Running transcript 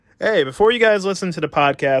Hey, before you guys listen to the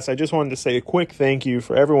podcast, I just wanted to say a quick thank you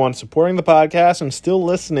for everyone supporting the podcast and still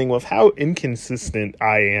listening with how inconsistent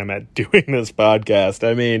I am at doing this podcast.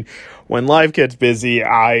 I mean, when life gets busy,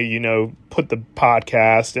 I, put the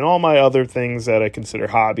podcast and all my other things that I consider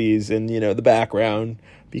hobbies in, the background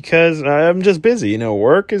because I'm just busy.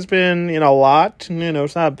 Work has been, a lot.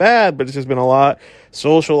 It's not bad, but it's just been a lot.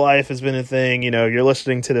 Social life has been a thing. You're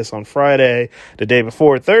listening to this on Friday. The day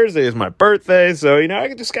before Thursday is my birthday. So,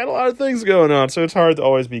 I just got a lot of things going on. So it's hard to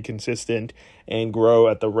always be consistent and grow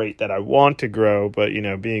at the rate that I want to grow. But,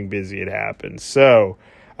 being busy, it happens. So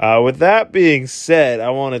with that being said,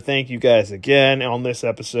 I want to thank you guys again on this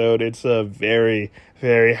episode. It's a very,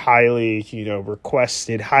 very highly,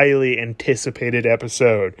 requested, highly anticipated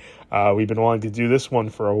episode. We've been wanting to do this one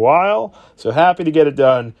for a while, so happy to get it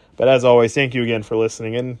done. But as always, thank you again for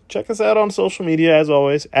listening, and check us out on social media, as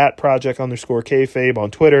always, at Project_Kayfabe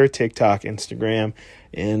on Twitter, TikTok, Instagram,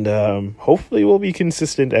 and hopefully we'll be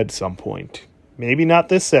consistent at some point. Maybe not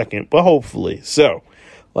this second, but hopefully. So,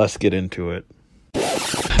 let's get into it.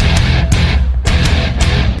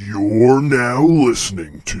 You're now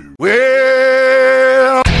listening to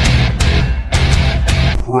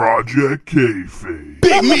Project Kayfabe.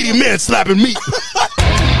 Big meaty man slapping meat.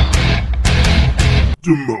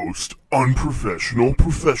 The most unprofessional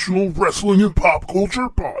professional wrestling and pop culture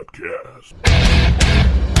podcast.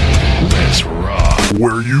 Let's rock.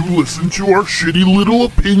 Where you listen to our shitty little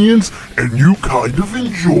opinions and you kind of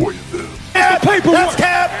enjoy them. Yeah, paperwork. That's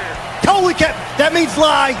cap. Totally cap. That means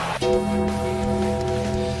lie.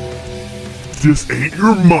 This ain't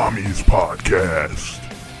your mommy's podcast.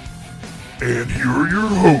 And here are your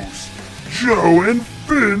hosts, Joe and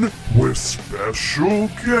Finn, with special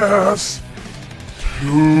guests,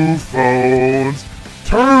 Two Phones,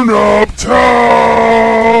 Turn Up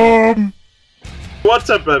Tom! What's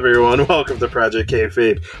up, everyone? Welcome to Project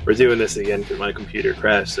Kayfabe. We're doing this again because my computer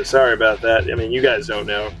crashed, so sorry about that. I mean, you guys don't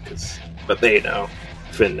know, but they know.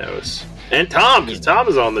 Finn knows. And Tom, because Tom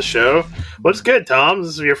is on the show. What's good, Tom?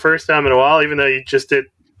 This is your first time in a while, even though you just did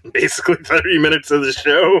basically 30 minutes of the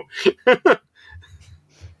show.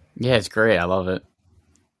 Yeah, it's great. I love it.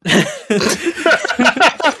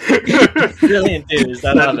 Really enthused.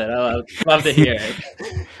 I love it. I love to hear it.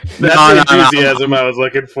 That's the enthusiasm I was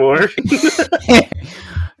looking for.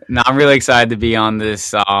 No, I'm really excited to be on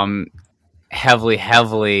this heavily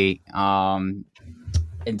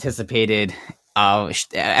anticipated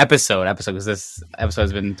episode because this episode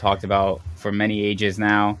has been talked about for many ages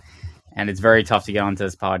now, and it's very tough to get onto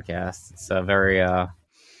this podcast. It's a very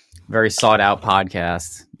sought out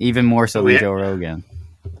podcast, even more so than Joe Rogan.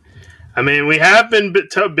 I mean, we have been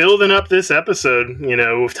building up this episode,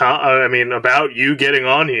 with Tom, about you getting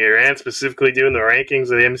on here and specifically doing the rankings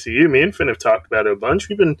of the MCU. Me and Finn have talked about it a bunch.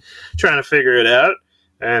 We've been trying to figure it out.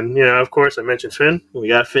 And, of course, I mentioned Finn. We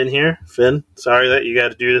got Finn here. Finn, sorry that you got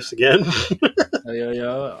to do this again.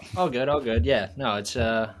 Yo. All good. Yeah, no, it's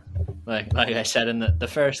like I said in the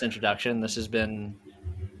first introduction, this has been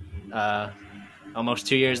almost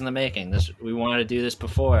 2 years in the making. We wanted to do this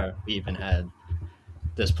before we even had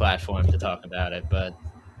this platform to talk about it, but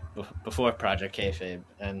before Project Kayfabe,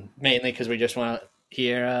 and mainly because we just want to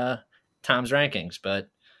hear Tom's rankings. But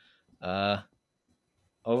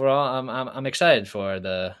overall, I'm excited for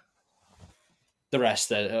the rest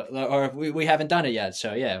that, we haven't done it yet.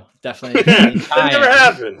 So yeah, definitely. It never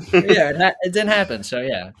happened. Yeah, it didn't happen. So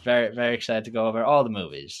yeah, very, very excited to go over all the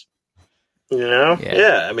movies.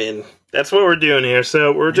 Yeah. I mean, that's what we're doing here.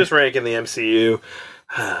 So we're just ranking the MCU.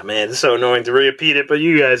 Man, it's so annoying to repeat it, but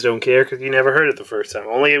you guys don't care because you never heard it the first time.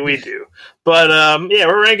 Only we do. But yeah,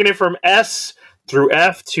 we're ranking it from S through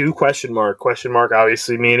F to question mark. Question mark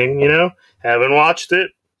obviously meaning, haven't watched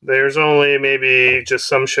it. There's only maybe just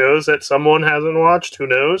some shows that someone hasn't watched. Who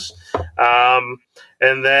knows?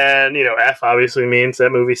 And then, F obviously means that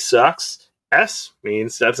movie sucks. S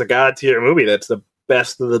means that's a god tier movie. That's the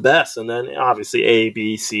best of the best. And then obviously A,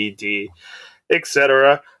 B, C, D,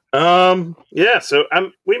 etc. Yeah, so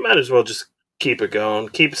we might as well just keep it going.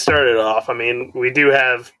 Keep it started off. I mean, we do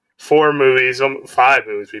have 5 movies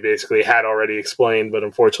we basically had already explained, but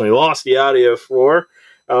unfortunately lost the audio for.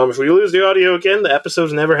 If we lose the audio again, the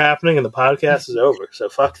episode's never happening and the podcast is over. So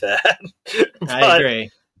fuck that. I agree.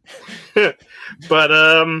 But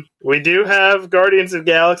we do have Guardians of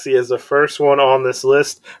the Galaxy as the first one on this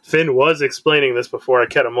list. Finn was explaining this before I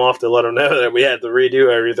cut him off to let him know that we had to redo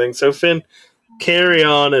everything. So Finn, carry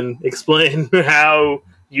on and explain how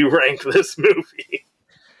you rank this movie.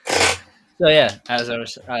 So yeah, as I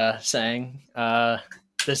was saying,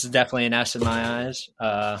 this is definitely an S in my eyes.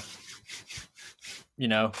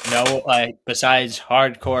 Besides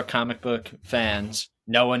hardcore comic book fans,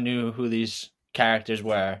 no one knew who these characters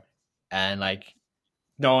were, and like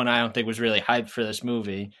no one I don't think was really hyped for this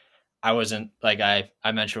movie. I wasn't like I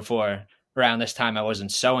mentioned before. Around this time, I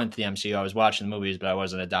wasn't so into the MCU. I was watching the movies, but I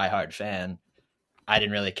wasn't a diehard fan. I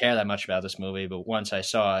didn't really care that much about this movie, but once I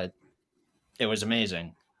saw it, it was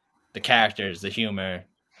amazing. The characters, the humor,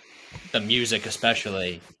 the music,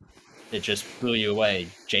 especially, it just blew you away.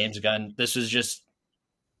 James Gunn, this was just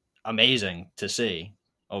amazing to see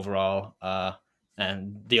overall.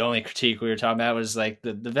 And the only critique we were talking about was like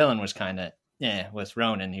the villain was kind of with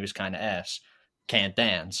Ronan, he was kind of ass, can't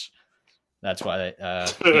dance. That's why they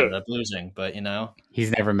ended up losing. But he's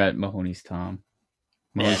never met Mahoney's Tom.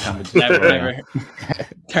 Mahoney's Tom would never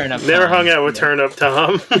turn up. Never Tom. hung out with Turn Up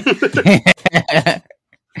Tom.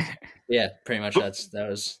 Yeah, pretty much. That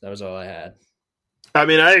was all I had. I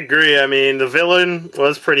mean, I agree. I mean, the villain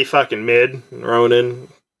was pretty fucking mid, Ronan.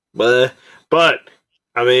 But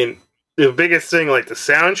I mean, the biggest thing, like, the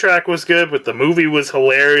soundtrack was good, but the movie was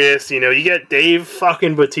hilarious. You know, you get Dave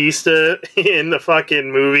fucking Bautista in the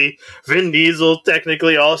fucking movie. Vin Diesel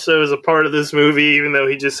technically also is a part of this movie, even though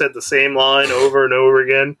he just said the same line over and over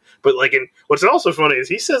again. But, like, what's also funny is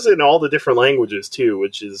he says it in all the different languages, too,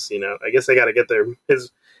 which is, I guess they got to get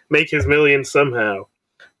make his millions somehow.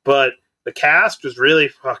 But the cast was really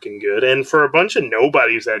fucking good. And for a bunch of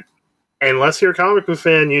nobodies that, unless you're a comic book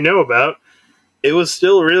fan, you know about, it was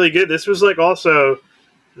still really good. This was like also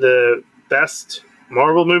the best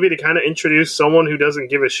Marvel movie to kind of introduce someone who doesn't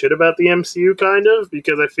give a shit about the MCU, kind of,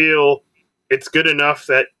 because I feel it's good enough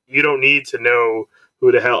that you don't need to know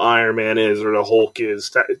who the hell Iron Man is or the Hulk is,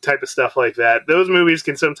 type of stuff like that. Those movies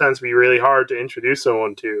can sometimes be really hard to introduce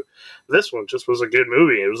someone to. This one just was a good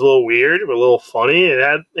movie. It was a little weird, but a little funny. It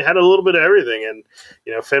had a little bit of everything,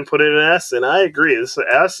 and Finn put it in an S, and I agree. This is an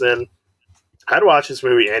S, and I'd watch this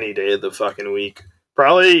movie any day of the fucking week.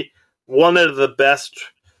 Probably one of the best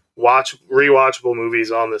rewatchable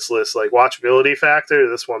movies on this list. Like, watchability factor,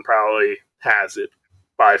 this one probably has it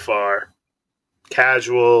by far.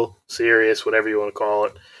 Casual, serious, whatever you want to call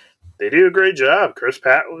it. They do a great job. Chris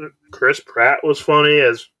Pratt was funny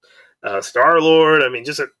as Star-Lord. I mean,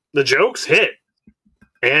 just the jokes hit.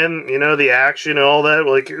 And, the action and all that.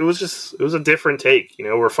 Like, it was a different take.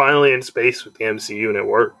 We're finally in space with the MCU, and it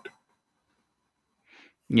worked.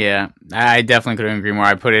 Yeah, I definitely couldn't agree more.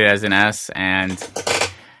 I put it as an S, and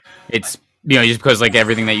it's, just because, like,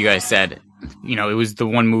 everything that you guys said, it was the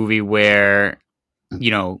one movie where,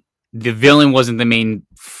 the villain wasn't the main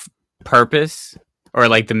purpose or,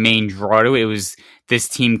 like, the main draw to it. It was this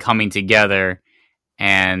team coming together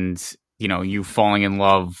and, you falling in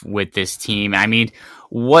love with this team. I mean,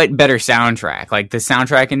 what better soundtrack? Like, the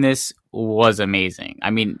soundtrack in this was amazing. I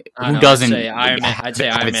mean, who doesn't? I'd say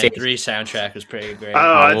Iron Man 3 soundtrack was pretty great.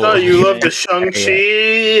 Oh, I thought you loved the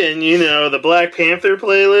Shang-Chi and, the Black Panther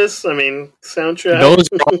playlist. I mean, soundtrack.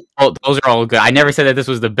 Those are all good. I never said that this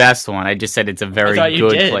was the best one. I just said it's a very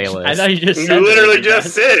good playlist. I thought you just said you literally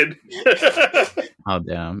just said. Oh,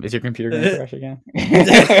 damn. Is your computer going to crash again?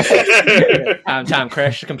 Tom,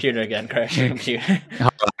 crash the computer again. Crash the computer. I'm going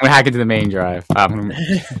to hack into the main drive. I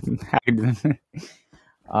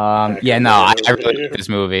really like this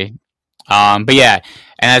movie. But yeah,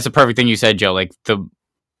 and that's a perfect thing you said, Joe. Like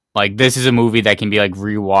this is a movie that can be like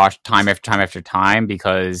rewatched time after time after time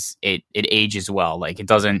because it ages well. Like it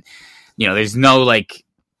doesn't, there's no like,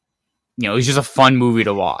 it's just a fun movie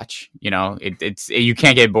to watch. It's you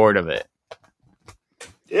can't get bored of it.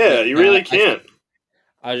 Yeah, you really can't.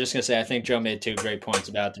 I was just gonna say, I think Joe made two great points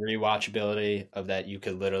about the rewatchability of that. You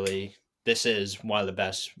could literally, this is one of the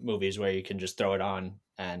best movies where you can just throw it on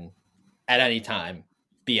and at any time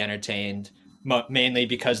be entertained, mainly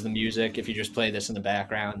because of the music. If you just play this in the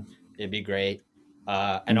background, it'd be great.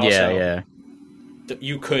 And also,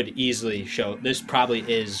 you could easily show, this probably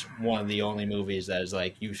is one of the only movies that is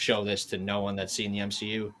like, you show this to no one that's seen the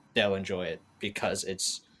MCU, they'll enjoy it because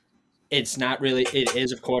it's not really, it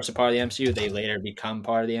is of course a part of the MCU. They later become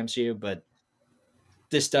part of the MCU, but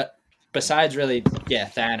this stuff, besides really,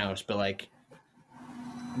 Thanos, but like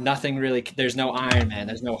nothing really, there's no Iron Man,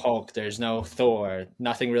 there's no Hulk, there's no Thor,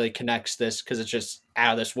 nothing really connects this because it's just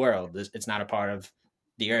out of this world. It's not a part of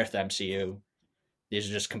the Earth MCU. These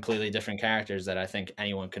are just completely different characters that I think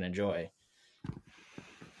anyone can enjoy.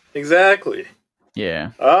 Exactly.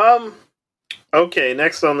 Yeah. Okay,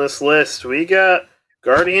 next on this list, we got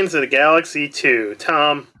Guardians of the Galaxy 2.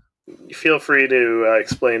 Tom, feel free to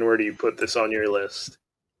explain where do you put this on your list.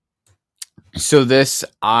 So this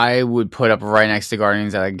I would put up right next to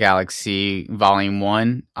Guardians of the Galaxy Volume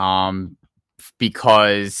 1,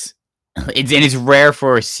 because it's rare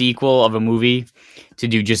for a sequel of a movie to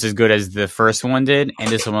do just as good as the first one did, and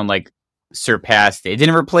this one like surpassed it. It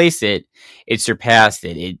didn't replace it. It surpassed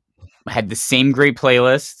it. It had the same great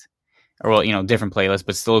playlist, or well, different playlist,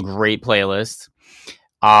 but still a great playlist.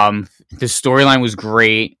 The storyline was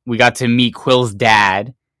great. We got to meet Quill's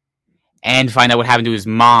dad and find out what happened to his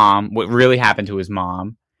mom, what really happened to his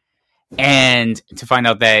mom, and to find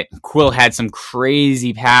out that Quill had some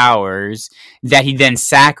crazy powers that he then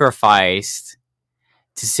sacrificed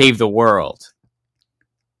to save the world.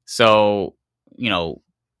 So,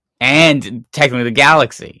 and technically the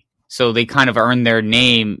galaxy. So they kind of earned their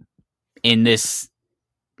name in this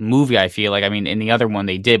movie, I feel like. I mean, in the other one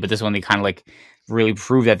they did, but this one they kind of like really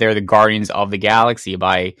proved that they're the guardians of the galaxy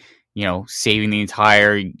by, saving the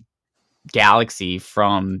entire galaxy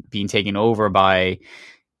from being taken over by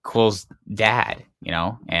Quill's dad,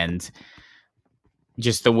 and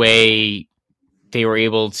just the way they were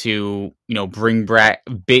able to, bring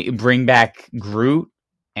back Groot.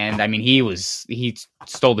 And I mean, he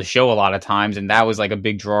stole the show a lot of times, and that was like a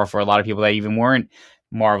big draw for a lot of people that even weren't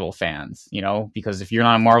Marvel fans, because if you're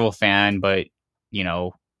not a Marvel fan, but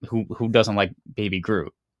who doesn't like Baby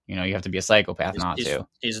Groot? You have to be a psychopath not to.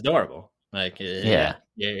 He's adorable. Like, yeah.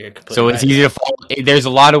 You're completely so it's right. easy to fall. There's a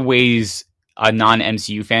lot of ways a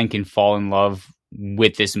non-MCU fan can fall in love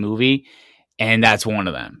with this movie, and that's one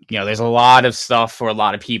of them. There's a lot of stuff for a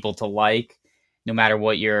lot of people to like, no matter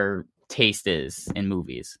what your taste is in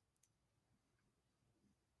movies.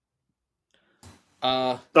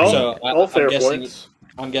 All fair points.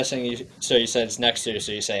 I'm guessing you. So you said it's next to,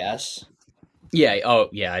 so you say S. Yeah. Oh,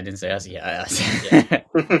 yeah. I didn't say S. Yeah. S. Yeah.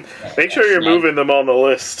 Make sure you're moving them on the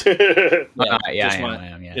list. I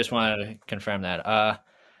am. Yeah. Just wanted to confirm that.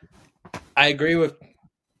 I agree with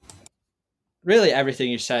really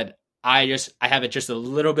everything you said. I have it just a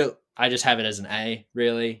little bit. I just have it as an A.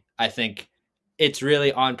 Really, I think it's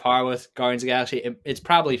really on par with Guardians of the Galaxy. It's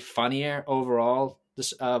probably funnier overall,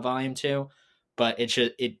 this volume 2, but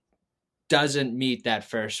it doesn't meet that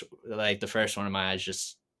the first one in my eyes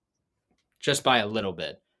just by a little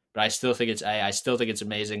bit. But I still think it's A. I still think it's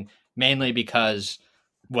amazing, mainly because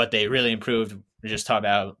what they really improved. We just talked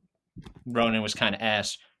about Ronan was kind of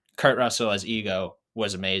ass. Kurt Russell as Ego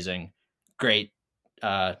was amazing. Great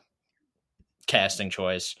casting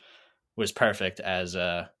choice. Was perfect as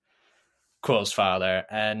Quill's father.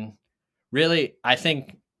 And really, I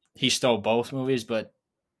think he stole both movies, but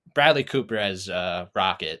Bradley Cooper as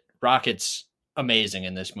Rocket. Rocket's amazing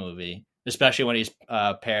in this movie, especially when he's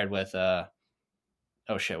paired with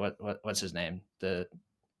what's his name? The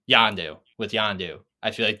Yondu. With Yondu.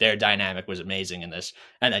 I feel like their dynamic was amazing in this.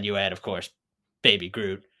 And then you add, of course, Baby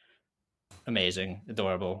Groot. Amazing,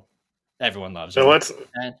 adorable. Everyone loves him.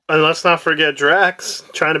 And let's not forget Drax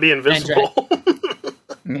trying to be invisible.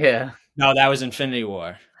 Yeah. No, that was Infinity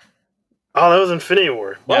War. Oh, that was Infinity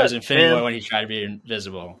War. That was Infinity War when he tried to be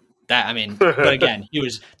invisible. But again,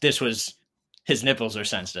 his nipples are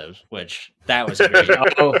sensitive, which that was great.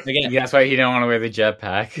 Again, that's why he didn't want to wear the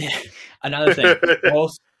jetpack. Another thing,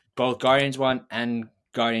 both Guardians 1 and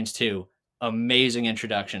Guardians 2, amazing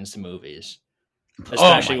introductions to movies.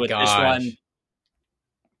 Especially with this one.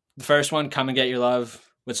 The first one, Come and Get Your Love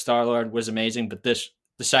with Star-Lord, was amazing, but the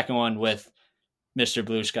second one with Mr.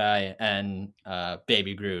 Blue Sky and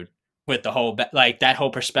Baby Groot, with the whole that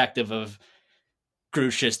whole perspective of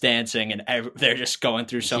Groot's just dancing and they're just going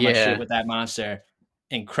through so much shit with that monster.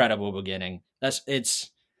 Incredible beginning.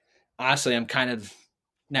 Honestly, I'm kind of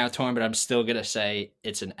now torn, but I'm still gonna say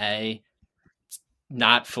it's an A. It's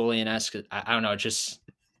not fully an S. I don't know.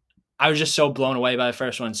 I was just so blown away by the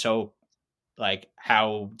first one. So,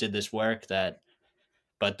 how did this work? But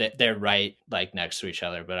they're right next to each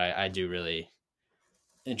other. But I do really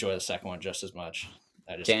enjoy the second one just as much.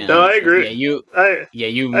 No, I agree. I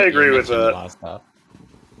agree with that.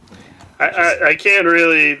 I can't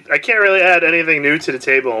really add anything new to the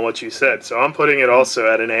table on what you said. So I'm putting it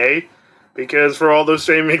also at an A, because for all those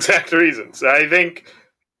same exact reasons. I think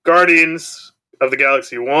Guardians of the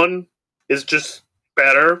Galaxy 1 is just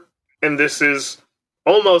better, and this is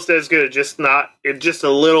almost as good, just a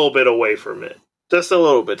little bit away from it. Just a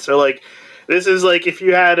little bit. So this is if we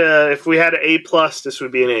had an A+, this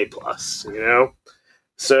would be an A+,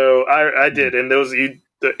 So I did, and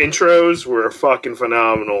the intros were fucking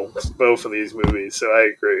phenomenal, both of these movies, so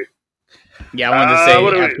I agree. Yeah, I wanted to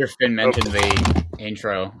say, after Finn mentioned the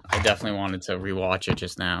intro, I definitely wanted to rewatch it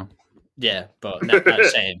just now. Yeah, but not the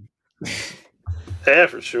same. Yeah,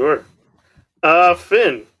 for sure.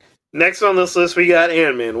 Finn, next on this list we got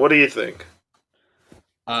Ant-Man. What do you think?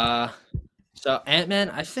 So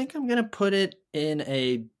Ant-Man, I think I'm gonna put it in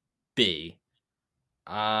a B.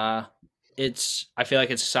 I feel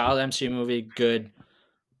like it's a solid MCU movie, good.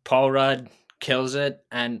 Paul Rudd kills it,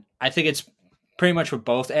 and I think it's pretty much with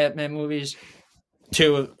both Ant-Man movies.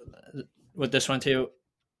 Two with this one too.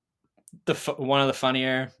 One of the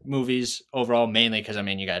funnier movies overall, mainly because I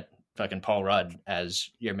mean you got fucking Paul Rudd as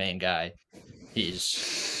your main guy.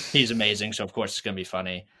 He's amazing, so of course it's gonna be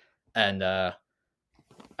funny. And I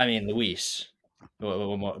mean Luis,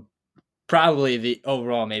 probably the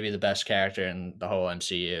overall maybe the best character in the whole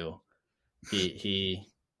MCU. He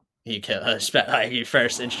killed like he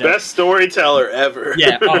first introduced Best storyteller ever.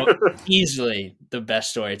 Yeah, easily the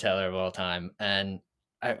best storyteller of all time. And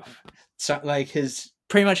like his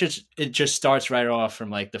pretty much it just starts right off from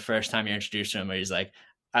like the first time you're introduced to him, where he's like,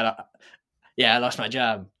 I lost my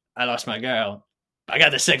job, I lost my girl, I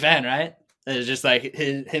got this sick van, right? It's just like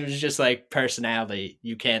his just like personality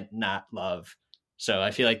you can't not love. So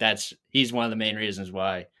I feel like he's one of the main reasons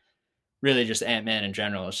why really just Ant-Man in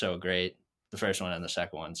general is so great, the first one and the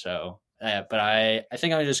second one. So but I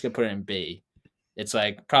think I'm just gonna put it in B. It's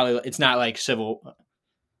like probably it's not like Civil.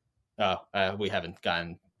 We haven't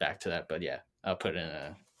gotten back to that, but yeah, I'll put it in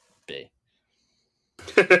a B.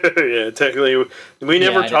 Yeah, technically, we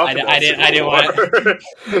never talked about. I didn't want.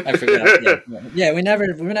 I forgot. Yeah, we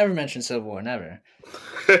never mentioned Civil War, never.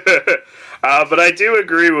 But I do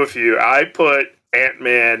agree with you. I put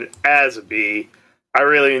Ant-Man as a B. I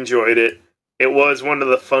really enjoyed it. It was one of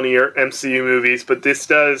the funnier MCU movies, but this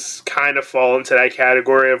does kind of fall into that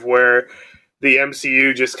category of where the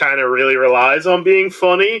MCU just kind of really relies on being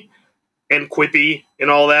funny and quippy and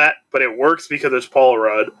all that, but it works because it's Paul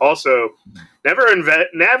Rudd. Also, never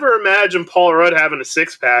imagine Paul Rudd having a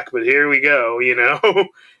six-pack, but here we go, you know?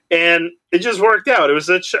 And it just worked out. It was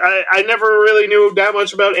I never really knew that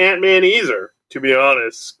much about Ant-Man either, to be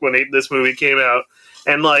honest, when this movie came out.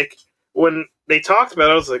 And, like, when they talked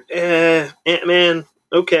about it, I was like, Ant-Man,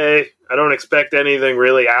 okay. I don't expect anything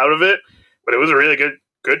really out of it, but it was a really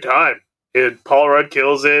good time. Paul Rudd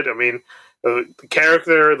kills it. I mean, the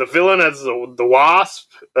character, the villain as the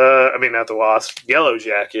Wasp, not the Wasp, Yellow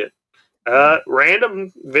Jacket.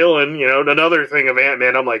 Random villain, you know, another thing of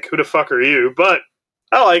Ant-Man. I'm like, who the fuck are you? But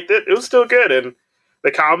I liked it. It was still good. And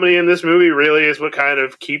the comedy in this movie really is what kind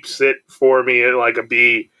of keeps it for me at like a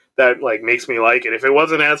B that like makes me like it. If it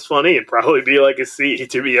wasn't as funny, it'd probably be like a C,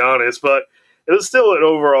 to be honest. But it was still an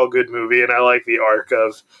overall good movie. And I like the arc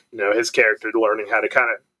of, you know, his character learning how to kind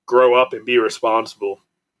of grow up and be responsible.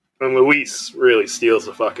 And Luis really steals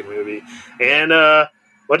the fucking movie. And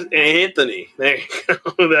Anthony? There you go.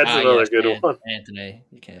 That's another good one. Anthony,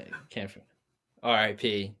 you can't.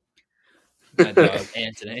 R.I.P. My dog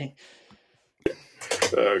Anthony.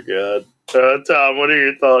 Oh god, Tom, what are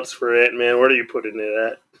your thoughts for Ant-Man? Where are you putting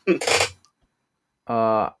it at?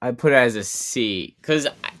 I put it as a C because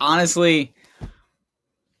honestly,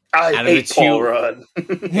 I hate Paul Rudd.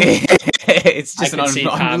 It's just an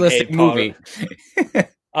unrealistic movie.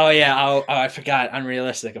 Oh yeah, I forgot.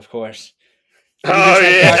 Unrealistic, of course.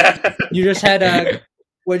 You just had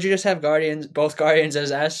would you just have Guardians? Both Guardians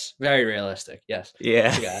as S? Very realistic. Yes.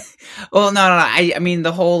 Yeah. Well, no. I mean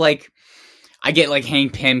the whole like, I get like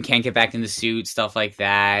Hank Pym can't get back in the suit, stuff like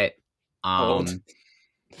that. Old.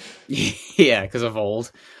 Yeah, because of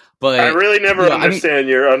old. But I really never understand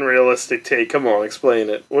your unrealistic take. Come on, explain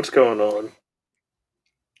it. What's going on?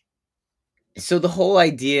 So the whole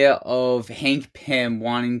idea of Hank Pym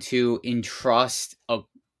wanting to entrust a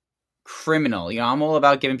criminal, you know, I'm all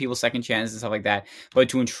about giving people second chances and stuff like that, but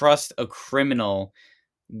to entrust a criminal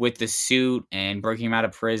with the suit and breaking him out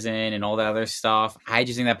of prison and all that other stuff, I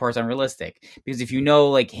just think that part's unrealistic. Because if you know,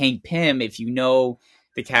 like, Hank Pym, if you know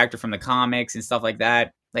the character from the comics and stuff like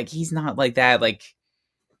that, like, he's not like that, like...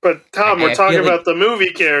 But, Tom, we're talking about the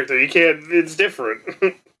movie character. You can't... It's different.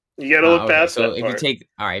 You gotta look past that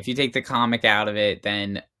part. If you take the comic out of it,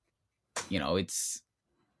 then, you know, it's...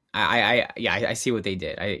 I see what they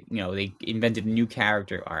did. They invented a new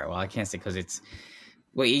character. All right, well, I can't say because it's...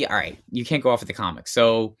 Well, all right, you can't go off of the comics.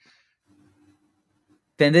 So,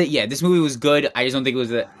 then, this movie was good. I just don't think it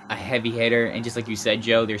was a heavy hitter. And just like you said,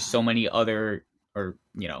 Joe, there's so many other... Or,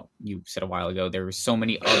 you know, you said a while ago, there were so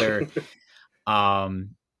many other...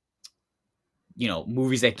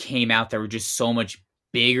 movies that came out that were just so much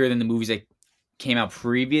bigger than the movies that came out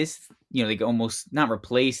previous. You know, they almost not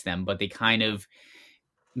replace them, but they kind of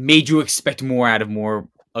made you expect more out of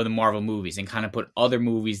the Marvel movies and kind of put other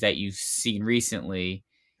movies that you've seen recently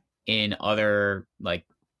in other, like,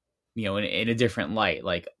 you know, in a different light.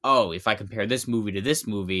 Like, oh, if I compare this movie to this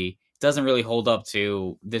movie, it doesn't really hold up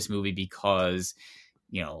to this movie because,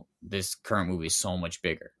 you know, this current movie is so much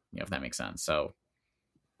bigger, you know, if that makes sense. So,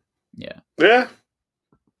 yeah.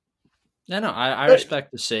 No, I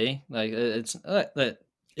respect the C. Like, it's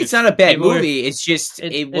It's not a bad people movie. It's just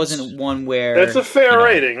it wasn't one where That's a fair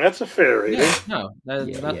rating. That's a fair rating. No,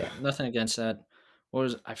 nothing against that.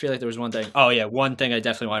 I feel like there was one thing. Oh yeah, one thing I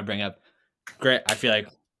definitely want to bring up. Great. I feel like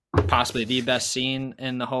possibly the best scene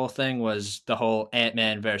in the whole thing was the whole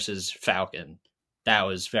Ant-Man versus Falcon. That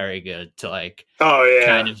was very good to like. Oh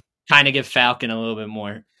yeah. Kind of give Falcon a little bit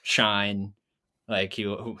more shine. Like he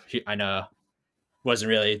I know wasn't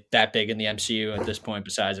really that big in the MCU at this point,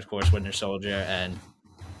 besides of course Winter Soldier, and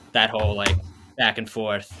that whole like back and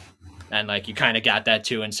forth, and like you kind of got that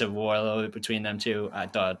too in Civil War a little bit between them two. I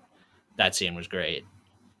thought that scene was great,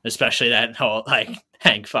 especially that whole like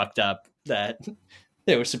Hank fucked up that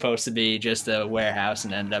it was supposed to be just a warehouse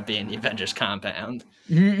and ended up being the Avengers compound.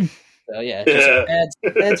 Mm-hmm. So yeah,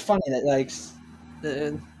 it's funny that like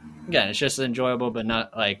again, it's just enjoyable, but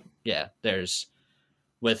not like there's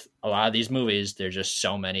with a lot of these movies, there's just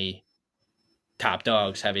so many top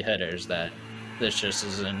dogs, heavy hitters that this just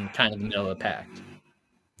is in kind of the middle of the pack.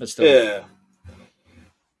 But still,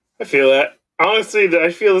 I feel that. Honestly,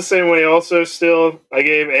 I feel the same way also still. I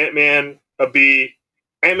gave Ant-Man a B.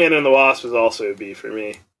 Ant-Man and the Wasp was also a B for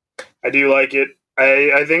me. I do like it.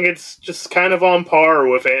 I think it's just kind of on par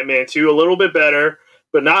with Ant-Man 2, a little bit better,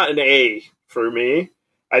 but not an A for me.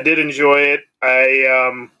 I did enjoy it.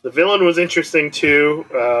 The villain was interesting too.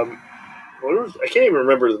 I can't even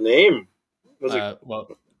remember the name. Was it?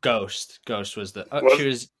 Ghost. Ghost was the. She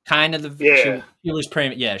was kind of the. Yeah. She was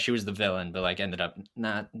pretty. Yeah, she was the villain, but like ended up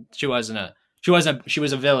not. She was a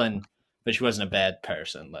villain, but she wasn't a bad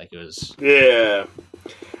person. Like it was. Yeah.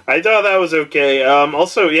 I thought that was okay.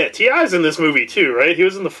 Also, T.I.'s in this movie too, right? He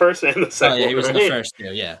was in the first and the second. Oh yeah, he was right? in the first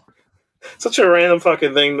two. Yeah. Such a random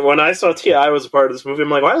fucking thing. When I saw T.I. was a part of this movie,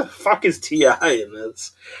 I'm like, why the fuck is T.I. in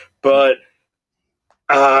this? But,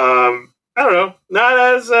 I don't know. Not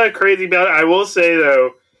as crazy about it. I will say,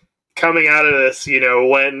 though, coming out of this,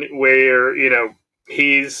 where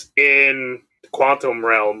he's in the quantum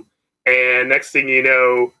realm, and next thing you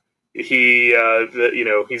know,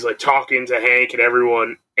 he's like talking to Hank and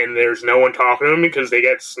everyone, and there's no one talking to him because they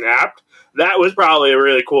get snapped. That was probably a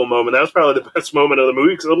really cool moment. That was probably the best moment of the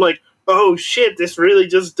movie, because I'm like, oh shit, this really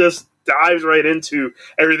just dives right into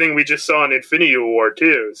everything we just saw in Infinity War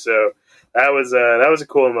too. So that was a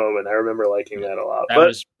cool moment. I remember liking that a lot. That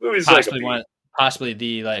was possibly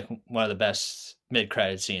the like one of the best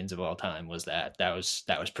mid-credit scenes of all time. Was that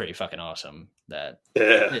was pretty fucking awesome.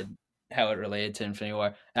 How it related to Infinity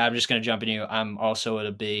War. And I'm just gonna jump in you. I'm also at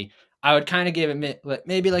a B. I would kind of give it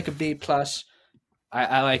maybe like a B plus.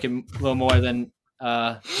 I like it a little more than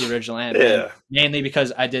the original Ant-Man, mainly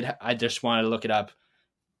because I just wanted to look it up.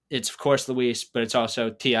 It's of course Luis, but it's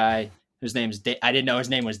also T.I., whose name's Dave. I didn't know his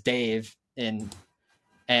name was Dave in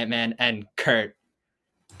Ant-Man, and Kurt.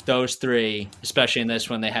 Those three, especially in this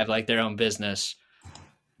one, they have like their own business.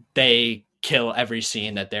 They kill every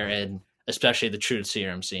scene that they're in, especially the Truth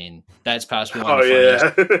Serum scene. That's possibly one of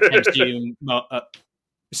the funniest MCU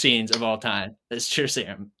scenes of all time. It's Truth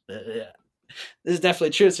Serum. This is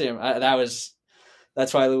definitely Truth Serum.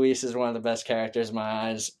 That's why Luis is one of the best characters in my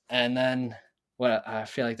eyes. And then what I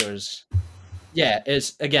feel like there was,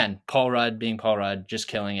 is again Paul Rudd being Paul Rudd, just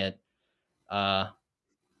killing it.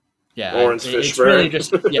 Lawrence Fishburne. It's really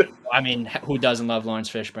just I mean, who doesn't love Lawrence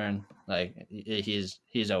Fishburne? Like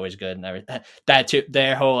he's always good and everything. That too,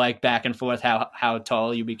 their whole like back and forth, how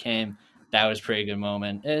tall you became. That was a pretty good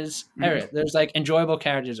moment. There's like enjoyable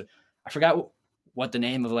characters. I forgot what the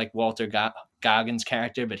name of like Walter Goggins'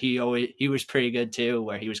 character, but he was pretty good too.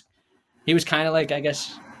 Where he was kind of like, I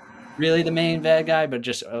guess, really the main bad guy, but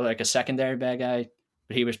just like a secondary bad guy.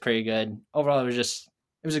 But he was pretty good overall. It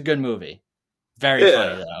was a good movie. Very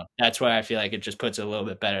funny though. That's why I feel like it just puts it a little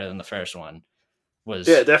bit better than the first one.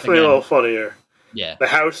 Definitely a little funnier. Yeah, the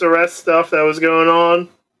house arrest stuff that was going on,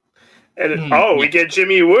 and we get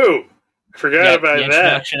Jimmy Woo. Forgot about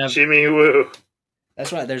that. Jimmy Woo.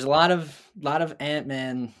 That's right. There's a lot of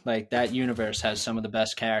Ant-Man, like that universe has some of the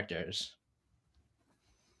best characters.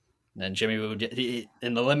 And then Jimmy Woo,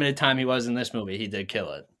 in the limited time he was in this movie, he did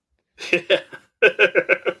kill it.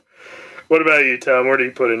 What about you, Tom? Where do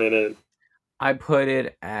you put it in? I put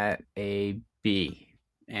it at a B,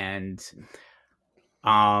 and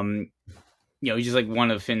just like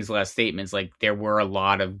one of Finn's last statements, like there were a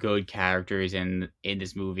lot of good characters in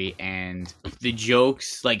this movie, and the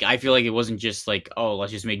jokes, like I feel like it wasn't just like, oh,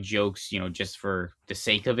 let's just make jokes, just for the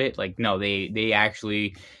sake of it. Like no, they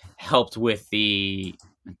actually helped with the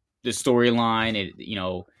storyline. It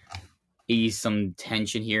eased some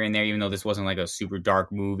tension here and there, even though this wasn't like a super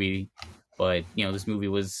dark movie. But this movie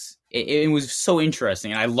was it was so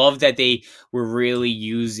interesting, and I love that they were really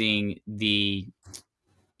using the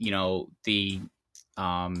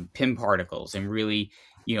pin particles and really,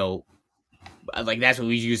 like that's what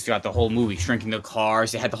we used throughout the whole movie, shrinking the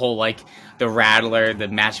cars. It had the whole like the rattler, the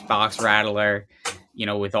Matchbox rattler,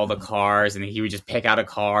 with all the cars, and he would just pick out a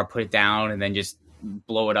car, put it down, and then just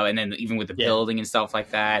blow it up, and then even with the building and stuff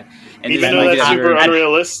like that. And even though that's super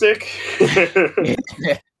unrealistic.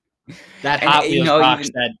 That Hot Wheels box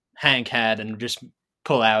that Hank had and just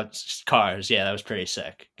pull out cars. Yeah, that was pretty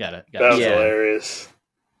sick. That was hilarious.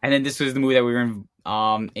 And then this was the movie that we were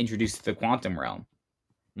introduced to the quantum realm,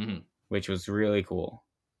 which was really cool.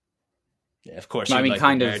 Yeah, of course. I mean,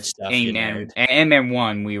 kind of Ant-Man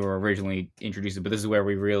 1 we were originally introduced to, but this is where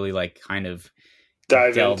we really like kind of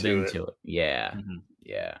delved into it. Yeah.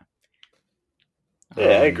 Yeah. Yeah,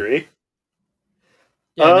 I agree.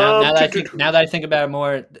 Yeah, now that I think about it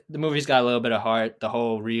more, the movie's got a little bit of heart. The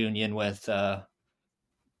whole reunion with the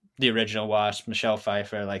original Wasp, Michelle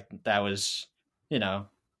Pfeiffer, like that was a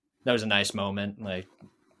nice moment. Like,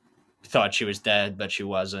 thought she was dead, but she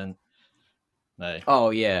wasn't. Like, oh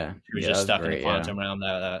yeah, she was just stuck in the quantum realm.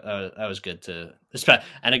 That was good to.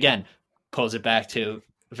 And again, pulls it back to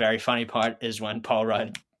a very funny part is when Paul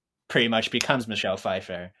Rudd pretty much becomes Michelle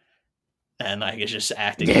Pfeiffer. And like it's just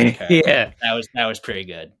acting like her. Yeah, that was pretty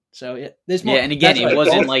good. So there's more. Yeah, and again, it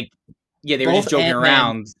wasn't like they were just joking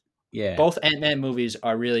around. Yeah, both Ant-Man movies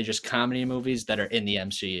are really just comedy movies that are in the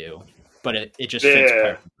MCU, but it just fits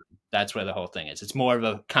perfectly. That's where the whole thing is. It's more of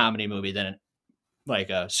a comedy movie than like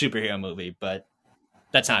a superhero movie, but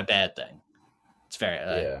that's not a bad thing. It's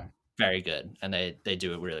very good, and they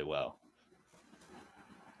do it really well.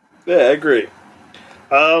 Yeah, I agree.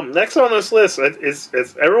 Next on this list is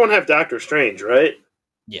everyone have Doctor Strange, right?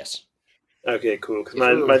 Yes. Okay, cool.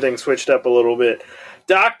 Because my thing switched up a little bit.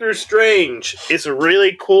 Doctor Strange is a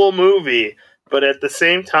really cool movie, but at the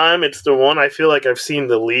same time, it's the one I feel like I've seen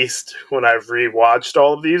the least when I've rewatched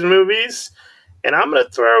all of these movies. And I'm gonna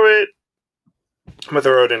throw it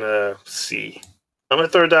in a C. I'm gonna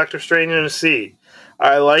throw Doctor Strange in a C.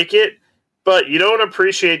 I like it, but you don't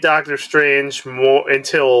appreciate Doctor Strange more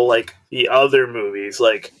until like the other movies,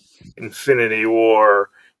 like Infinity War.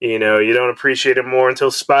 You don't appreciate it more until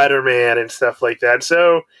Spider-Man and stuff like that.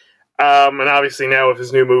 So, and obviously now with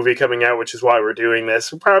his new movie coming out, which is why we're doing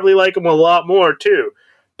this, we'll probably like him a lot more too.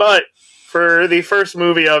 But for the first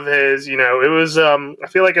movie of his, it was, I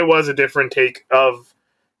feel like it was a different take of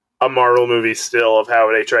a Marvel movie still, of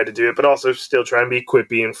how they tried to do it, but also still try and be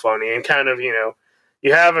quippy and funny and kind of, you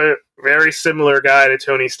have a very similar guy to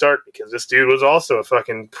Tony Stark, because this dude was also a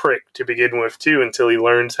fucking prick to begin with too, until he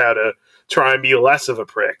learns how to try and be less of a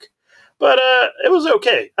prick. But it was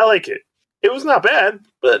okay. I like it. It was not bad,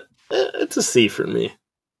 but it's a C for me.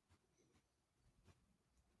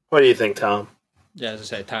 What do you think, Tom? Yeah, as I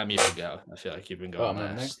say, Tom, you should go. I feel like you've been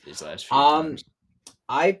going these last few times.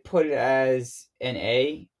 I put it as an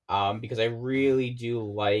A, because I really do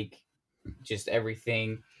like just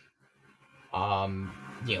everything.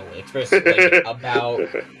 Especially like, about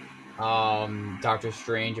Doctor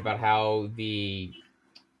Strange, about how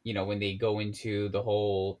when they go into the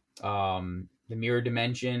whole the mirror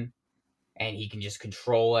dimension, and he can just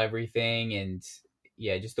control everything, and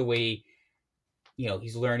just the way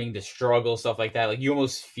he's learning the struggle, stuff like that. Like you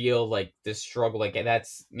almost feel like the struggle, like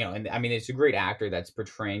that's and I mean it's a great actor that's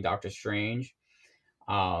portraying Doctor Strange,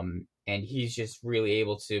 and he's just really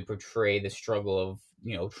able to portray the struggle of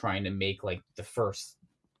trying to make like the first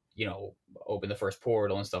open the first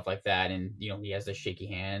portal and stuff like that, and he has the shaky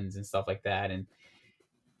hands and stuff like that, and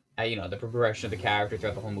the progression of the character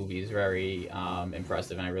throughout the whole movie is very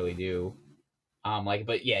impressive, and I really do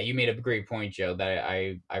but yeah, you made a great point, Joe, that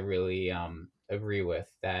I really agree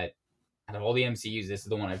with, that out of all the MCUs, this is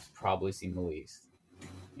the one I've probably seen the least.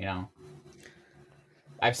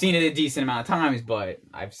 I've seen it a decent amount of times, but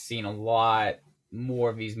I've seen a lot more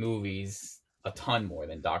of these movies, a ton more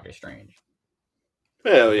than Doctor Strange.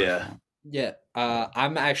 Hell yeah. Yeah,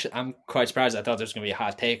 I'm quite surprised. I thought there was going to be a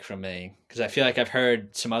hot take from me, because I feel like I've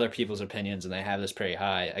heard some other people's opinions and they have this pretty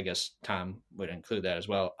high. I guess Tom would include that as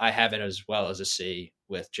well. I have it as well as a C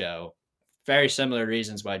with Joe. Very similar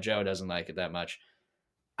reasons why Joe doesn't like it that much.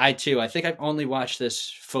 I think I've only watched this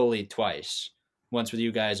fully twice. Once with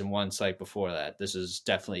you guys and once like before that. This is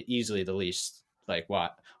definitely easily the least like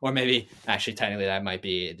what, or maybe actually technically that might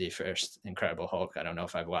be the first Incredible Hulk. I don't know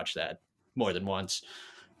if I've watched that more than once.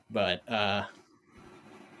 But I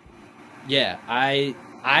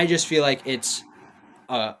just feel like it's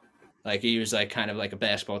like you use like kind of like a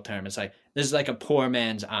basketball term. It's like this is like a poor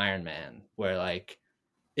man's Iron Man, where like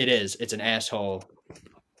it's an asshole,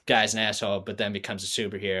 guy's an asshole, but then becomes a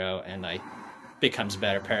superhero and like becomes a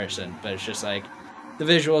better person. But it's just like the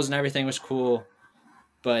visuals and everything was cool,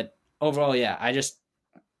 but overall, I just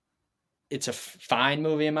it's a fine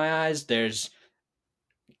movie in my eyes. There's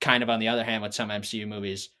kind of on the other hand with some MCU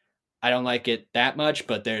movies, I don't like it that much,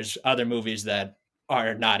 but there's other movies that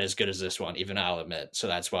are not as good as this one, even I'll admit. So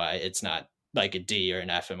that's why it's not like a D or an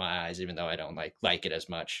F in my eyes, even though I don't like it as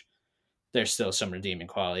much. There's still some redeeming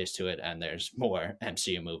qualities to it, and there's more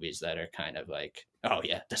MCU movies that are kind of like, oh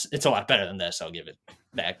yeah, it's a lot better than this. I'll give it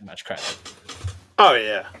that much credit. Oh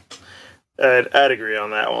yeah, I'd agree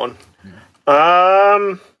on that one.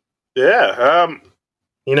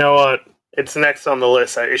 You know what? It's next on the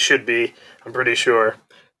list. It should be. I'm pretty sure.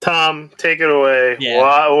 Tom, take it away.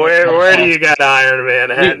 Yeah. Where do you got Iron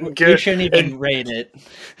Man at? We shouldn't even rate it.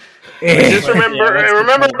 Just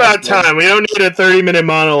remember about time. We don't need a 30-minute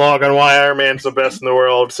monologue on why Iron Man's the best in the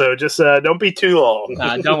world. So just don't be too long.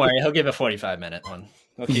 Don't worry, he'll give a 45-minute one.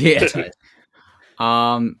 We'll keep it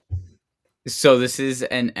tight. So this is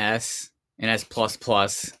an S plus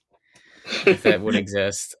plus, if that would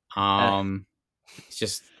exist. It's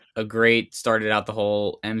just a great, started out the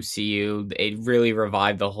whole MCU. It really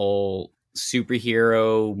revived the whole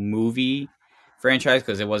superhero movie franchise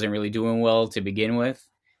because it wasn't really doing well to begin with.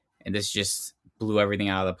 And this just blew everything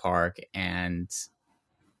out of the park. And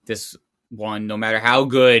this one, no matter how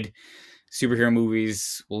good superhero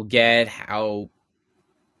movies will get, how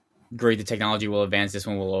great the technology will advance, this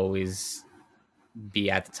one will always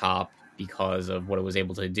be at the top because of what it was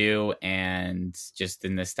able to do and just the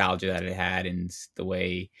nostalgia that it had and the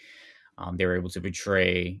way they were able to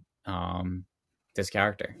portray this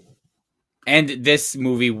character. And this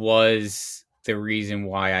movie was the reason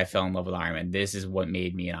why I fell in love with Iron Man. This is what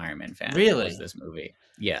made me an Iron Man fan. Really? Was this movie.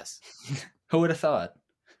 Yes. Who would have thought?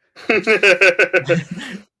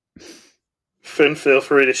 Finn, feel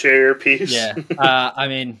free to share your piece. Yeah. I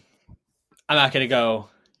mean, I'm not going to go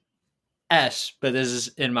S, but this is,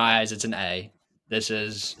 in my eyes, it's an A.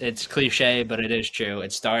 It's cliche, but it is true.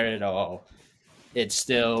 It started it all. It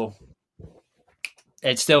still,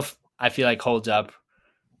 I feel like holds up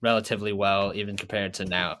relatively well, even compared to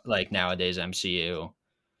nowadays MCU.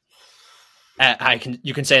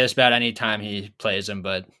 You can say this about any time he plays him,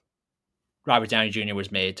 but Robert Downey Jr.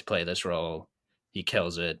 was made to play this role. He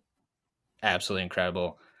kills it. Absolutely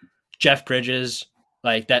incredible. Jeff Bridges,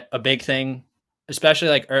 like that, a big thing,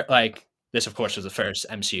 especially like this, of course, was the first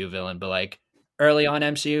MCU villain, but like early on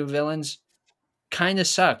MCU villains kind of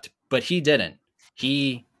sucked, but he didn't.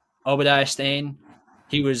 Obadiah Stane,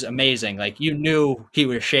 he was amazing. Like you knew he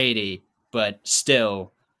was shady, but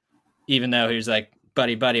still, even though he was like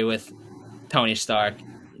buddy with Tony Stark,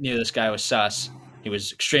 you knew this guy was sus. He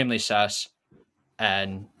was extremely sus,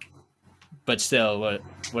 but still,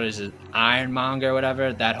 what is it, Ironmonger or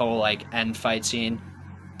whatever? That whole like end fight scene,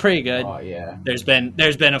 pretty good. Oh yeah. There's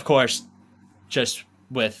been of course, just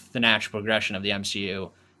with the natural progression of the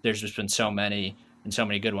MCU, there's just been so many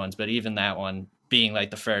good ones. But even that one being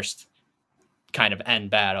like the first kind of end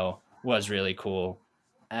battle was really cool.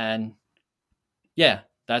 And yeah,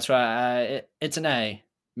 that's why it's an A,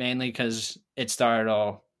 mainly because it started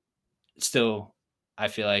all. Still, I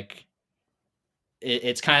feel like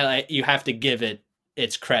it's kind of like you have to give it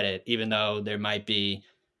its credit, even though there might be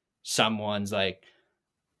some ones like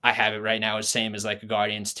I have it right now as same as like a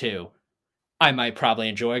Guardians 2. I might probably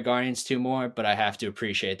enjoy Guardians 2 more, but I have to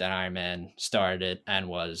appreciate that Iron Man started it and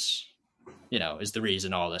was, is the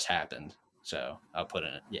reason all this happened. So I'll put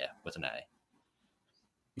it, with an A.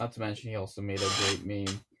 Not to mention he also made a great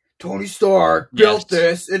meme. Tony Stark built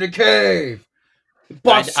this in a cave.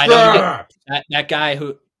 I don't that guy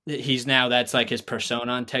who he's now, that's like his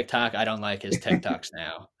persona on TikTok. I don't like his TikToks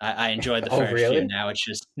now. I enjoyed the first few.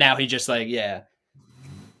 Now he just like, yeah.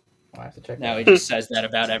 I'll have to check now he just says that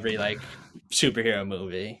about every like superhero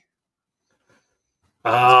movie.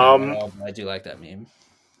 I do like that meme.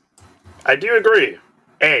 I do agree.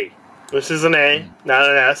 A. This is an A, not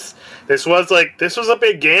an S. This was a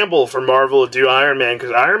big gamble for Marvel to do Iron Man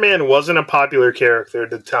because Iron Man wasn't a popular character at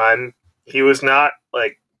the time. He was not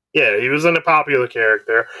he wasn't a popular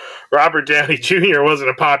character. Robert Downey Jr. wasn't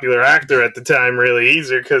a popular actor at the time really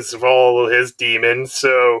either because of all of his demons.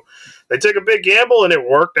 So they took a big gamble and it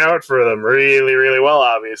worked out for them really, really well,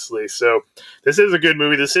 obviously. So this is a good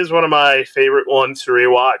movie. This is one of my favorite ones to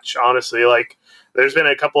rewatch, honestly. Like, there's been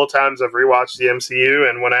a couple of times I've rewatched the MCU,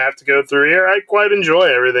 and when I have to go through here, I quite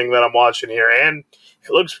enjoy everything that I'm watching here. And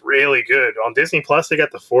it looks really good. On Disney Plus, they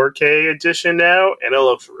got the 4K edition now, and it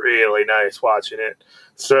looks really nice watching it.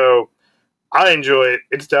 So I enjoy it.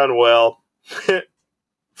 It's done well.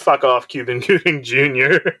 Fuck off, Cuban Gooding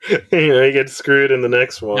Jr. He gets screwed in the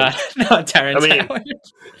next one. Not Terrence Howard.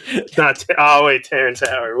 Terrence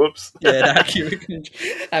Howard. Whoops. Yeah, not Cuban Gooding.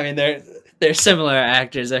 I mean, they're similar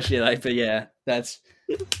actors, I feel like, but yeah, that's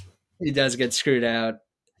he does get screwed out.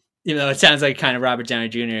 Even though it sounds like kind of Robert Downey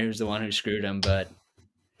Jr. who's the one who screwed him, but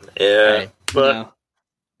Yeah, hey, but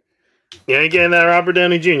you ain't getting that Robert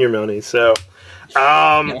Downey Jr. money, so to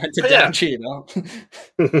down Cheeto.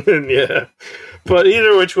 yeah. But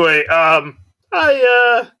either which way, I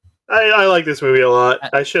like this movie a lot.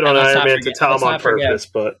 I shit on Iron Man to Tom on purpose,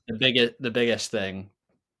 but the biggest thing,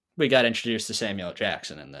 we got introduced to Samuel L.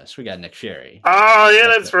 Jackson in this. We got Nick Fury. Oh yeah,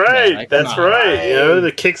 that's right. Yeah, like, that's right. You know,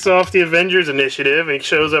 that kicks off the Avengers Initiative, and he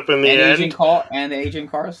shows up in the end. Agent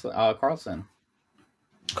Carlson.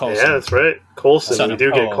 Coulson. Yeah, that's right. Coulson. Son We of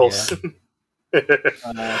do get Cole, Coulson.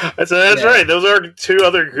 That's yeah. right. Those are two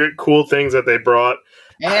other good, cool things that they brought.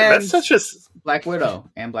 And that's such a Black Widow.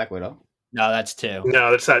 No, that's two.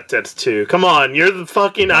 No, that's not. That's two. Come on, you're the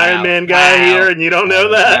fucking Wow. Iron Man guy here, and you don't know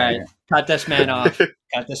that. All right. Cut this man off.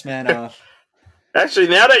 Cut this man off. Actually,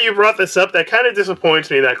 now that you brought this up, that kind of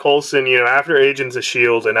disappoints me that Coulson, after Agents of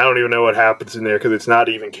S.H.I.E.L.D., and I don't even know what happens in there because it's not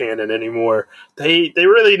even canon anymore, they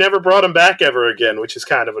really never brought him back ever again, which is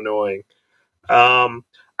kind of annoying. I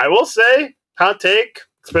will say, hot take,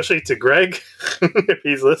 especially to Greg, if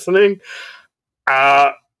he's listening,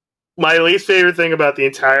 my least favorite thing about the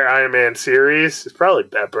entire Iron Man series is probably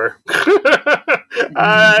Pepper.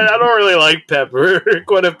 I don't really like Pepper.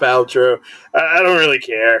 Gwyneth Paltrow. I don't really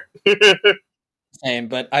care. Same,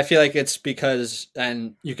 but I feel like it's because,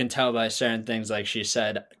 and you can tell by certain things, like she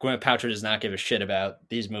said, Gwyneth Paltrow does not give a shit about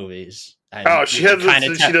these movies. And she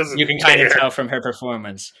doesn't. You can kind of tell from her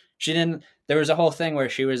performance. She didn't. There was a whole thing where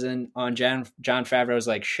she was on John Favreau's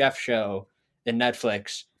like chef show in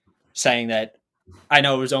Netflix, saying that I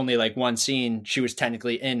know it was only like one scene. She was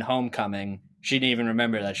technically in Homecoming. She didn't even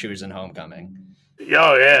remember that she was in Homecoming.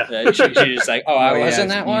 Oh yeah. She was like, "Oh, I was in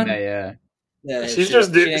that one." Yeah. Yeah, she's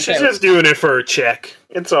just doing it for a check.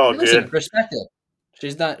 It's all good. Respect it.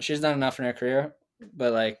 She's done enough in her career,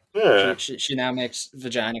 but like she now makes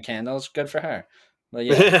vagina candles. Good for her. But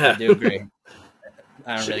yeah, I do agree.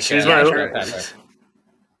 I don't really care.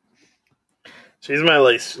 She's my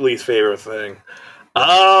least favorite thing.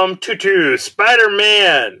 Tutu,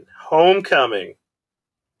 Spider-Man, Homecoming.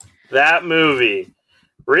 That movie.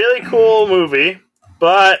 Really cool movie,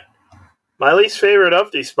 but my least favorite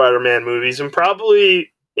of these Spider-Man movies, and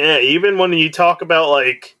probably, even when you talk about,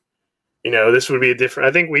 like, this would be a different...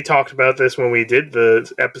 I think we talked about this when we did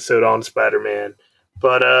the episode on Spider-Man,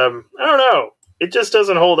 but, I don't know. It just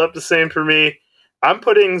doesn't hold up the same for me. I'm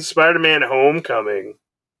putting Spider-Man Homecoming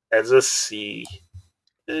as a C.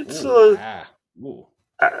 It's I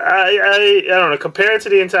don't know. Compared to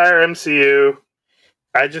the entire MCU,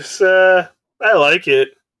 I just I like it,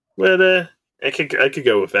 but I could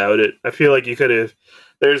go without it. I feel like you could have.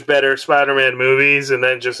 There's better Spider-Man movies, and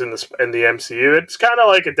then just in the MCU, it's kind of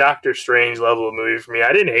like a Doctor Strange level of movie for me.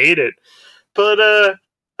 I didn't hate it, but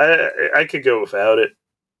I could go without it.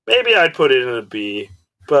 Maybe I'd put it in a B,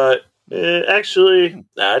 but actually,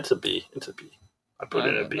 it's a B. It's a B. I put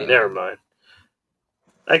it in a B. Never mind.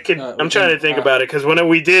 I'm trying to think about it, because when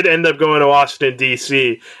we did end up going to Washington,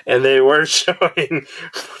 D.C., and they were showing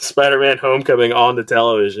Spider-Man Homecoming on the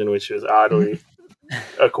television, which was oddly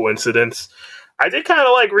a coincidence. I did kind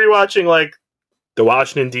of like rewatching like the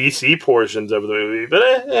Washington, D.C. portions of the movie, but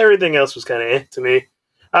everything else was kind of to me.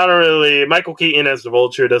 Michael Keaton as the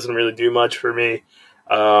Vulture doesn't really do much for me.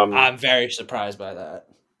 I'm very surprised by that.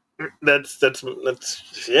 That's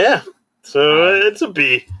yeah. So it's a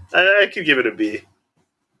B. I could give it a B.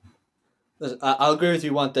 I'll agree with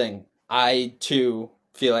you one thing. I too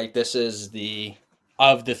feel like this is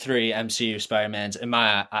of the three MCU Spider-Mans.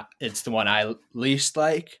 It's the one I least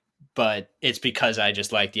like, but it's because I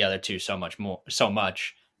just like the other two so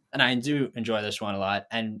much, and I do enjoy this one a lot.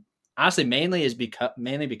 And honestly, mainly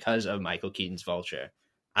because of Michael Keaton's Vulture.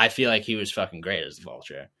 I feel like he was fucking great as the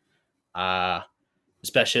Vulture.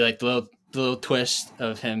 Especially like the little twist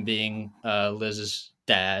of him being Liz's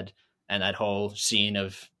dad, and that whole scene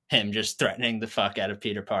of him just threatening the fuck out of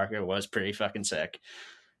Peter Parker was pretty fucking sick.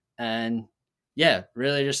 And yeah,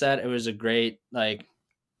 really just that. It was a great like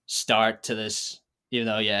start to this, even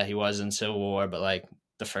though he was in Civil War, but like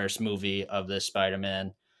the first movie of this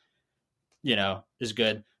Spider-Man, is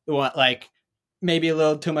good. Like maybe a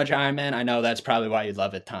little too much Iron Man. I know that's probably why you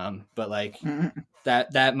love it, Tom, but like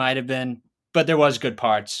that might have been, but there was good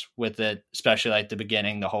parts with it, especially like the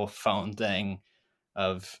beginning, the whole phone thing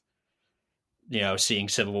of seeing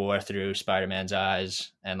Civil War through Spider-Man's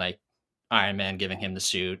eyes, and like Iron Man giving him the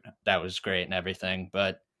suit. That was great and everything.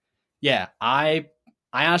 But yeah, I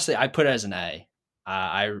honestly, I put it as an A.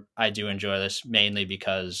 I do enjoy this mainly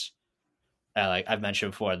because, like I've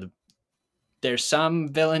mentioned before, there's some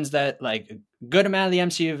villains that like a good amount of the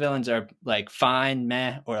MCU villains are like fine,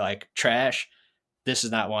 meh, or like trash. This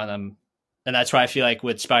is not one of them. And that's why I feel like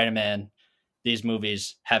with Spider-Man, these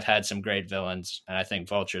movies have had some great villains. And I think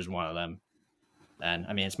Vulture is one of them. And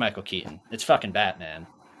I mean, it's Michael Keaton. It's fucking Batman.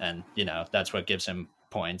 And, you know, that's what gives him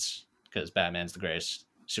points because Batman's the greatest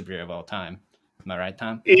superhero of all time. Am I right,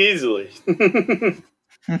 Tom? Easily.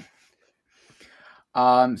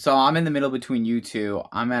 So I'm in the middle between you two.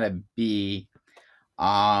 I'm at a B.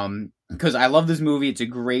 Because I love this movie. It's a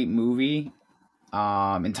great movie.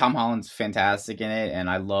 And Tom Holland's fantastic in it, and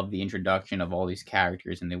I love the introduction of all these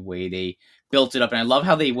characters and the way they built it up. And I love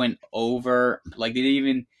how they went over, like they didn't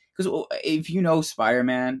even, because if you know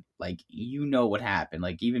Spider-Man, like you know what happened.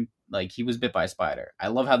 Like even like he was bit by a spider. I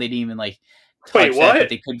love how they didn't even like touch Wait, what? that, but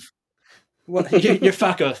they could. Well, you're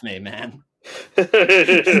fucking with me, man.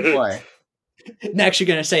 What? Next, you're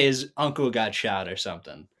gonna say his uncle got shot or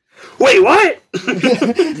something. Wait, what?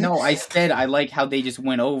 No, I said I like how they just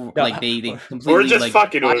went over, No, like they completely. We're just like,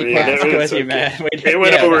 fucking with you. bypassed Fucking Never- with you, okay. man. It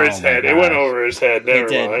went Yeah, over no, his oh my head. It went God. over his head. Never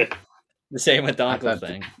did. mind. The same with the I uncle thought-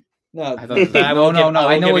 thing. No, I thought, but I will no. give- I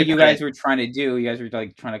I will know give what you credit. guys were trying to do. You guys were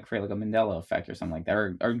like trying to create like a Mandela effect or something like that,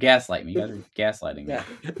 or gaslight me. You guys were gaslighting me. Yeah,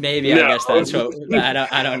 maybe No. I guess that's what.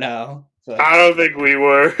 I don't know. But I don't think we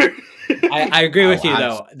were. I agree with Oh, you I'm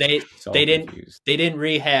though. So They didn't confused.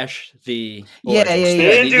 rehash the. Yeah, origin yeah, They story.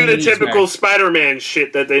 yeah. didn't do the didn't typical use- Spider-Man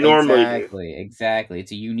shit that they normally do. Exactly.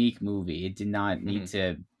 It's a unique movie. It did not need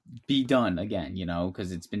Mm-hmm. to be done again, you know,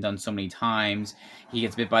 because it's been done so many times. He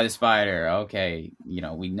gets bit by the spider. Okay, you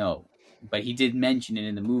know, we know. But he did mention it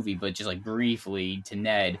in the movie, but just like briefly to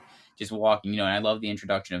Ned, just walking, you know, and I love the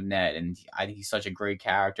introduction of Ned, and I think he's such a great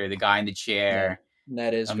character. The guy in the chair,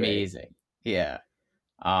 That is great. amazing. Yeah.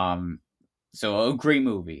 So a great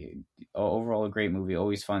movie. Overall, a great movie.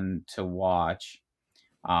 Always fun to watch.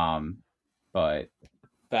 But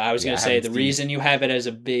But I was Yeah, gonna I say haven't the seen- reason you have it as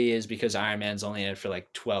a B is because Iron Man's only in it for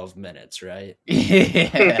like 12 minutes, right?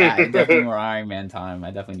 yeah, I definitely need more Iron Man time.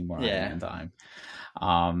 I definitely need more Yeah. Iron Man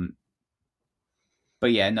time.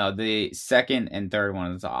 But yeah, no, the second and third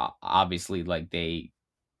ones obviously like they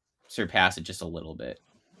surpass it just a little bit.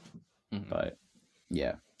 Mhm. But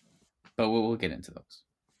yeah, but we'll get into those.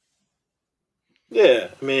 Yeah,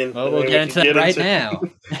 I mean, Well, I we'll mean, get we into can that right into- now.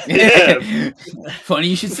 Yeah. Funny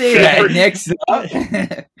you should say that. Next up.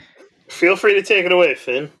 Feel free to take it away,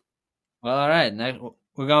 Finn. Well, all right.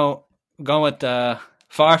 We're going with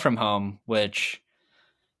Far From Home, which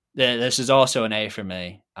this is also an A for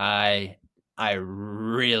me. I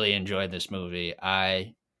really enjoyed this movie.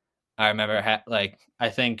 I remember I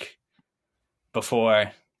think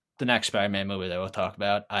before the next Spider-Man movie that we'll talk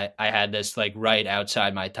about, I had this like right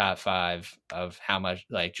outside my top 5 of how much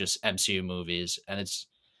like just MCU movies, and it's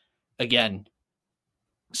again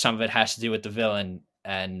some of it has to do with the villain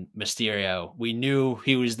and Mysterio. We knew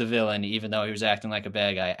he was the villain, even though he was acting like a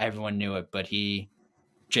bad guy. Everyone knew it, but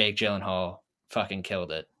Jake Gyllenhaal, fucking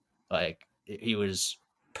killed it. Like he was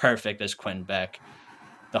perfect as Quinn Beck.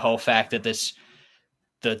 The whole fact that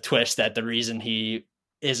the twist that the reason he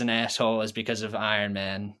is an asshole is because of Iron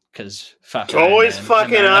Man. Because It's always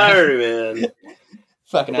fucking Iron Man.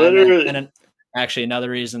 Fucking Iron Literally. Man. And actually, another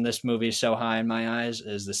reason this movie is so high in my eyes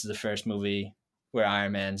is this is the first movie where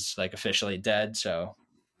Iron Man's like officially dead. So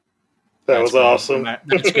That was good. awesome.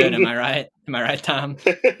 That's good. Am I right? Am I right, Tom?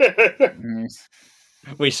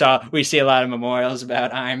 We see a lot of memorials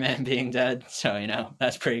about Iron Man being dead, so you know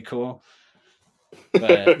that's pretty cool.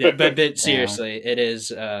 But yeah, but seriously, it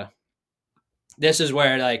is. This is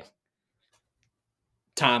where like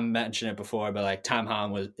Tom mentioned it before, but like Tom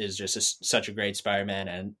Holland is just such a great Spider-Man,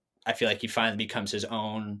 and I feel like he finally becomes his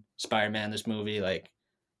own Spider-Man. In this movie, like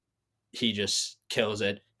he just kills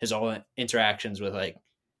it. His whole interactions with like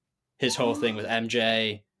his whole thing with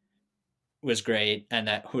MJ was great, and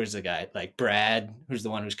who's the guy like Brad, who's the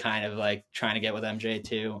one who's kind of like trying to get with MJ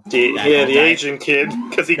too. The Asian kid,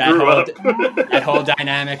 because he grew up. That whole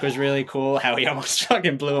dynamic was really cool. How he almost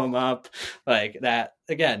fucking blew him up, like that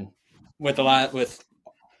again, with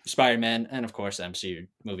Spider-Man and of course MCU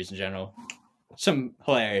movies in general. Some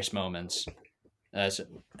hilarious moments.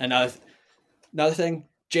 Another thing,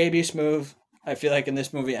 JB Smoove, I feel like in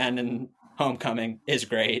this movie and in Homecoming is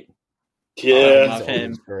great. Yeah. love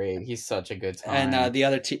him. Great. He's such a good time. And the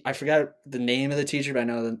other I forgot the name of the teacher, but I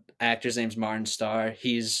know the actor's name's Martin Starr.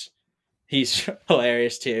 He's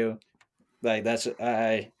hilarious too. Like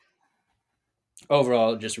I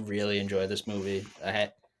overall just really enjoy this movie.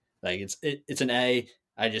 It's an A.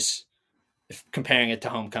 If comparing it to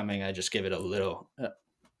Homecoming, I just give it a little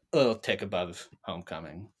tick above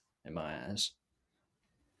Homecoming in my eyes.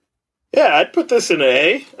 Yeah, I'd put this in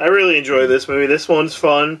A. I really enjoy this movie. This one's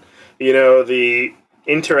fun. You know, the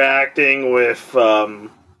interacting with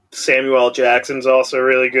Samuel L. Jackson's also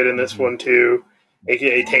really good in this one too,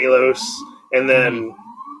 aka Talos. And then,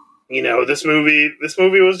 you know, this movie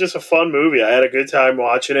was just a fun movie. I had a good time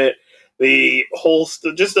watching it. The whole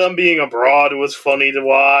just them being abroad was funny to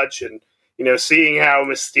watch, and you know, seeing how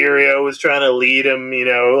Mysterio was trying to lead him, you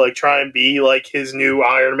know, like try and be like his new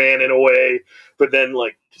Iron Man in a way, but then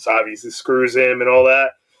like just obviously screws him and all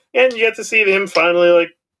that. And you get to see him finally like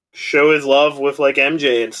show his love with like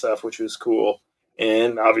MJ and stuff, which was cool.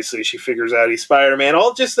 And obviously she figures out he's Spider-Man.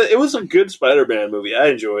 It was a good Spider-Man movie. I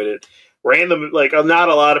enjoyed it. Random, like not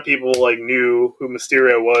a lot of people like knew who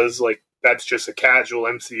Mysterio was. Like that's just a casual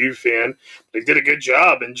MCU fan. But he did a good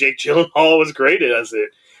job, and Jake Gyllenhaal was great as it.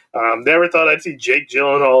 Never thought I'd see Jake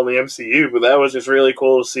Gyllenhaal in the MCU, but that was just really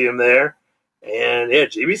cool to see him there. And yeah,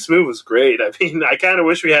 JB Smoove was great. I mean, I kind of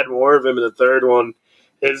wish we had more of him in the third one.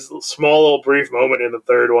 His small little brief moment in the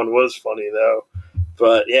third one was funny though.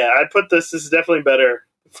 But yeah, I'd put this is definitely better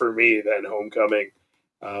for me than Homecoming.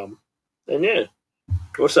 And yeah.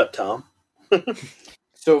 What's up, Tom?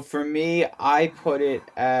 So for me, I put it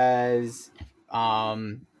as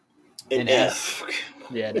an S.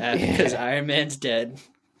 Yeah, an F, because Iron Man's dead.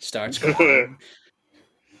 Starts No,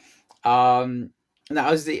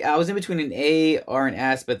 I was in between an A or an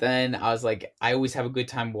S, but then I was like, I always have a good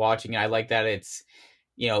time watching it. I like that it's,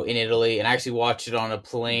 you know, in Italy, and I actually watched it on a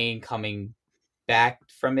plane coming back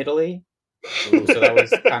from Italy. Ooh, so that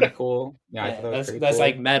was kind of cool. Yeah, I thought that was pretty that's cool.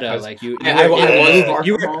 like meta. Like you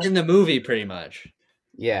were in the movie pretty much.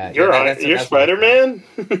 Yeah, you're Spider-Man.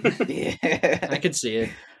 Yeah, I could see it.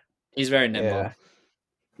 He's very nimble.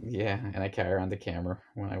 Yeah, and I carry around the camera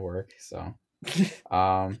when I work. So,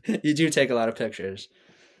 you do take a lot of pictures.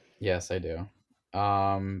 Yes, I do.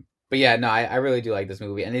 But yeah, no, I really do like this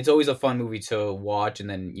movie, and it's always a fun movie to watch and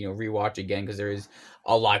then, you know, rewatch again, because there is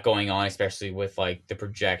a lot going on, especially with like the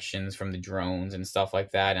projections from the drones and stuff like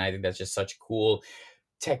that. And I think that's just such cool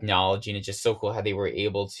technology, and it's just so cool how they were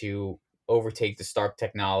able to overtake the Stark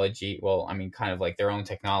technology. Well, I mean, kind of like their own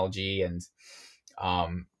technology, and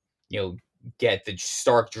you know, get the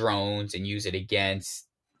Stark drones and use it against,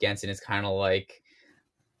 and it's kind of like,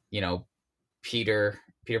 you know, Peter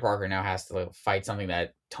Parker now has to fight something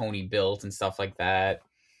that Tony built and stuff like that.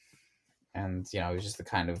 And, you know, it was just the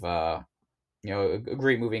kind of, you know, a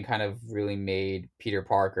great movie, and kind of really made Peter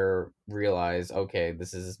Parker realize, okay,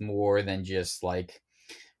 this is more than just like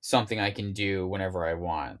something I can do whenever I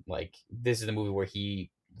want. Like, this is the movie where he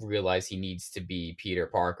realized he needs to be Peter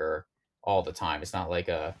Parker all the time. It's not like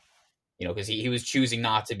a, you know, because he was choosing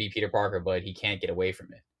not to be Peter Parker, but he can't get away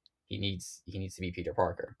from it. He needs to be Peter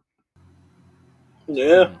Parker.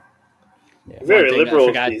 Yeah. Very liberal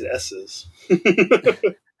with these S's.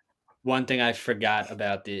 One thing I forgot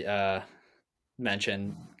about the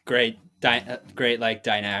mention, great like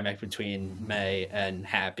dynamic between May and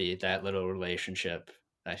Happy, that little relationship.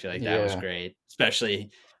 I feel like that was great,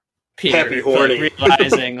 especially Peter Happy horny.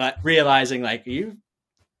 realizing like you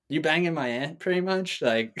banging my aunt pretty much,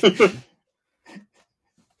 like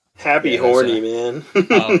Happy horny, man.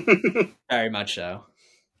 Very much so.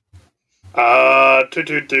 Yeah,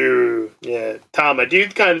 Tom, I do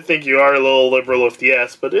kind of think you are a little liberal with the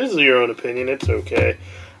S, but it is your own opinion. It's okay.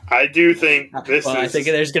 I do think this I think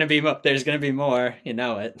there's gonna be more. You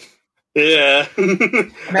know it. Yeah.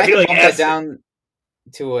 I feel like bump that down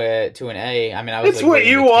to an A. I mean, I was. It's what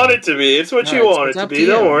you want it to be. It's what you want it to be.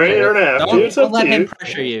 Don't worry, you don't have to. Don't let him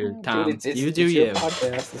pressure you, Tom. Dude, it's you do your you.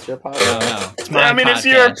 Podcast. It's your podcast. No. It's my podcast. It's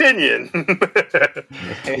your opinion.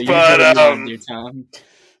 But Tom.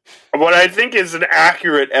 What I think is an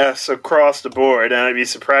accurate S across the board, and I'd be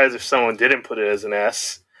surprised if someone didn't put it as an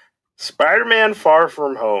S. Spider-Man Far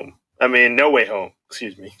From Home. I mean, No Way Home.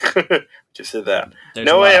 Excuse me. Just said that. There's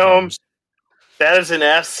No Way Home. That is an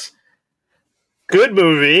S. Good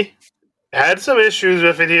movie. Had some issues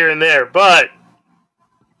with it here and there, but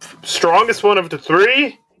strongest one of the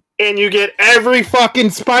three, and you get every fucking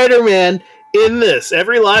Spider-Man in this.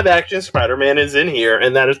 Every live-action Spider-Man is in here,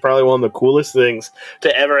 and that is probably one of the coolest things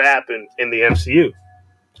to ever happen in the MCU.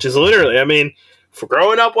 Which is literally, I mean, for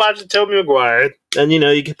growing up watching Tobey Maguire, and, you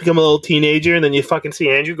know, you become a little teenager, and then you fucking see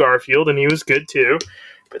Andrew Garfield, and he was good, too.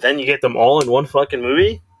 But then you get them all in one fucking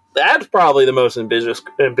movie? That's probably the most ambitious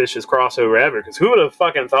crossover ever, because who would have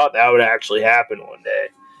fucking thought that would actually happen one day?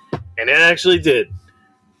 And it actually did.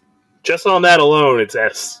 Just on that alone, it's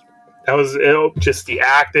S. That was just the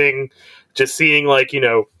acting, just seeing, like, you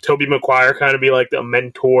know, Tobey Maguire kind of be like a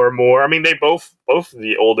mentor more. I mean, they both of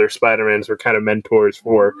the older Spider-Mans were kind of mentors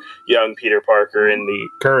for young Peter Parker in the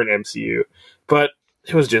current MCU. But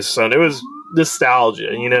it was just fun. It was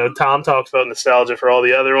nostalgia. You know, Tom talks about nostalgia for all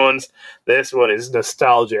the other ones. This one is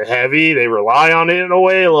nostalgia heavy. They rely on it in a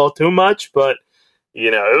way a little too much, but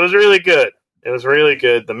you know, it was really good. It was really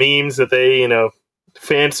good. The memes that they, you know,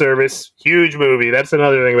 fan service, huge movie. That's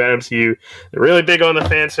another thing about MCU. They're really big on the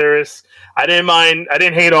fan service. I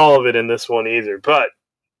didn't hate all of it in this one either, but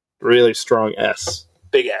really strong S.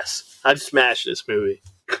 Big S. I'd smash this movie.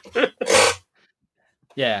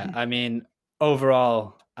 Yeah, I mean,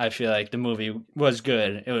 overall, I feel like the movie was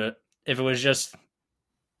good. If it was just,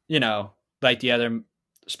 you know, like the other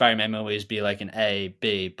Spider-Man movies, be like an A,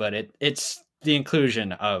 B, but it's the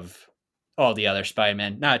inclusion of all the other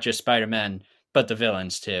Spider-Man, not just Spider-Man, but the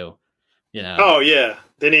villains too. You know. Oh yeah,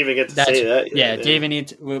 didn't even get to say that. Yeah, didn't even need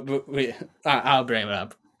to. I'll bring it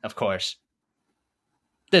up, of course.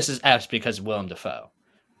 This is S because of Willem Dafoe.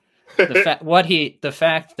 The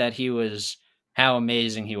fact that he was, how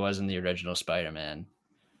amazing he was in the original Spider-Man,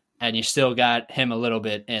 and you still got him a little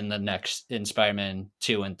bit in Spider-Man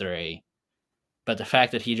 2 and 3, but the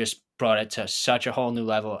fact that he just brought it to such a whole new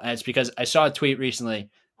level, and it's because I saw a tweet recently.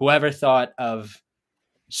 Whoever thought of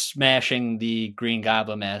smashing the Green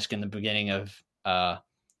Goblin mask in the beginning of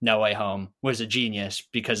No Way Home was a genius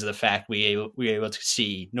because of the fact we were able to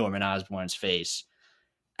see Norman Osborn's face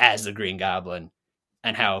as the Green Goblin,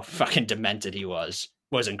 and how fucking demented he was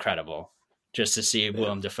incredible. Just to see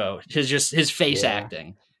Willem Dafoe, his face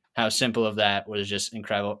acting, how simple of that was just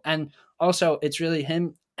incredible. And also, it's really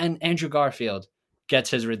him, and Andrew Garfield gets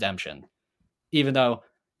his redemption. Even though,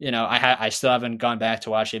 you know, I still haven't gone back to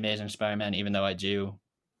watch The Amazing Spider-Man, even though I do,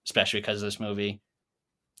 especially because of this movie.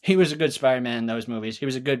 He was a good Spider-Man in those movies. He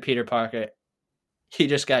was a good Peter Parker. He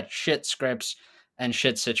just got shit scripts and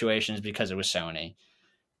shit situations because it was Sony.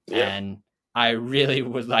 Yeah. And I really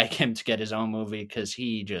would like him to get his own movie because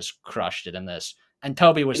he just crushed it in this. And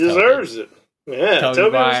Toby was deserves it. Yeah, Toby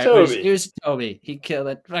was Toby. He was Toby. He killed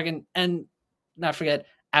it. Fucking, and not forget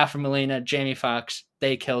Alfred Molina, Jamie Foxx.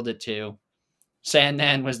 They killed it too.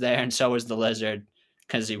 Sandman was there, and so was the Lizard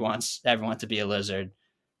because he wants everyone to be a lizard.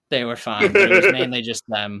 They were fine, but it was mainly just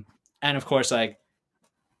them. And of course, like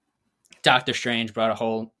Doctor Strange brought a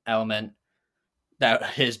whole element.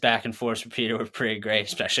 That his back and forth with Peter were pretty great,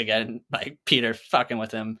 especially getting like Peter fucking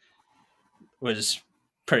with him was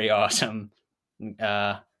pretty awesome.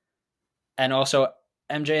 And also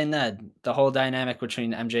MJ and Ned, the whole dynamic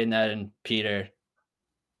between MJ, Ned, and Peter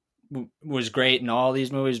was great in all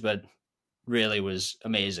these movies, but really was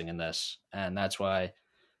amazing in this. And that's why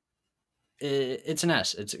it's an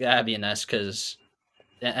S. It's gotta be an S because,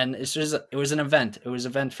 and it's just, it was an event. It was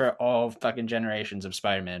an event for all fucking generations of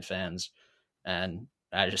Spider-Man fans. And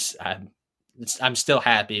I'm still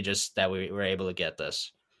happy just that we were able to get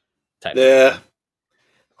this type of thing.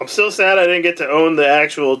 I'm still sad I didn't get to own the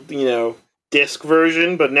actual, you know, disc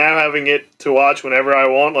version, but now having it to watch whenever I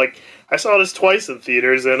want, like, I saw this twice in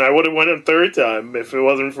theaters, and I would have went a third time if it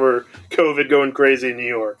wasn't for COVID going crazy in New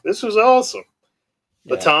York. This was awesome.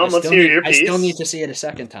 But Yeah, Tom, let's hear your piece. I still need to see it a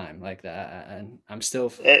second time like that, and I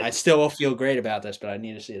still will feel great about this, but I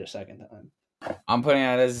need to see it a second time. I'm putting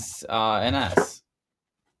it as an S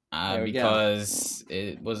because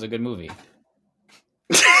it was a good movie.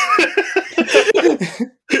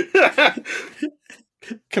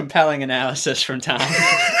 Compelling analysis from Tom.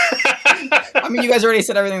 I mean, you guys already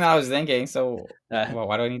said everything that I was thinking, so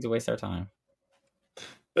why do I need to waste our time?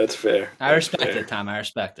 That's fair. I respect it, Tom. I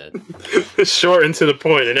respect it. Short and to the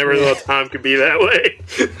point. I never thought Tom could be that way.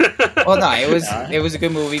 Well, no, it was a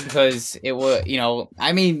good movie because it was, you know,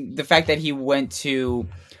 I mean, the fact that he went to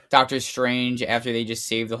Doctor Strange after they just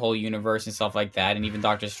saved the whole universe and stuff like that, and even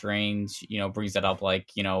Doctor Strange, you know, brings that up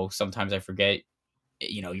like, you know, sometimes I forget,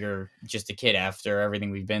 you know, you're just a kid after everything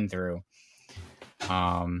we've been through. You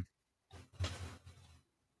know,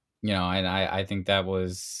 and I think that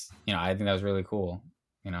was, you know, I think that was really cool.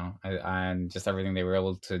 You know, and just everything they were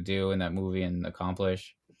able to do in that movie and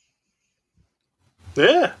accomplish.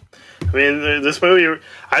 Yeah. I mean, this movie,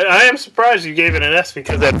 I am surprised you gave it an S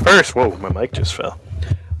because at first, whoa, my mic just fell.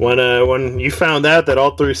 When you found out that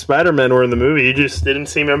all three Spider-Men were in the movie, you just didn't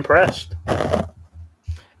seem impressed.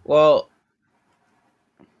 Well,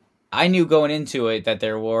 I knew going into it that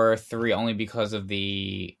there were three only because of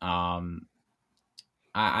the, I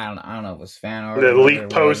don't know if it was fan art. The leak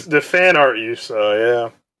post, the fan art you saw, yeah.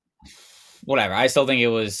 Whatever. I still think it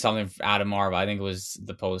was something out of Marvel. I think it was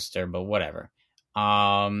the poster, but whatever.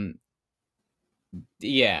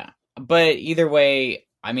 Yeah. But either way,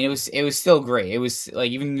 I mean, it was still great. It was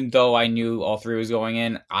like, even though I knew all three was going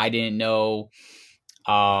in, I didn't know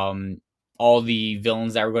all the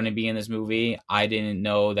villains that were going to be in this movie. I didn't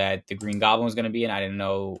know that the Green Goblin was going to be in. I didn't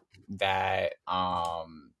know that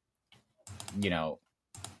you know,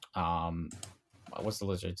 what's the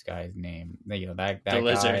lizard's guy's name? You know, that The guy.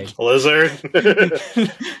 Lizard.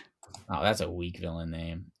 Oh, that's a weak villain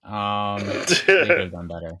name. They could have done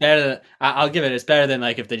better. I'll give it. It's better than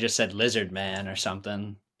like if they just said Lizard Man or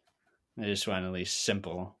something. They just went at least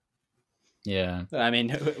simple. Yeah. I mean,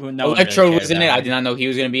 Electro was in it. I did not know he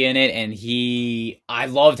was going to be in it, and I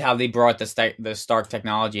loved how they brought the Stark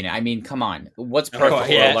technology in it. I mean, come on, what's perfect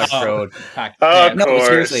for Electrode? No,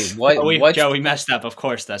 seriously, what? Joe, we messed up. Of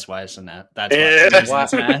course, that's why it's in that. That's why.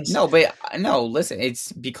 No, listen,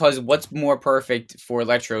 it's because what's more perfect for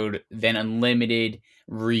Electrode than unlimited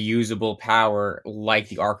reusable power like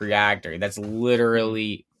the arc reactor? That's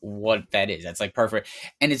literally what that is. That's like perfect,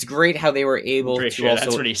 and it's great how they were able to. Sure that's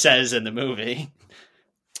what he says in the movie.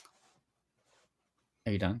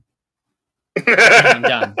 Are you done?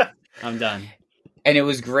 I'm done. And it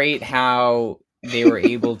was great how they were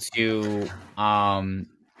able to,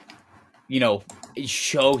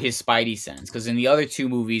 show his Spidey sense, because in the other two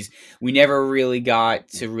movies we never really got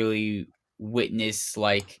to really witness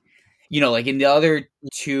like in the other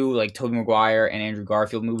two, like Tobey Maguire and Andrew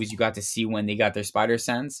Garfield movies, you got to see when they got their spider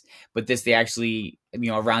sense. But this, they actually,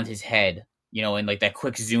 around his head, and like that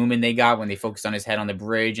quick zoom in they got when they focused on his head on the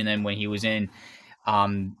bridge. And then when he was in,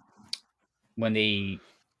 when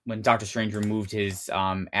Doctor Strange removed his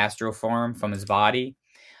astral form from his body,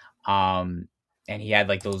 and he had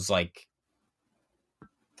like those like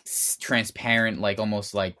transparent, like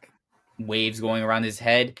almost like waves going around his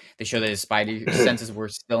head to show that his spider senses were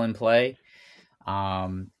still in play.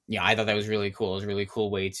 I thought that was really cool. It was a really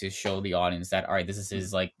cool way to show the audience that, all right, this is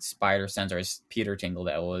his like spider sense or his Peter Tingle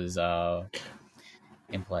that was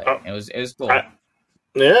in play. It was cool. I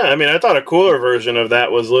thought a cooler version of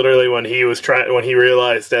that was literally when he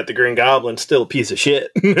realized that the Green Goblin's still a piece of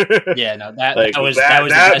shit. Yeah, no,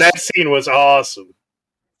 that scene was awesome.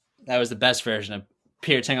 That was the best version of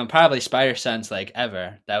Peter Tingle, probably spider sense like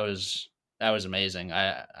ever. That was amazing.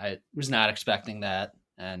 I was not expecting that,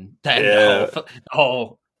 and then the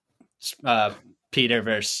whole Peter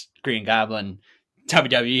versus Green Goblin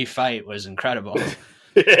WWE fight was incredible.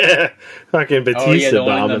 Yeah, fucking Batista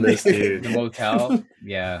bombing this dude. The motel,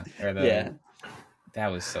 that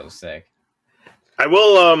was so sick. I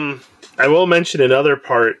will mention another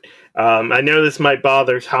part. I know this might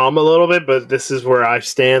bother Tom a little bit, but this is where I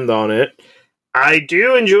stand on it. I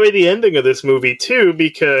do enjoy the ending of this movie too,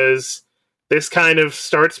 because this kind of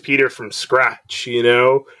starts Peter from scratch,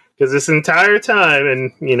 because this entire time,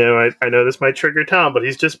 and I know this might trigger Tom, but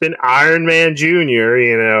he's just been Iron Man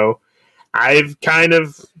Jr., I've kind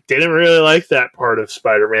of didn't really like that part of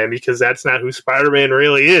Spider-Man, because that's not who Spider-Man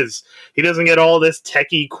really is. He doesn't get all this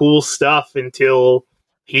techie cool stuff until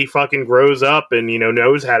he fucking grows up and,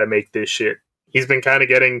 knows how to make this shit. He's been kind of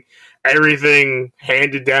getting everything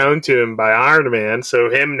handed down to him by Iron Man. So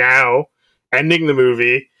him now ending the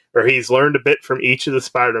movie, or he's learned a bit from each of the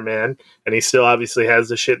Spider-Man, and he still obviously has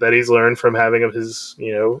the shit that he's learned from having of his,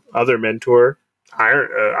 other mentor,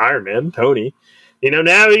 Iron Man, Tony.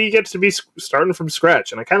 Now he gets to be starting from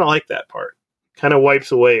scratch, and I kind of like that part. Kind of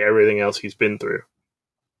wipes away everything else he's been through.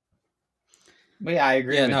 But yeah, I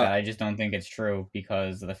agree with that. I just don't think it's true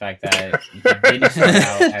because of the fact that he didn't start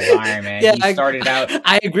out as Iron Man. Yeah, he started out.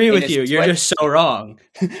 I agree with you. You're just so wrong.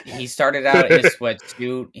 He started out in a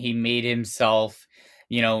sweatsuit. He made himself,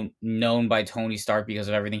 known by Tony Stark because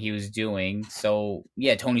of everything he was doing. So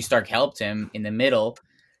yeah, Tony Stark helped him in the middle,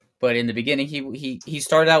 but in the beginning, he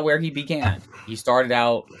started out where he began. He started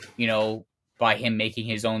out, by him making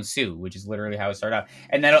his own suit, which is literally how it started out.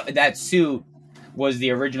 And that suit was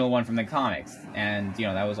the original one from the comics, and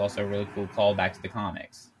that was also a really cool callback to the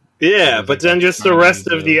comics. Yeah, but then just the rest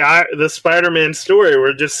of the Spider-Man story,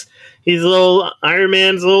 where just he's little Iron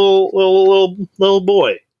Man's little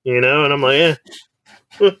boy, and I'm like,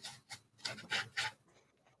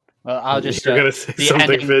 Well, I'll just you're gonna say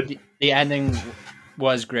something, Vid. The ending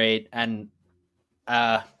was great, and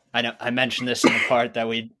I know I mentioned this in the part that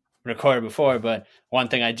we recorded before, but one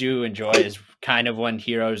thing I do enjoy is kind of when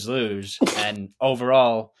heroes lose, and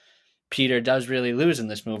overall Peter does really lose in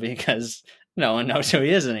this movie because no one knows who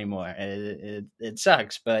he is anymore. It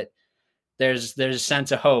sucks, but there's a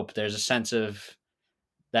sense of hope. There's a sense of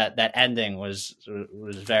that ending was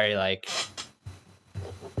very like,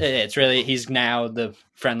 it's really, he's now the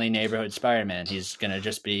friendly neighborhood Spider-Man. He's gonna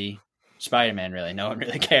just be Spider-Man, really. No one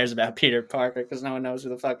really cares about Peter Parker because no one knows who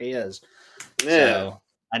the fuck he is. Yeah. So,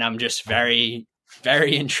 and I'm just very,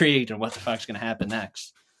 very intrigued on what the fuck's going to happen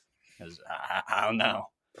next. Because I don't know.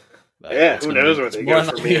 But who knows where they go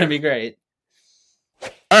from here. It's going to be great.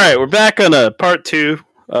 All right, we're back on part 2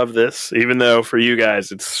 of this, even though for you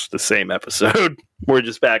guys it's the same episode. We're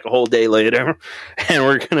just back a whole day later, and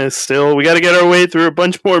we got to get our way through a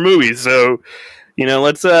bunch more movies. So,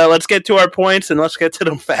 let's get to our points and let's get to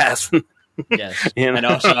them fast. Yes, and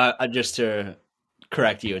also just to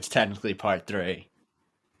correct you, it's technically part 3.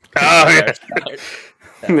 Oh yeah,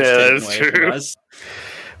 that's true.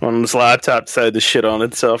 When this laptop decided to shit on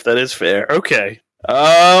itself, that is fair. Okay.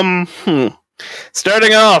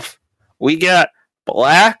 Starting off, we got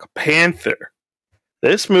Black Panther.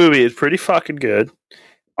 This movie is pretty fucking good.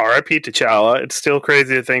 R.I.P. T'Challa. It's still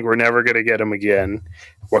crazy to think we're never going to get him again.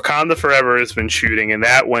 Wakanda Forever has been shooting, and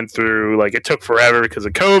that went through, it took forever because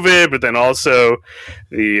of COVID, but then also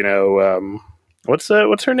what's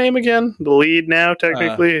her name again? The lead now,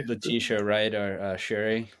 technically? Letitia Wright or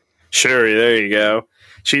Shuri. Shuri, there you go.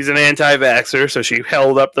 She's an anti-vaxxer, so she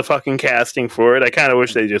held up the fucking casting for it. I kind of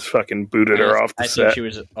wish they just fucking booted her off the set. I think she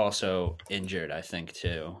was also injured, I think,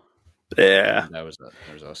 too. Yeah. There was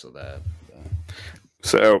also that.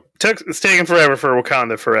 So, it's taking forever for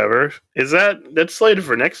Wakanda Forever. That's slated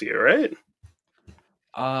for next year, right?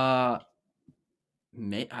 I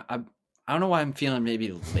don't know why I'm feeling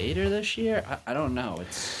maybe later this year. I don't know.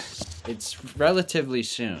 It's relatively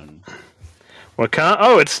soon.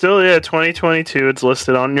 It's still 2022. It's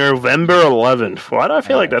listed on November 11th. Why do I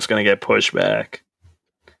feel like that's going to get pushed back?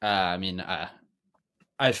 I'm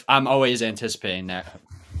always anticipating that,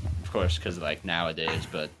 of course, because nowadays,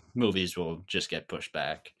 but movies will just get pushed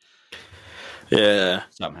back. Yeah,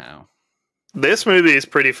 somehow. This movie is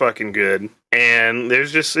pretty fucking good, and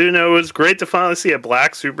there's just, it's great to finally see a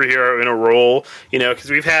black superhero in a role, because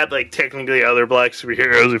we've had, technically other black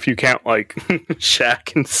superheroes, if you count,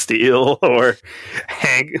 Shaq and Steel, or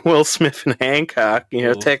Will Smith and Hancock,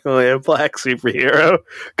 technically a black superhero.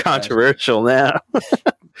 Controversial now.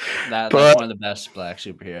 That's one of the best black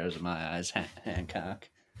superheroes in my eyes, Hancock.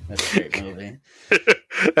 That's a great movie.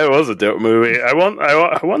 That was a dope movie. I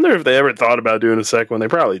wonder if they ever thought about doing a second one. They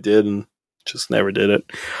probably did, and just never did it.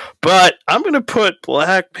 But I'm going to put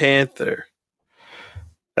Black Panther.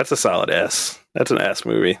 That's a solid S. That's an S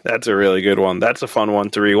movie. That's a really good one. That's a fun one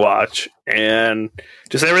to rewatch. And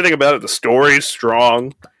just everything about it. The story's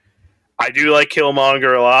strong. I do like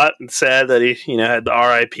Killmonger a lot. It's sad that he, had the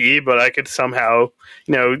RIP, but I could somehow,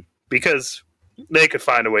 because they could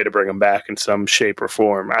find a way to bring him back in some shape or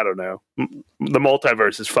form. I don't know. The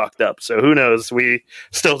multiverse is fucked up, so who knows? We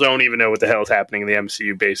still don't even know what the hell is happening in the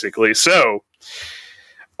MCU, basically. So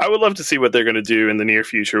I would love to see what they're going to do in the near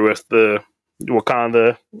future with the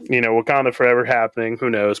Wakanda, Wakanda Forever happening. Who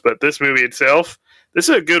knows? But this movie itself, this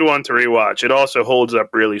is a good one to rewatch. It also holds up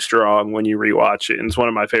really strong when you rewatch it, and it's one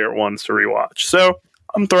of my favorite ones to rewatch. So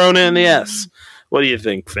I'm throwing in the S. What do you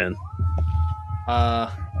think, Finn?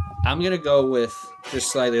 I'm going to go with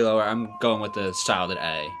just slightly lower. I'm going with the solid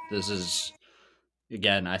A. This is,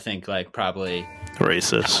 again, I think probably...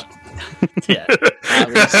 Racist. Yeah.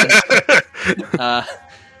 Racist.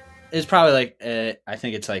 It's probably I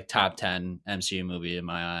think it's top 10 MCU movie in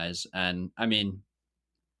my eyes. And I mean,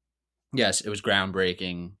 yes, it was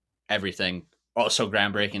groundbreaking, everything. Also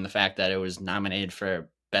groundbreaking the fact that it was nominated for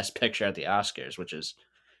Best Picture at the Oscars, which is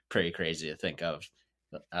pretty crazy to think of.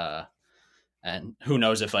 And who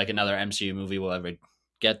knows if another MCU movie will ever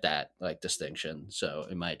get that distinction. So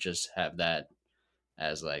it might just have that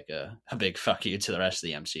as a big fuck you to the rest of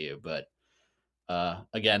the MCU. But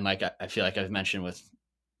again, I feel like I've mentioned with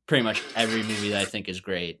pretty much every movie that I think is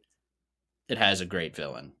great, it has a great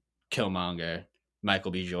villain. Killmonger,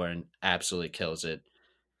 Michael B. Jordan absolutely kills it.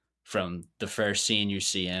 From the first scene you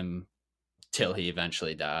see him till he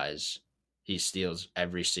eventually dies, he steals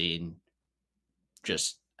every scene,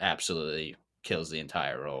 just absolutely kills the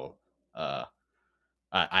entire role.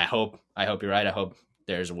 I hope you're right. I hope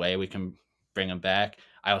there's a way we can bring him back.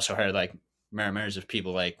 I also heard murmurs of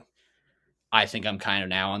people I think I'm kind of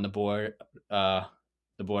now on the board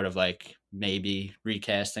of maybe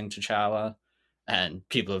recasting T'Challa, and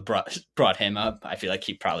people have brought him up. I feel like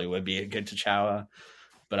he probably would be a good T'Challa,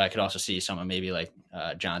 but I could also see someone maybe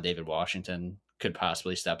John David Washington could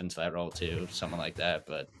possibly step into that role too, someone like that.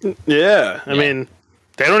 But yeah. I mean,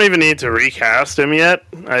 they don't even need to recast him yet.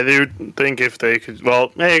 I do think if they could,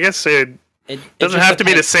 I guess it doesn't have to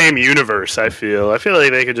be the same universe. I feel like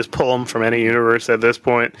they could just pull him from any universe at this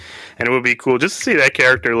point, and it would be cool just to see that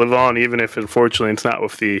character live on, even if unfortunately it's not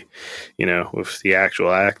with the, with the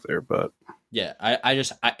actual actor. But yeah,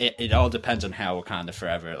 it all depends on how Wakanda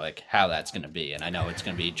Forever, how that's going to be, and I know it's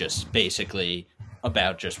going to be just basically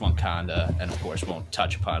about just Wakanda, and of course won't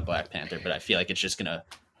touch upon Black Panther, but I feel like it's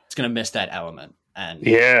gonna miss that element. And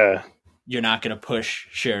yeah, you're not going to push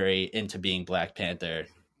Shuri into being Black Panther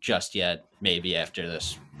just yet. Maybe after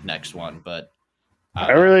this next one, but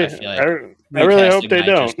I really hope they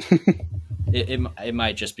don't. It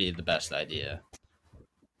might just be the best idea.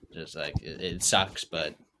 Just like it sucks,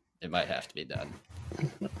 but it might have to be done.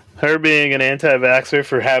 Her being an anti-vaxxer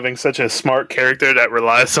for having such a smart character that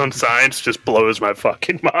relies on science just blows my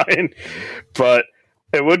fucking mind. But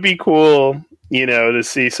it would be cool, to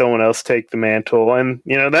see someone else take the mantle. And,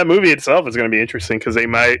 that movie itself is going to be interesting because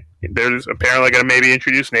there's apparently going to maybe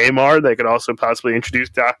introduce Neymar. They could also possibly introduce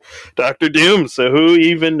Dr. Doom. So who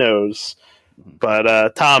even knows?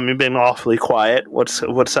 But Tom, you've been awfully quiet. What's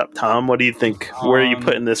up, Tom? What do you think? Where are you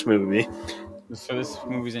putting this movie? So this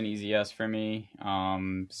movie's an easy yes for me,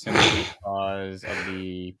 simply because of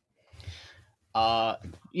the, it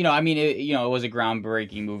was a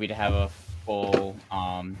groundbreaking movie to have a full,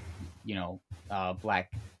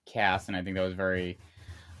 black cast, and I think that was very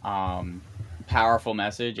powerful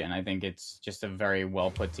message, and I think it's just a very well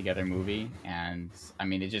put together movie, and I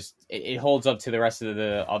mean it holds up to the rest of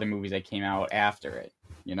the other movies that came out after it.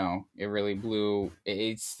 It really blew.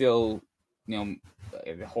 It's still,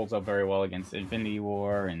 it holds up very well against Infinity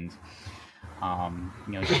War and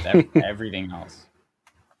just everything else.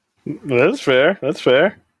 That's fair.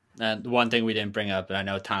 And one thing we didn't bring up, and I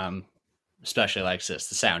know Tom especially likes this,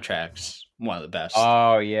 the soundtrack's one of the best.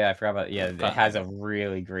 Oh yeah, I forgot about it has a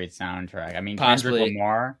really great soundtrack. I mean, possibly Kendrick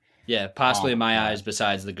Lamar. Yeah, possibly in my eyes,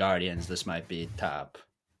 besides the Guardians, this might be top.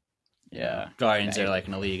 Yeah, Guardians are like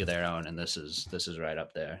in a league of their own, and this is right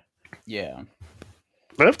up there. Yeah,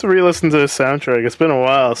 I have to re-listen to the soundtrack. It's been a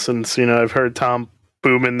while since I've heard Tom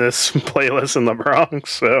booming this playlist in the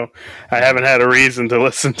Bronx, so I haven't had a reason to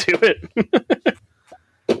listen to it.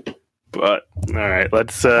 But all right,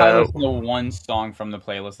 let's listen to one song from the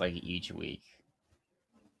playlist like each week.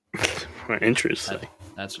 Interesting.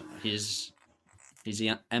 That's he's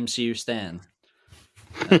the MCU stan.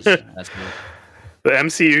 That's good. The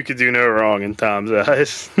MCU could do no wrong in Tom's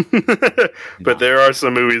eyes. But there are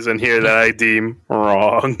some movies in here that I deem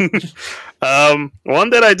wrong. One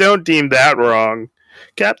that I don't deem that wrong,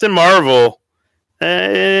 Captain Marvel.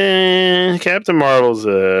 Captain Marvel's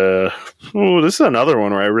this is another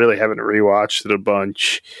one where I really haven't rewatched it a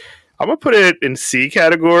bunch. I'm gonna put it in C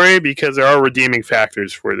category because there are redeeming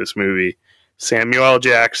factors for this movie. Samuel L.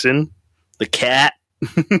 Jackson, the cat,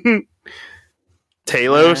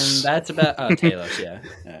 Talos. And that's about Talos, yeah.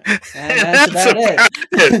 And that's about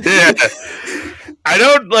it. Yeah. I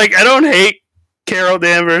don't hate Carol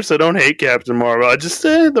Danvers. I don't hate Captain Marvel. I just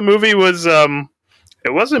the movie was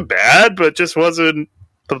it wasn't bad, but just wasn't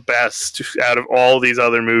the best out of all these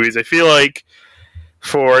other movies. I feel like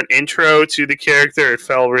for an intro to the character, it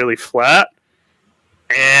fell really flat.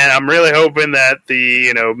 And I'm really hoping that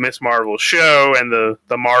the Miss Marvel show and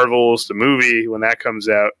the Marvels, the movie, when that comes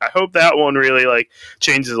out, I hope that one really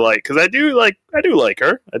changes the light, because I do like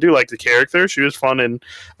her. I do like the character. She was fun in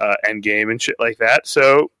Endgame and shit like that.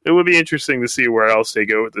 So it would be interesting to see where else they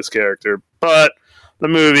go with this character. But the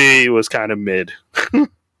movie was kind of mid.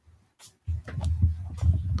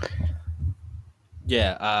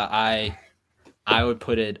 Yeah, I would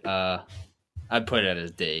put it. I'd put it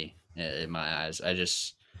as D in my eyes. I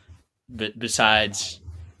just, besides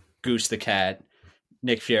Goose the cat,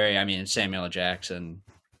 Nick Fury. I mean, Samuel L. Jackson.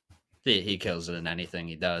 He kills it in anything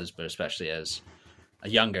he does, but especially as a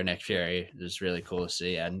younger Nick Fury, it's really cool to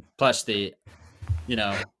see. And plus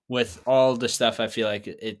with all the stuff, I feel like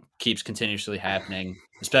it keeps continuously happening,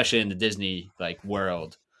 especially in the Disney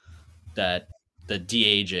world, that the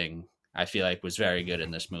de-aging, I feel like, was very good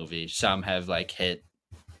in this movie. Some have hit,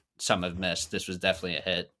 some have missed. This was definitely a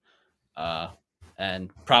hit. And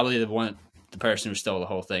probably the person who stole the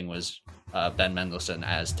whole thing was Ben Mendelsohn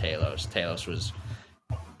as Talos. Talos was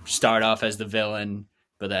start off as the villain,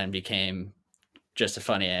 but then became just a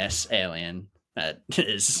funny ass alien that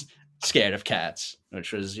is scared of cats,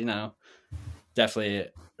 which was, definitely a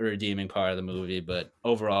redeeming part of the movie. But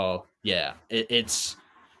overall, yeah, it's.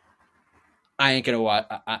 I ain't gonna watch.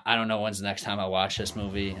 I don't know when's the next time I watch this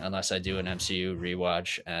movie, unless I do an MCU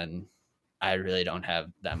rewatch, and I really don't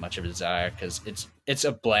have that much of a desire because it's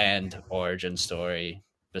a bland origin story.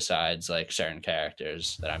 Besides certain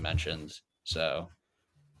characters that I mentioned, so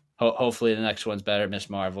hopefully the next one's better. Miss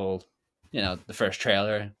Marvel, the first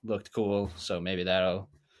trailer looked cool, so maybe the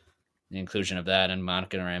inclusion of that and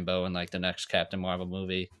Monica Rambeau in the next Captain Marvel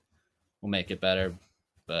movie will make it better.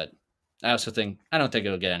 But I don't think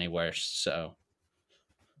it'll get any worse. So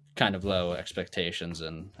kind of low expectations,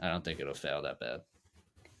 and I don't think it'll fail that bad.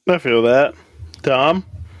 I feel that. Tom,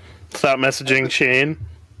 stop messaging Shane.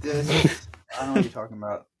 I don't know what you're talking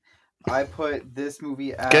about. I put this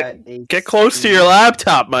movie at Get close to your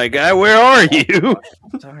laptop, my guy. Where are you?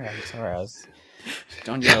 Sorry. I was...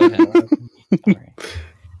 Don't yell at him. Sorry.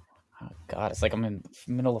 Oh, God, it's like I'm in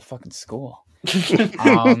the middle of fucking school.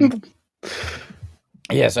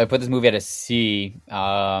 Yeah, so I put this movie at a C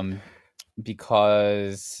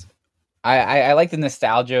because I like the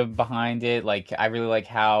nostalgia behind it. Like, I really like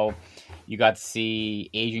how you got to see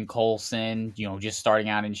Agent Coulson, just starting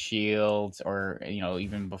out in S.H.I.E.L.D. or,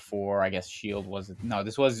 even before, I guess S.H.I.E.L.D.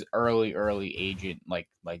 this was early Agent, like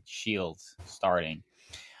S.H.I.E.L.D. starting.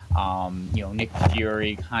 Nick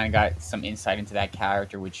Fury kind of got some insight into that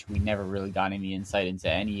character, which we never really got any insight into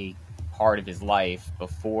any part of his life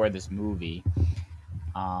before this movie.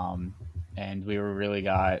 And we really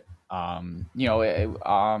got, a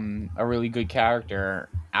really good character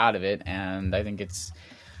out of it. And I think it's,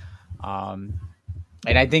 and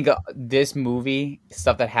I think this movie,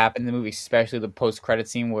 stuff that happened in the movie, especially the post-credit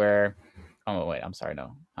scene where, oh wait, I'm sorry,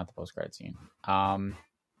 no, not the post-credit scene.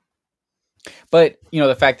 But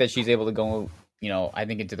the fact that she's able to go, I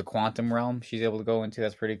think into the quantum realm, she's able to go into,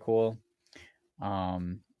 that's pretty cool.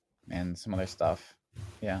 And some other stuff,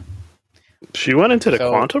 yeah. She went into the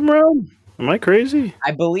quantum realm? Am I crazy? I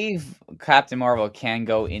believe Captain Marvel can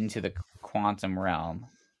go into the quantum realm.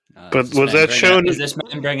 But was that shown? Is this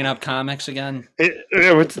man bringing up comics again? I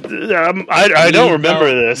don't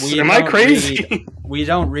remember this. Am I crazy? We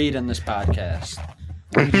don't read in this podcast.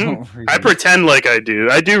 I pretend like I do.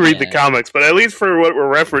 I do read the comics, but at least for what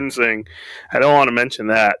we're referencing, I don't want to mention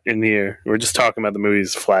that in here. We're just talking about the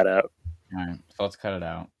movies flat out. All right, so let's cut it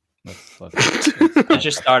out. Let's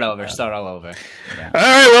just start over. Start all over. Yeah. All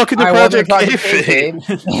right, welcome to Project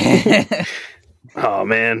Kayfabe. Oh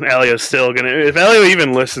man, Elio's still gonna. If Elio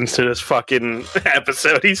even listens to this fucking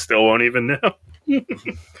episode, he still won't even know.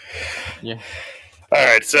 Yeah. All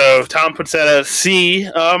right, so Tom puts that at a C.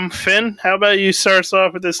 Finn, how about you start us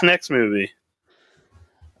off with this next movie?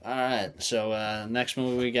 All right, so next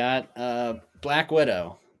movie we got Black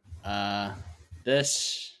Widow.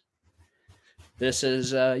 This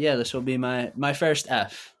is this will be my first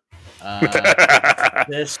F.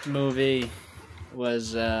 This movie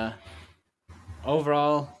was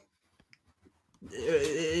overall.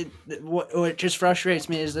 What just frustrates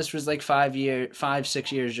me is this was like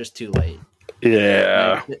 5-6 years just too late.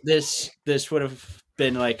 Yeah, like, this would have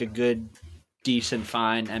been like a good, decent,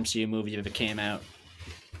 fine MCU movie if it came out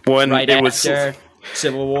when right it after was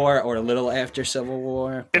Civil War or a little after Civil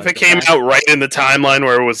War. If it came out right in the timeline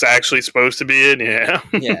where it was actually supposed to be in, yeah.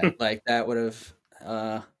 Yeah, like that would have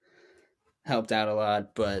helped out a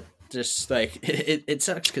lot, but just like it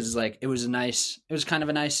sucks because like it was kind of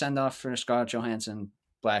a nice send off for Scarlett Johansson,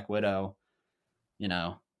 Black Widow,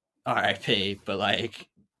 R.I.P. But like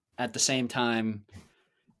at the same time,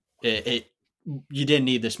 you didn't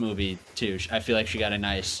need this movie too. I feel like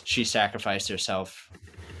she sacrificed herself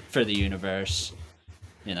for the universe.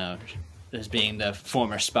 As being the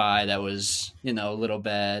former spy that was, a little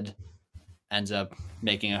bad, ends up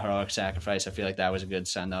making a heroic sacrifice. I feel like that was a good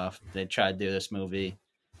send-off. They tried to do this movie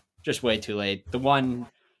just way too late.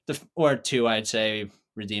 Or two, I'd say,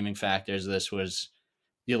 redeeming factors. This was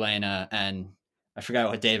Yelena, and I forgot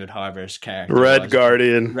what David Harbour's character was. Red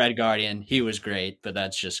Guardian. He was great, but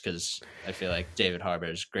that's just because I feel like David Harbour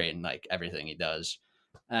is great in like everything he does.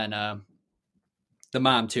 And the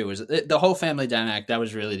mom too was the whole family dynamic. That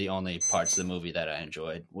was really the only parts of the movie that I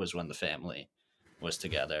enjoyed was when the family was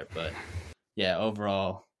together. But yeah,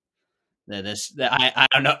 overall, I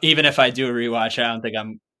don't know. Even if I do a rewatch, I don't think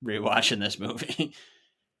I'm rewatching this movie.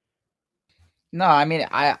 No, I mean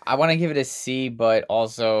I want to give it a C, but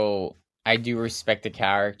also I do respect the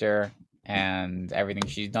character and everything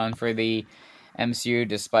she's done for the MCU,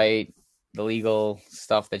 despite the legal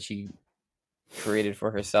stuff that she created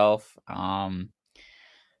for herself.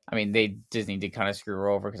 I mean, Disney did kind of screw her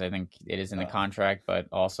over because I think it is in the contract, but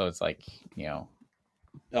also it's like,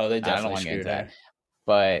 Oh, they definitely screwed her.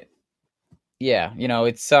 But yeah,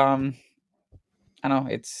 it's I don't know,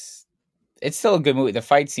 it's still a good movie. The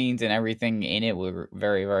fight scenes and everything in it were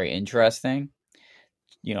very, very interesting.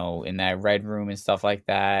 In that red room and stuff like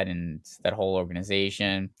that, and that whole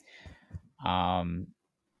organization. And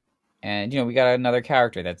we got another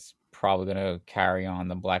character that's probably going to carry on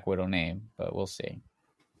the Black Widow name, but we'll see.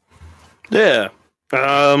 Yeah.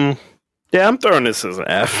 I'm throwing this as an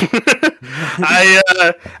F.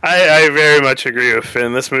 I very much agree with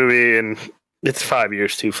Finn. This movie, and it's 5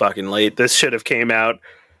 years too fucking late. This should have came out,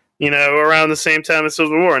 around the same time as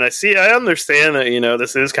Civil War. And I understand that,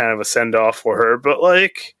 this is kind of a send off for her, but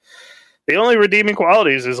like, the only redeeming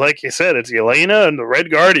qualities is, like you said, it's Yelena and the Red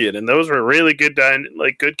Guardian, and those were really good,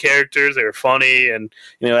 good characters. They were funny, and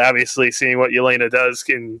obviously seeing what Yelena does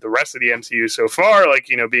in the rest of the MCU so far, like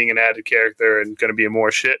being an added character and going to be more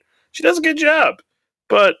shit, she does a good job.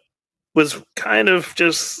 But was kind of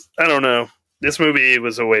just, I don't know. This movie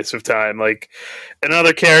was a waste of time. Like,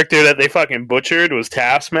 another character that they fucking butchered was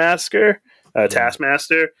Taskmaster.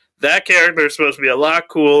 That character is supposed to be a lot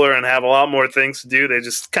cooler and have a lot more things to do. They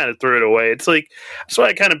just kind of threw it away. It's like, that's why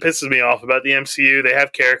it kind of pisses me off about the MCU. They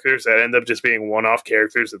have characters that end up just being one-off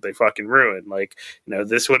characters that they fucking ruin. Like,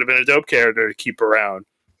 this would have been a dope character to keep around.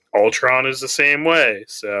 Ultron is the same way.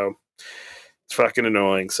 So, it's fucking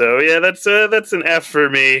annoying. So, yeah, that's an F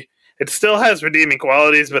for me. It still has redeeming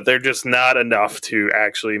qualities, but they're just not enough to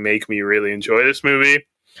actually make me really enjoy this movie.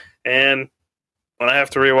 And when I have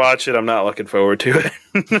to rewatch it, I'm not looking forward to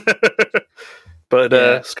it.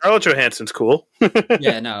 But Scarlett Johansson's cool.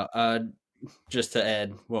 Yeah, no. Just to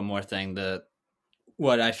add one more thing,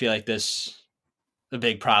 what I feel like the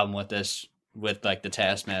big problem with this, with like the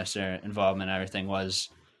Taskmaster involvement and everything, was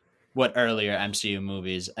what earlier MCU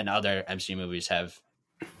movies and other MCU movies have,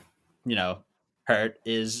 hurt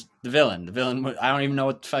is the villain. The villain, I don't even know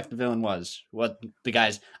what the fuck the villain was. What the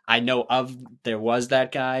guys I know of, there was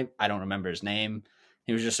that guy. I don't remember his name.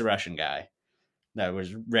 He was just a Russian guy that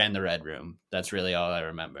ran the Red Room. That's really all I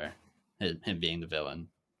remember, him being the villain.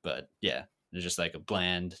 But yeah, it's just like a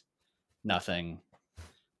bland, nothing,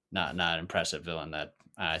 not impressive villain. That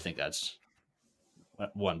I think that's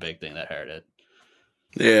one big thing that hurt it.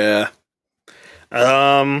 Yeah.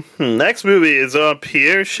 Next movie is up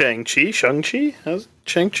here, Shang-Chi. Shang-Chi? How's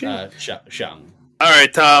Shang-Chi? Shang. All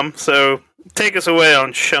right, Tom. So take us away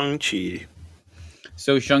on Shang-Chi.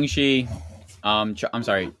 So Shang-Chi, I'm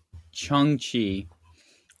sorry, Chung-Chi.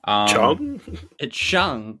 Chung? It's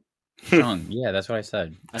Shang. Chung. Yeah, that's what I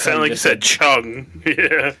said. Sounded like you said Chung.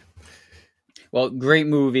 Yeah. Well, great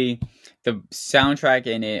movie. The soundtrack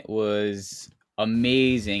in it was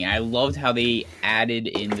amazing. I loved how they added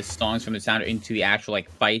in the songs from the soundtrack into the actual like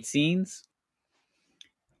fight scenes.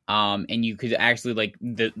 And you could actually like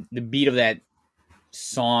the beat of that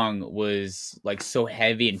song was like so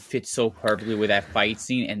heavy and fit so perfectly with that fight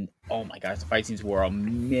scene. And oh my gosh, the fight scenes were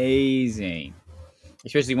amazing.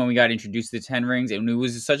 Especially when we got introduced to the 10 rings, and it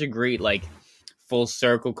was such a great like full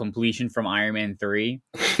circle completion from Iron Man 3.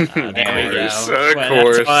 There we go. Of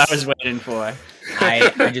course. That's what I was waiting for.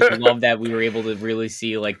 I just love that we were able to really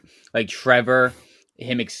see like Trevor,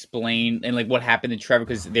 him explain and like what happened to Trevor,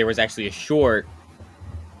 because there was actually a short.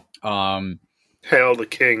 Hail the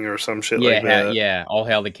King or some shit like that. Yeah, All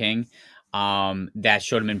Hail the King. That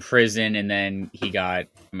showed him in prison, and then he got.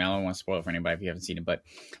 I mean, I don't want to spoil it for anybody if you haven't seen it, but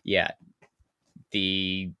yeah,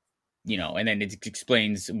 and then it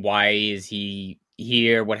explains why is he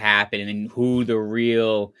here, what happened, and then who the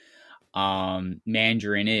real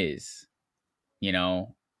Mandarin is, and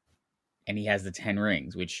he has the 10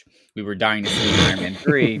 rings, which we were dying to see in Iron Man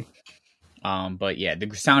 3. But yeah, the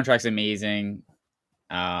soundtrack's amazing.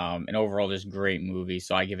 And overall, just great movie.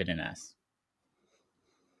 So I give it an S.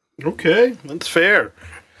 Okay, that's fair.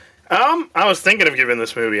 I was thinking of giving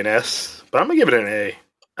this movie an S, but I'm gonna give it an A.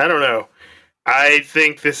 I don't know. I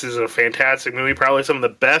think this is a fantastic movie. Probably some of the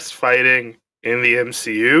best fighting in the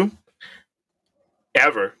MCU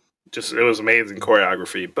ever. It was amazing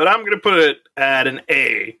choreography. But I'm gonna put it at an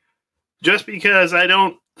A, just because I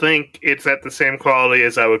don't think it's at the same quality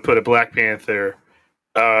as I would put a Black Panther,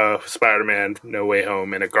 Spider-Man, No Way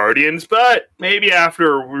Home, and a Guardians, but maybe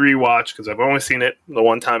after a rewatch, because I've only seen it the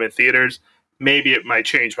one time in theaters, maybe it might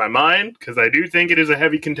change my mind, because I do think it is a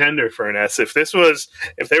heavy contender for an S. If there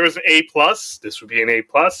was an A+, this would be an A+,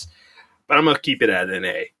 but I'm going to keep it at an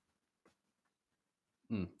A.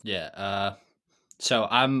 Yeah, so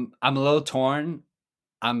I'm a little torn.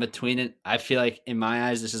 I'm between it. I feel like, in my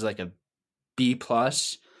eyes, this is like a B+.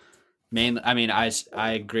 Mainly, I mean, I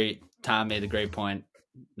agree. Tom made a great point,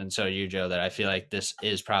 and so you, Joe, that I feel like this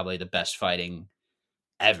is probably the best fighting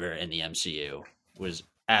ever in the MCU. It was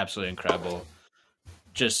absolutely incredible.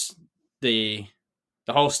 Just the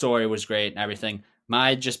whole story was great and everything.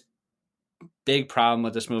 My just big problem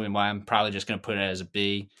with this movie, and why I'm probably just going to put it as a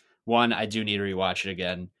B. One, I do need to rewatch it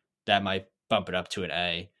again. That might bump it up to an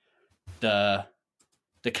A. The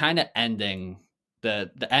kind of ending,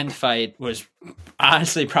 the end fight was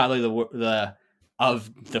honestly probably the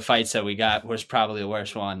of the fights that we got was probably the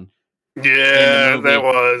worst one. Yeah, that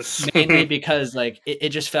was. Mainly because like it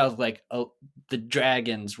just felt like the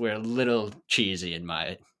dragons were a little cheesy in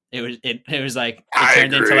my. It was like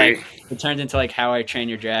it turned into like How I Train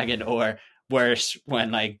Your Dragon, or worse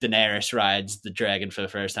when like Daenerys rides the dragon for the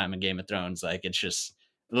first time in Game of Thrones. Like it's just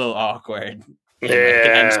a little awkward in like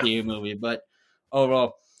Yeah. an MCU movie. But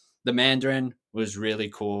overall, the Mandarin was really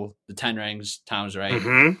cool. The 10 rings, Tom was right.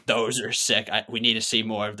 Mm-hmm. Those are sick. We need to see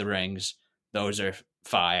more of the rings. Those are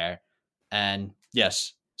fire. And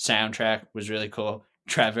yes, soundtrack was really cool.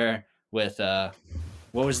 Trevor with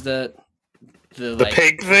what was the like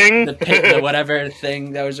pig thing? the whatever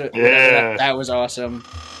thing that was that was awesome.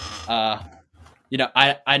 You know,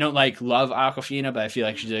 I don't like love Aquafina, but I feel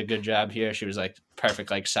like she did a good job here. She was like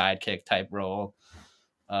perfect like sidekick type role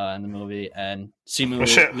in the movie. And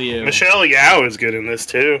Simu Liu, Michelle Yao is good in this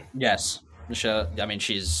too. yes, Michelle. I mean,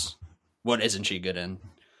 she's what isn't she good in?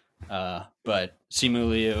 But Simu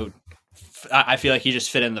Liu, I feel like he just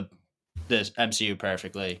fit in this MCU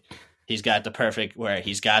perfectly. He's got the perfect where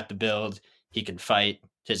he's got the build, he can fight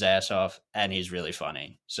his ass off, and he's really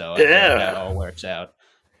funny. So I feel like that all works out.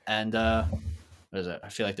 And I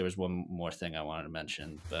feel like there was one more thing I wanted to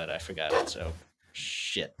mention, but I forgot it. So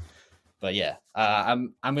shit. But yeah,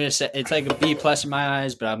 I'm gonna say it's like a B plus in my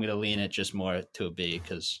eyes, but I'm gonna lean it just more to a B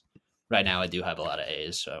because right now I do have a lot of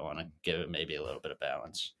A's, so I want to give it maybe a little bit of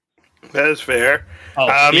balance. That is fair. Oh,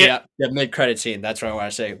 the mid credit scene. That's what I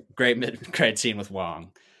want to say. Great mid credit scene with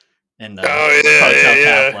Wong. And Hotel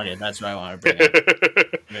California. That's what I want to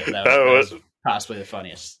bring up. That was possibly the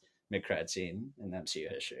funniest mid credit scene in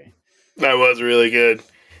MCU history. That was really good.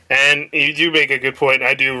 And you do make a good point.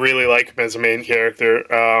 I do really like him as a main character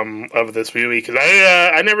of this movie because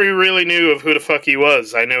I never really knew of who the fuck he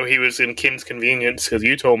was. I know he was in Kim's Convenience because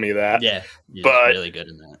you told me that. Yeah, he's but really good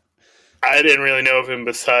in that. I didn't really know of him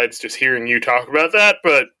besides just hearing you talk about that,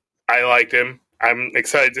 but I liked him. I'm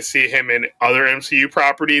excited to see him in other MCU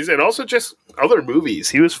properties and also just other movies.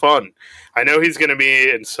 He was fun. I know he's going to be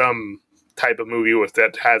in some type of movie with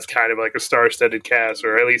that has kind of like a star-studded cast,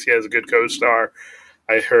 or at least he has a good co-star,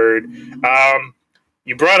 I heard.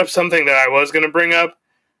 You brought up something that I was going to bring up.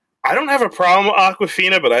 I don't have a problem with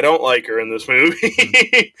Aquafina, but I don't like her in this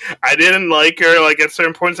movie. I didn't like her like at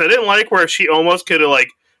certain points. I didn't like where she almost could have like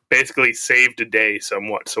basically saved a day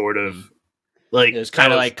somewhat, sort of. Like it was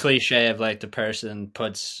kind of like cliche of like the person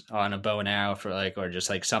puts on a bow and arrow for like, or just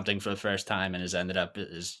like something for the first time and has ended up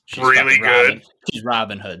she's really good. She's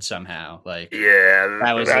Robin Hood somehow. Like yeah,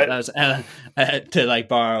 that was to like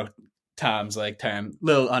borrow Tom's like term, a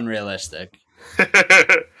little unrealistic.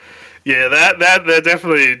 Yeah, that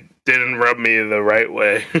definitely didn't rub me the right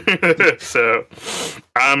way. So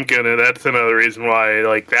that's another reason why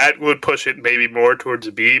like that would push it maybe more towards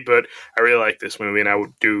a B, but I really like this movie and I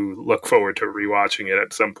do look forward to rewatching it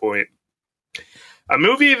at some point. A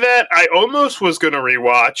movie that I almost was going to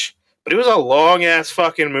rewatch, but it was a long ass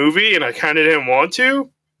fucking movie and I kind of didn't want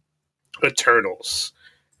to. Eternals.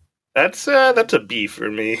 That's a B for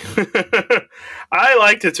me. I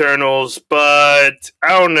liked Eternals, but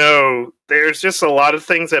I don't know. There's just a lot of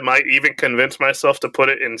things that might even convince myself to put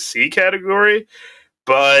it in C category,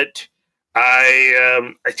 but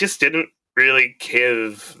I just didn't really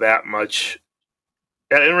give that much.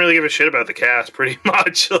 I didn't really give a shit about the cast, pretty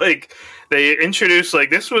much. Like, they introduced,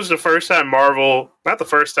 like, this was the first time Marvel, not the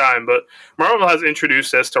first time, but Marvel has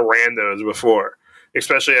introduced us to randos before.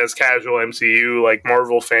 Especially as casual MCU, like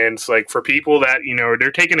Marvel fans, like for people that, you know, they're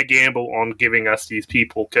taking a gamble on giving us these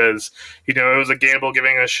people because, you know, it was a gamble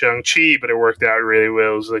giving us Shang-Chi, but it worked out really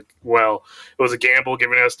well. It was a gamble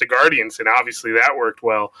giving us the Guardians, and obviously that worked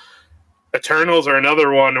well. Eternals are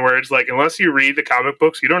another one where it's like, unless you read the comic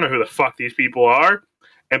books, you don't know who the fuck these people are.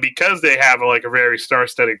 And because they have like a very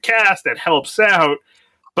star-studded cast that helps out,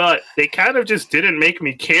 but they kind of just didn't make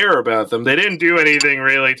me care about them. They didn't do anything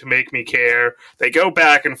really to make me care. They go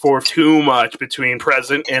back and forth too much between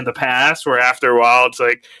present and the past, where after a while it's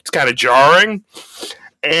like, it's kind of jarring.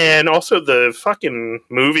 And also the fucking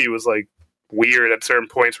movie was like weird at certain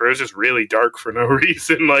points where it was just really dark for no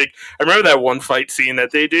reason. Like, I remember that one fight scene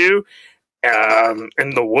that they do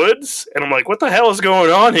in the woods, and I'm like, what the hell is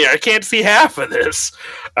going on here? I can't see half of this.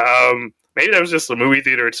 Maybe that was just the movie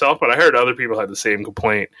theater itself, but I heard other people had the same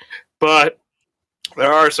complaint. But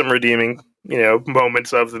there are some redeeming, you know,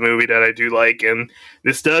 moments of the movie that I do like, and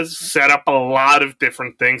this does set up a lot of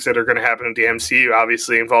different things that are going to happen in the MCU,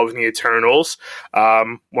 obviously involving the Eternals.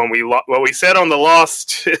 What we said on the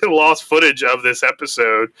lost footage of this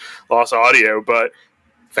episode, lost audio, but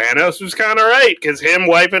Thanos was kind of right, because him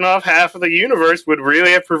wiping off half of the universe would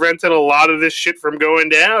really have prevented a lot of this shit from going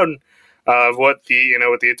down. What the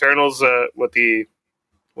Eternals, what the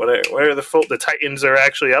Titans are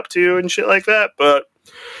actually up to and shit like that. But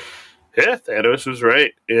yeah, Thanos was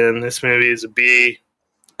right, and this movie is a B.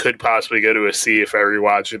 Could possibly go to a C if I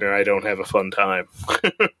rewatch it and I don't have a fun time.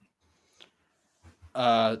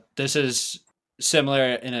 This is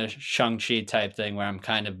similar in a Shang-Chi type thing where I'm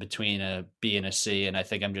kind of between a B and a C, and I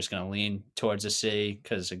think I'm just going to lean towards a C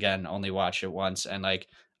because, again, only watched it once. And, like,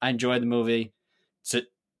 I enjoyed the movie. So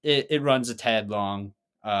it runs a tad long,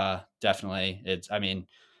 definitely.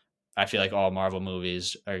 I feel like all Marvel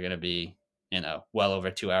movies are going to be, well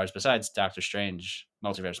over 2 hours. Besides Doctor Strange,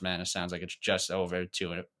 Multiverse Madness sounds like it's just over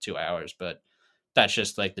 2 hours, but that's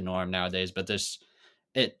just like the norm nowadays. But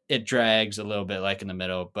it drags a little bit like in the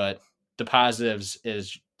middle, but the positives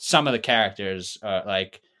is some of the characters are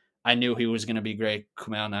like, I knew he was going to be great,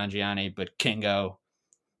 Kumail Nanjiani, but Kingo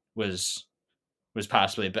was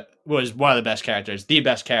possibly was one of the best characters. The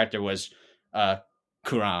best character was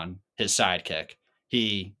Kuran, his sidekick.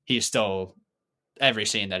 He stole every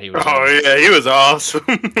scene that he was in. Yeah, he was awesome.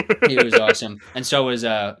 He was awesome. And so was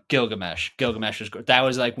Gilgamesh. Gilgamesh was that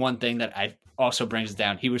was like one thing that I also brings it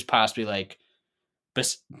down. He was possibly like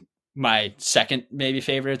my second maybe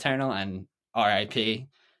favorite Eternal, and RIP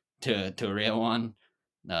to a real one.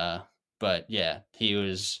 But yeah, he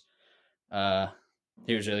was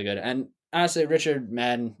really good. And honestly, Richard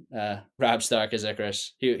Madden, Rob Stark as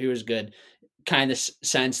Icarus, he was good. Kind of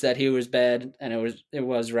sense that he was bad, and it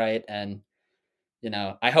was right. And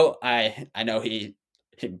I know he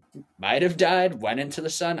might have died, went into the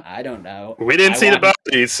sun. I don't know. We didn't see the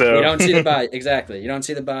body, so you don't see the body. Exactly, you don't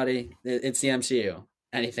see the body. It's the MCU.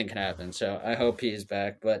 Anything can happen. So I hope he's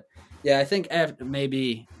back. But yeah, I think after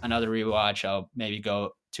maybe another rewatch, I'll maybe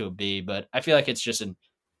go to a B. But I feel like it's just an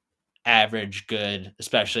average good,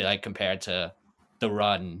 especially like compared to the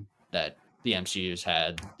run that the MCU's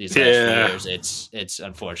had these last few years. It's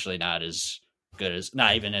unfortunately not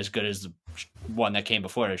even as good as the one that came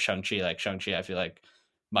before it, Shang-Chi. Like Shang-Chi, I feel like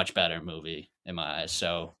much better movie in my eyes.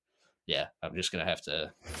 So yeah, I'm just gonna have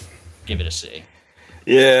to give it a C.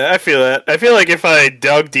 Yeah, I feel that. I feel like if I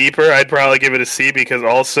dug deeper, I'd probably give it a C because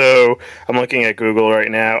also I'm looking at Google right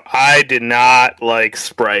now. I did not like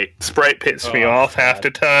Sprite. Sprite pissed me off half the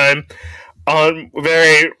time.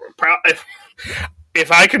 If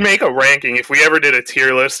I could make a ranking, if we ever did a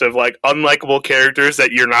tier list of like unlikable characters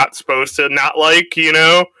that you're not supposed to not like,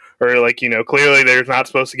 or like, clearly they're not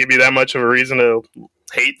supposed to give you that much of a reason to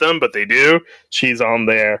hate them, but they do. She's on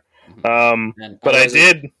there. But I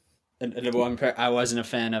did. The one I wasn't a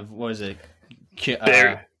fan of, what was it?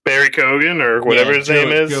 Barry Kogan or whatever his name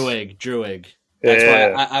is. Druig.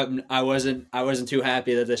 That's why I wasn't too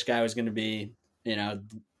happy that this guy was going to be,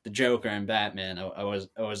 the Joker and Batman. I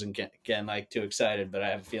wasn't getting like too excited, but I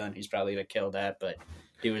have a feeling he's probably going to kill that. But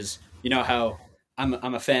he was, how I'm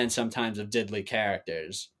a fan sometimes of diddly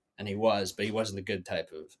characters. And he wasn't the good type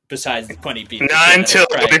of. Besides when he beat he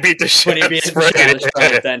beat the shit. When he beat the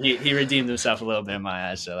Sprite, then he redeemed himself a little bit in my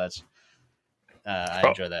eyes. So that's I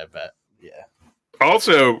enjoy that. But yeah.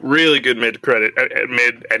 Also, really good mid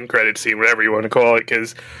end credit scene, whatever you want to call it,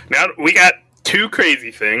 because now we got two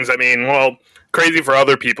crazy things. I mean, well, crazy for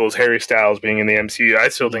other people's Harry Styles being in the MCU. I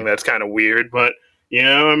still think that's kind of weird, but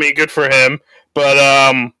good for him.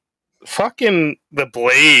 But fucking the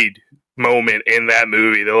Blade moment in that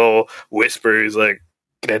movie, the little whispers like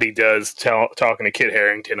that he does talking to Kit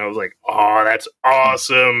Harington, I was like, oh, that's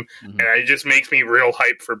awesome. And it just makes me real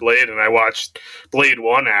hyped for Blade. And I watched Blade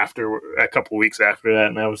 1 after a couple weeks after that,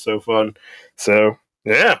 and that was so fun. So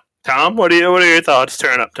yeah, Tom, what are your thoughts?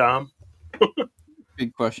 Turn up, Tom.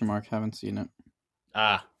 Big question mark. Haven't seen it.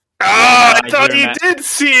 I thought you did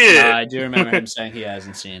see it. I do remember him saying he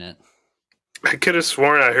hasn't seen it. I could have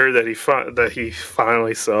sworn I heard that he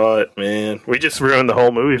finally saw it. Man, we just ruined the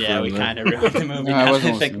whole movie. Yeah, for him, we kind of ruined the movie. No, I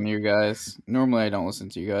wasn't listening to you guys. Normally, I don't listen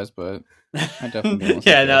to you guys, but I definitely don't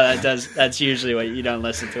listen that's usually what you don't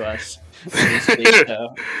listen to us.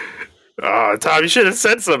 Oh, Tom, you should have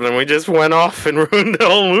said something. We just went off and ruined the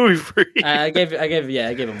whole movie for you. I gave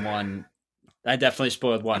him one. I definitely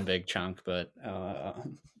spoiled one big chunk, but I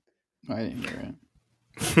didn't hear it.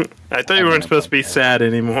 I thought you weren't supposed to be sad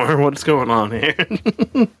anymore. What's going on here?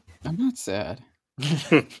 I'm not sad.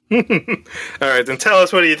 All right, then tell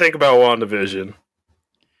us, what do you think about WandaVision?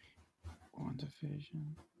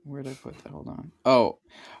 Where did I put that? Hold on. Oh,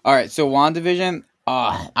 all right. So WandaVision,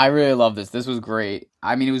 I really love this. This was great.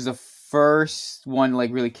 I mean, it was the first one to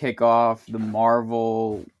like really kick off the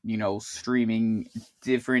Marvel, streaming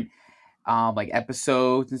different like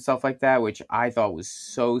episodes and stuff like that, which I thought was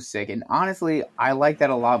so sick. And honestly, I like that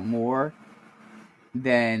a lot more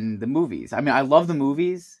than the movies. I mean, I love the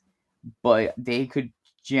movies, but they could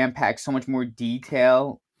jam pack so much more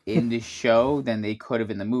detail in the show than they could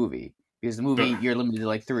have in the movie. Because the movie, you're limited to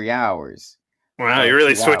like 3 hours. Wow, you're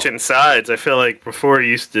really switching sides. I feel like before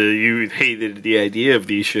you hated the idea of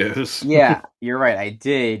these shows. Yeah, you're right. I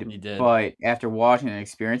did. You did. But after watching an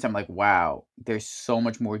experience, I'm like, wow, there's so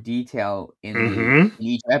much more detail in Mhm.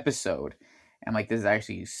 each episode. I'm like, this is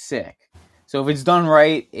actually sick. So if it's done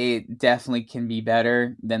right, it definitely can be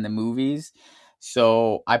better than the movies.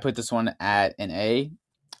 So I put this one at an A.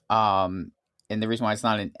 And the reason why it's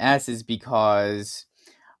not an S is because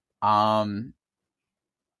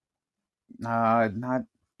not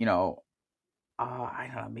I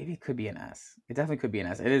don't know, maybe it could be an S. It definitely could be an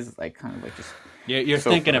S. It is like kind of like just You're so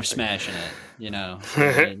thinking of perfect. smashing it, you know.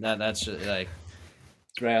 I mean, that's just, like,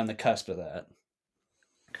 it's right on the cusp of that.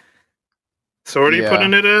 So what are you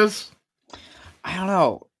putting it as? I don't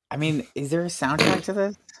know. I mean, is there a soundtrack to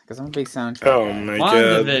this? Because I'm a big soundtrack Oh guy. my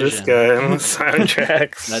god, this guy on the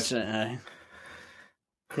soundtracks. That's it. I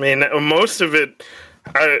mean, most of it.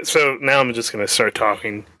 So now I'm just going to start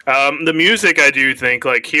talking. The music, I do think,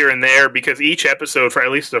 like here and there, because each episode, for at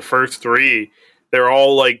least the first 3, they're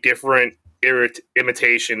all like different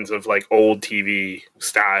imitations of like old TV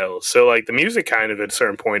styles. So like the music kind of at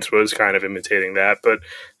certain points was kind of imitating that, but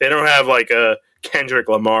they don't have like a Kendrick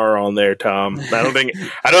Lamar on there, Tom. I don't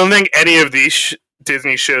think any of these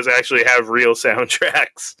Disney shows actually have real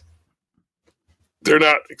soundtracks. They're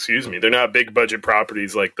not big budget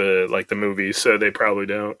properties like the movies, so they probably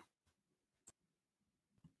don't.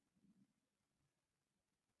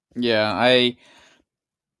 Yeah,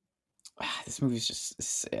 this movie's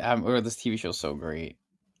just, or this TV show's so great.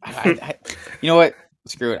 You know what?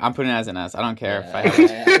 Screw it. I'm putting it as an S. I don't care if I have.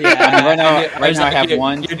 Right now I have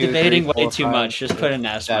one. You're 2, debating 3, 4, way too 5, much. Just put an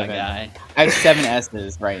S, 7. my guy. I have 7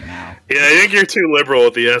 S's right now. Yeah, I think you're too liberal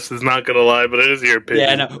with the S's. Not gonna lie, but it is your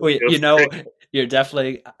opinion. Yeah, no, you know, you're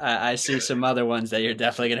definitely. I see some other ones that you're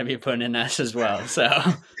definitely going to be putting in S as well. So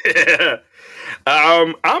yeah,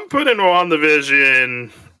 I'm putting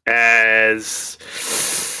WandaVision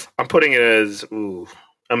as. I'm putting it as. Ooh,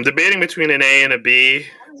 I'm debating between an A and a B,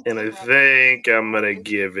 and I think I'm gonna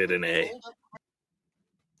give it an A.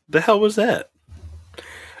 The hell was that?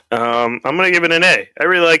 I'm gonna give it an A. I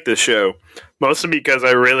really like this show, mostly because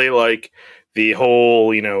I really like the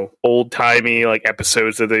whole, old timey like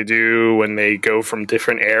episodes that they do when they go from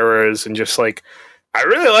different eras, and just like I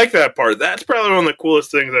really like that part. That's probably one of the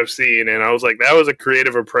coolest things I've seen, and I was like, that was a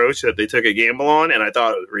creative approach that they took a gamble on, and I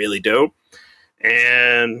thought it was really dope.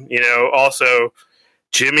 And also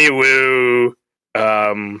Jimmy Woo,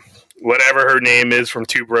 whatever her name is from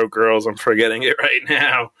Two Broke Girls, I'm forgetting it right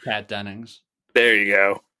now. Kat Dennings. There you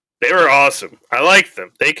go. They were awesome. I liked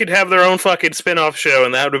them. They could have their own fucking spin-off show,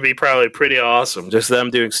 and that would be probably pretty awesome. Just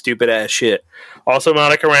them doing stupid-ass shit. Also,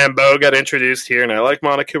 Monica Rambeau got introduced here, and I like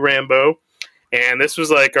Monica Rambeau. And this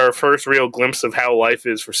was like our first real glimpse of how life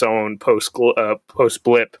is for someone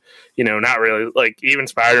post-blip. Not really, like, even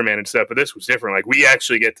Spider-Man and stuff, but this was different. Like, we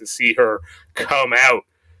actually get to see her come out,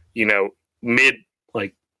 mid,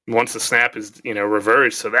 like, once the snap is,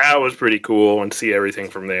 reversed. So that was pretty cool, and see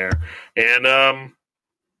everything from there. And,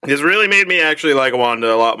 this really made me actually like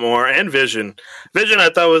Wanda a lot more, and Vision. Vision, I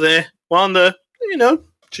thought was Wanda,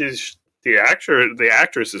 she's the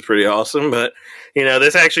actress is pretty awesome, but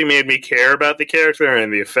this actually made me care about the character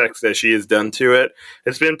and the effects that she has done to it.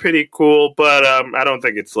 It's been pretty cool, but I don't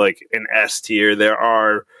think it's like an S tier. There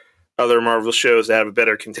are other Marvel shows that have a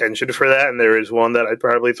better contention for that, and there is one that I'd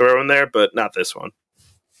probably throw in there, but not this one.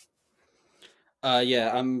 Yeah,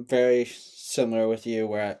 I'm very similar with you,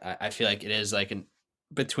 where I feel like it is like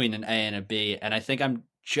between an A and a B, and I think I'm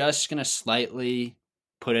just gonna slightly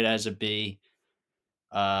put it as a B,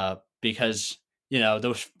 because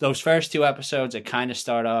those first 2 episodes, it kind of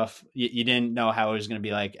start off, you didn't know how it was gonna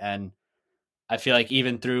be like, and I feel like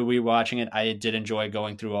even through rewatching it, I did enjoy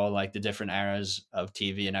going through all like the different eras of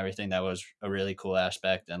TV and everything. That was a really cool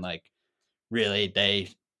aspect, and like really they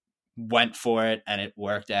went for it and it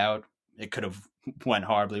worked out. It could have went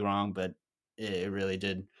horribly wrong, but it really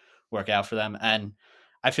did work out for them. And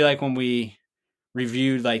I feel like when we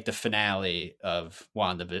reviewed like the finale of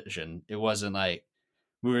WandaVision, it wasn't like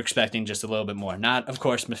we were expecting just a little bit more. Not, of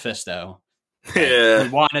course, Mephisto. Yeah. We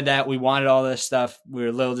wanted that. We wanted all this stuff. We were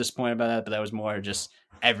a little disappointed about that, but that was more just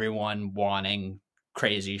everyone wanting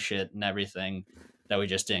crazy shit and everything that we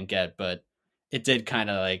just didn't get. But it did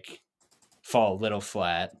kind of like fall a little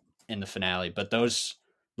flat in the finale. But those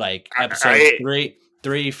like episodes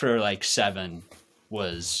 3 for like 7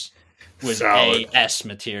 was solid. A-S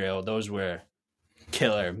material. Those were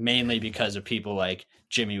killer, mainly because of people like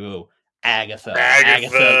Jimmy Woo, Agatha,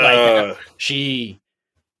 like she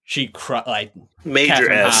like major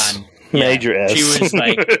Catherine S, Hahn. major S. She was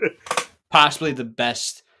like possibly the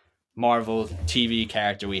best Marvel TV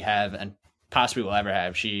character we have, and possibly will ever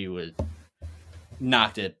have. She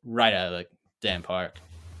knocked it right out of the damn park.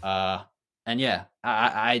 And yeah,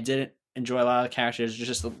 I didn't enjoy a lot of the characters,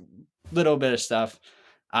 just a little bit of stuff.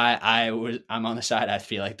 I'm on the side. I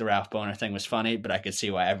feel like the Ralph Boner thing was funny, but I could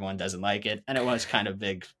see why everyone doesn't like it, and it was kind of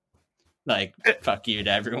big. Like, fuck you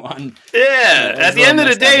to everyone. Yeah, at the end of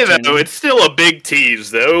the day, though, it's still a big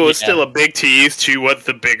tease, though. It's still a big tease to what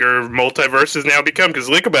the bigger multiverse has now become. Because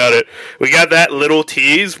think about it. We got that little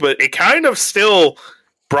tease, but it kind of still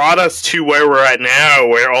brought us to where we're at now,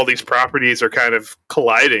 where all these properties are kind of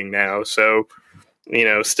colliding now. So,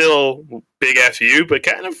 still big FU, but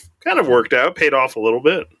kind of worked out, paid off a little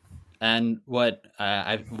bit. And what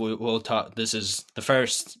we'll talk. This is the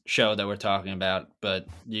first show that we're talking about, but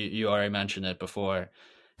you already mentioned it before.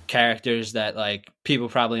 Characters that like people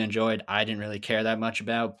probably enjoyed, I didn't really care that much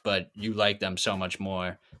about, but you like them so much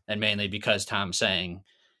more, and mainly because Tom's saying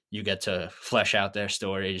you get to flesh out their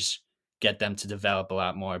stories, get them to develop a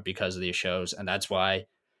lot more because of these shows, and that's why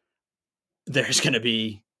there's going to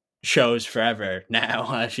be shows forever now.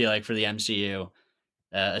 I feel like for the MCU.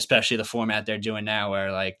 Especially the format they're doing now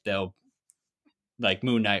where like they'll like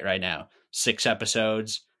Moon Knight right now, 6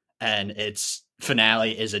 episodes and its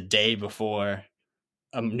finale is a day before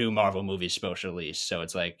a new Marvel movie is supposed to release. So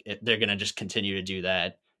it's like they're going to just continue to do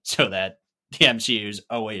that so that the MCU is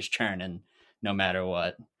always churning no matter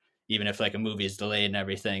what. Even if like a movie is delayed and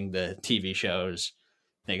everything, the TV shows,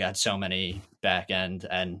 they got so many back end,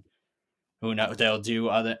 and who knows, they'll do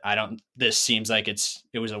other. This seems like it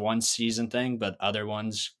was a 1 season thing, but other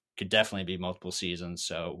ones could definitely be multiple seasons.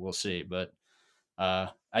 So we'll see. But I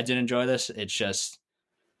did enjoy this. It's just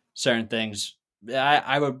certain things.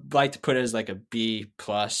 I would like to put it as like a B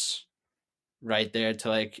plus right there to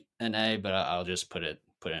like an A, but I'll just put it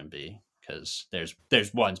in B because there's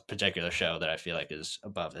one particular show that I feel like is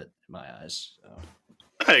above it in my eyes. So.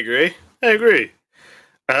 I agree.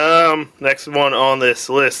 Next one on this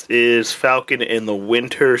list is Falcon and the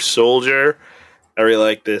Winter Soldier. I really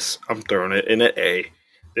like this. I'm throwing it in an A.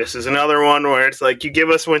 This is another one where it's like, you give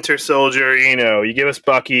us Winter Soldier, you give us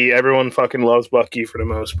Bucky. Everyone fucking loves Bucky for the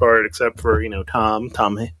most part, except for, Tom.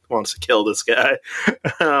 Tom wants to kill this guy.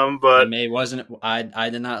 But I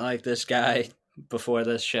did not like this guy before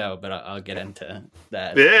this show, but I'll get into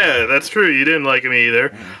that. Yeah, that's true. You didn't like him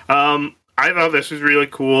either. I thought this was really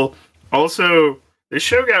cool. Also, this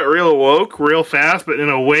show got real woke real fast, but in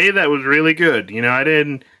a way that was really good. I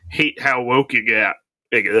didn't hate how woke it got.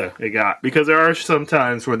 It got, because there are some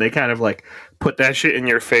times where they kind of like put that shit in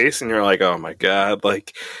your face and you're like, oh my god,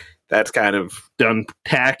 like that's kind of done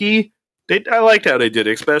tacky. I liked how they did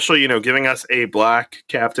it, especially, giving us a black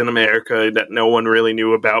Captain America that no one really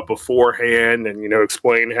knew about beforehand, and,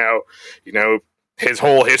 explain how, his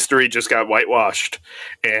whole history just got whitewashed.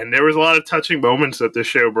 And there was a lot of touching moments that this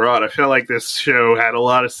show brought. I felt like this show had a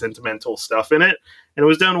lot of sentimental stuff in it, and it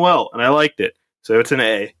was done well, and I liked it. So it's an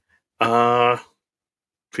A.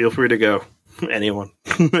 Feel free to go. Anyone.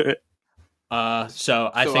 So I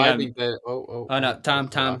think that. Oh no,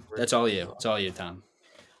 Tom. That's all you. It's all you, Tom.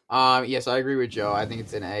 Yes, I agree with Joe. I think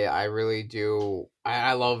it's an A. I really do.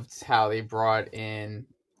 I loved how they brought in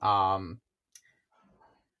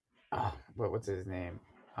what's his name?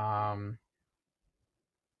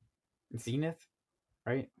 Zenith,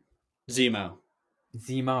 right? Zemo,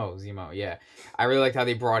 yeah. I really liked how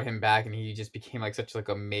they brought him back, and he just became like such like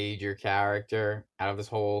a major character out of this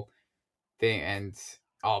whole thing. And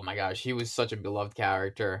oh my gosh, he was such a beloved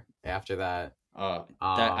character after that.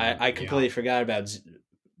 I completely forgot about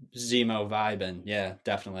Zemo vibing. Yeah,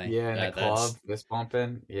 definitely. Yeah, in the club, fist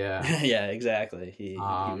bumping. Yeah, yeah, exactly. He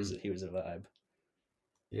was a vibe.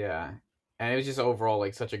 Yeah, and it was just overall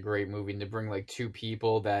like such a great movie, and to bring like 2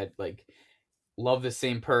 people that like love the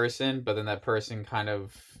same person, but then that person kind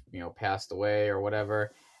of passed away or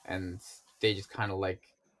whatever, and they just kind of like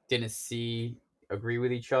didn't agree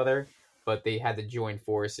with each other, but they had to join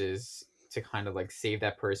forces to kind of like save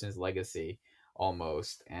that person's legacy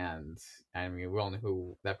almost. And I mean, we all know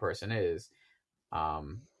who that person is,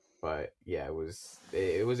 but yeah, it was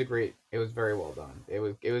very well done.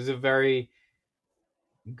 It was a very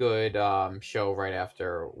good show right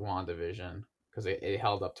after WandaVision, because it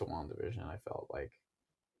held up to WandaVision, I felt like,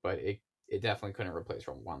 but it definitely couldn't replace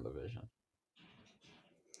from WandaVision.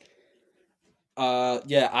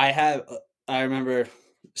 Yeah, I remember,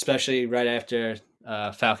 especially right after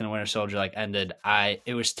Falcon and Winter Soldier ended,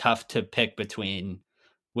 it was tough to pick between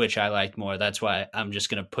which I liked more. That's why I'm just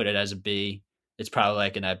gonna put it as a B. It's probably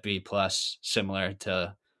like in that B plus, similar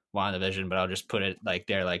to WandaVision, but I'll just put it like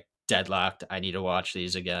they're like deadlocked. I need to watch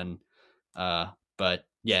these again. But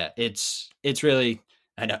yeah, it's really,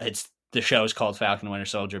 I know the show is called Falcon and Winter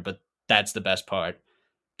Soldier, but that's the best part.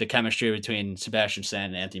 The chemistry between Sebastian Stan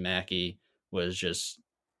and Anthony Mackie was just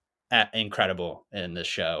incredible in this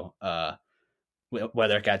show.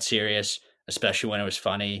 Whether it got serious, especially when it was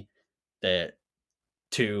funny, the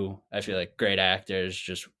two, I feel like, great actors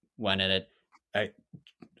just went in it.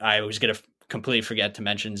 I was gonna completely forget to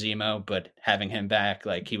mention Zemo, but having him back,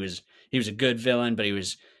 like he was a good villain, but he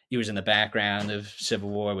was in the background of Civil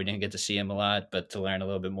War. We didn't get to see him a lot, but to learn a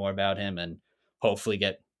little bit more about him and hopefully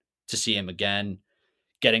get to see him again.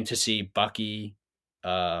 Getting to see Bucky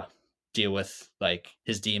deal with like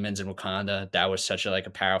his demons in Wakanda, that was such a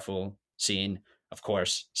powerful scene. Of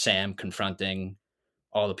course, Sam confronting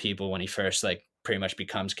all the people when he first like pretty much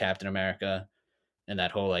becomes Captain America, and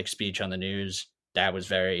that whole like speech on the news, that was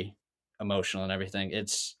very emotional and everything.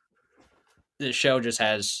 The show just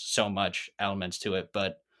has so much elements to it,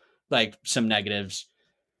 but like some negatives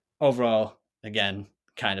overall, again,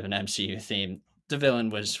 kind of an MCU theme. The villain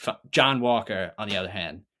was John Walker. On the other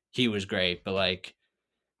hand, he was great, but like,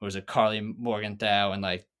 was it Carly Morgenthau and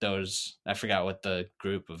like those, I forgot what the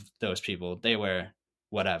group of those people, they were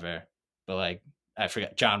whatever, but like, I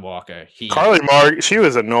forgot John Walker. She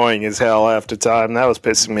was annoying as hell after time. That was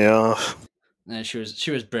pissing me off. And she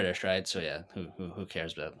was British, right? So yeah, who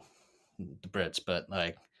cares about the Brits? But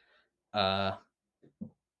like,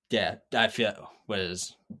 yeah, I feel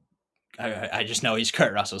I just know he's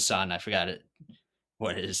Kurt Russell's son. I forgot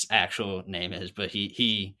what his actual name is, but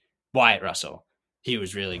he Wyatt Russell. He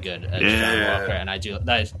was really good as John Walker, and I do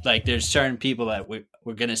like. There's certain people that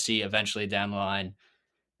we're gonna see eventually down the line,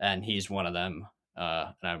 and he's one of them.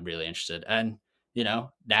 And I'm really interested. And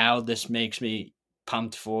now this makes me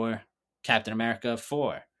pumped for Captain America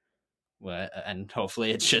 4. And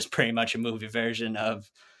hopefully it's just pretty much a movie version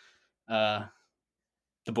of the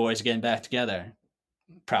boys getting back together,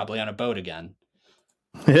 probably on a boat again.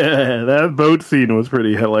 Yeah, that boat scene was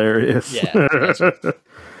pretty hilarious. Yeah.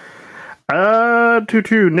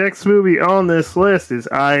 Next movie on this list is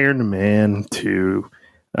Iron Man 2.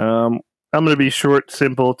 I'm going to be short,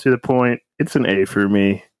 simple, to the point. It's an A for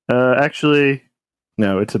me. Actually,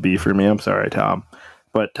 no, it's a B for me. I'm sorry, Tom.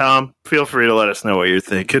 But Tom, feel free to let us know what you're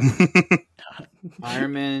thinking.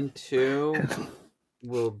 Iron Man 2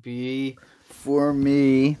 will be for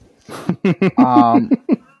me. If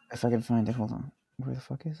I can find it, hold on. Where the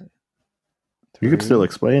fuck is it? You could still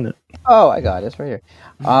explain it. Oh, I got it. It's right here.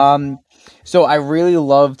 So I really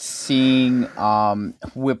loved seeing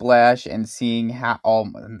Whiplash and seeing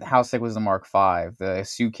how sick was the Mark V, the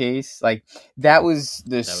suitcase. Like that was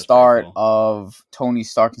the start cool. of Tony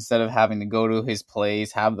Stark. Instead of having to go to his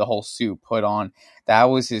place, have the whole suit put on, that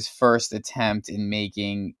was his first attempt in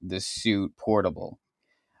making the suit portable.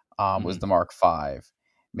 Was the Mark V.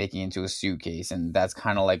 Making into a suitcase, and that's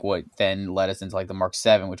kind of like what then led us into like the Mark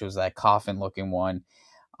 7, which was that coffin looking one.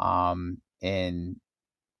 What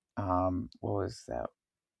was that?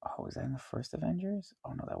 Oh, was that in the first Avengers?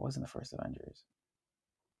 Oh no, that wasn't the first Avengers.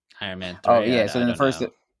 Iron Man 3. Oh yeah, so in the first I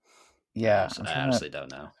honestly don't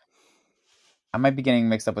know. I might be getting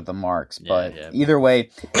mixed up with the marks, but either way,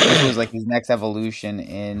 this was like his next evolution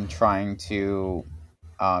in trying to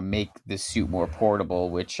make the suit more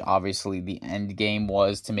portable, which obviously the end game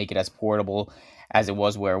was to make it as portable as it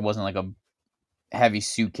was, where it wasn't like a heavy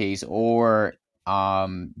suitcase or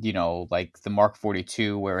like the Mark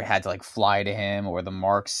 42 where it had to like fly to him, or the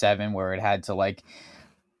Mark 7 where it had to like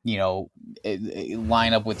it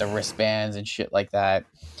line up with the wristbands and shit like that.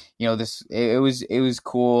 It was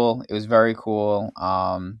cool. It was very cool.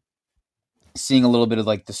 Seeing a little bit of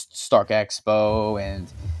like the Stark Expo and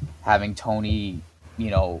having Tony,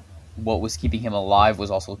 what was keeping him alive was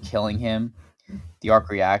also killing him, the arc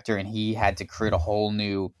reactor, and he had to create a whole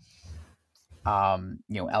new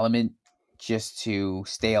element just to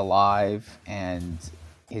stay alive. And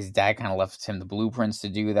his dad kind of left him the blueprints to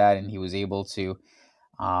do that, and he was able to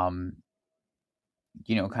kind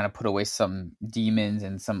of put away some demons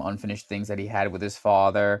and some unfinished things that he had with his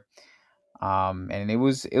father. And it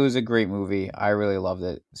was a great movie. I really loved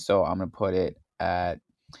it. So I'm gonna put it at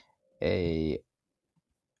a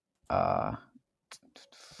I'm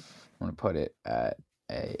gonna put it at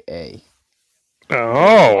a.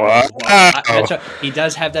 Oh, wow. He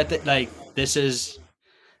does have that. Like this is,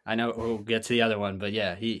 I know we'll get to the other one, but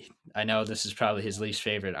yeah, I know this is probably his least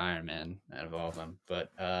favorite Iron Man out of all of them. But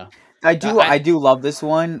I do love this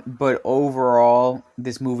one, but overall,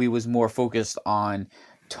 this movie was more focused on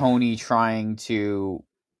Tony trying to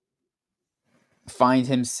find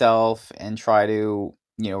himself and try to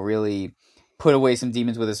really put away some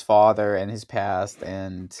demons with his father and his past.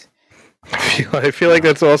 And I feel like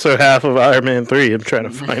that's also half of Iron Man 3, him trying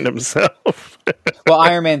to find himself. Well,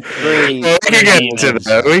 Iron Man 3. Well, we could get into demons,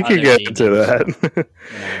 that. We could other get demons. into that.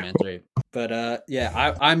 in Iron Man 3. But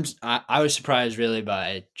yeah, I was surprised really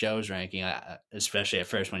by Joe's ranking, especially at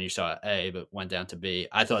first when you saw A, but went down to B.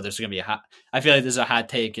 I thought this was gonna be a hot. I feel like this is a hot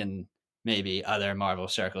take in maybe other Marvel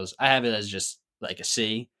circles. I have it as just like a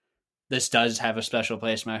C. This does have a special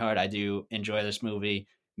place in my heart. I do enjoy this movie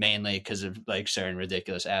mainly because of like certain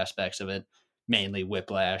ridiculous aspects of it. Mainly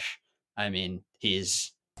Whiplash. I mean,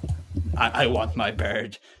 I want my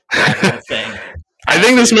bird. That whole thing. I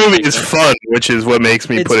think this Absolutely movie is ridiculous. fun, which is what makes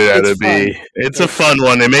me put it at a B. fun. It's a fun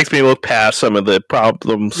one. It makes me look past some of the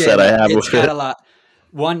problems that I have It's with got it. a lot.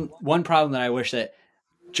 One problem that I wish that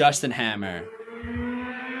Justin Hammer,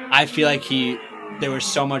 I feel like there was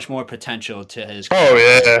so much more potential to his Oh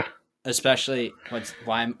character, yeah, especially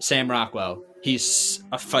Sam Rockwell. He's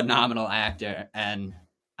a phenomenal actor, and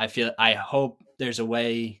I hope there's a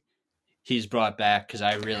way he's brought back because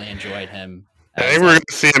I really enjoyed him. I think we're going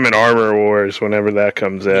to see him in Armor Wars whenever that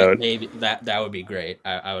comes out. Maybe that would be great.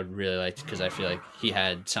 I would really like to because I feel like he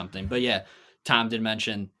had something. But yeah, Tom did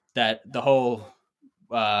mention that the whole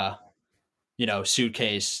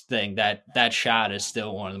suitcase thing, that shot is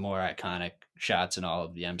still one of the more iconic shots in all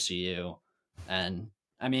of the MCU. And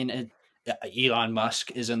I mean, Elon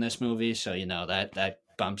Musk is in this movie, so that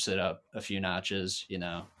bumps it up a few notches.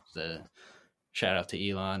 The shout out to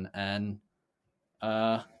Elon. And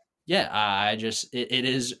yeah, it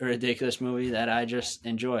is a ridiculous movie that I just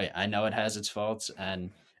enjoy. I know it has its faults,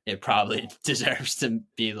 and it probably deserves to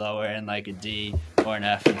be lower in like a D or an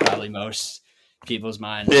F in probably most people's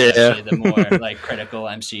minds, especially the more like critical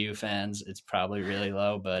MCU fans. It's probably really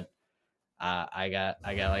low, but I got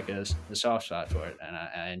like a soft spot for it, and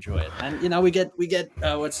I enjoy it. And we get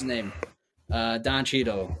what's his name, Don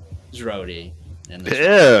Cheadle's Rhodey.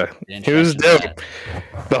 Yeah, he was dope.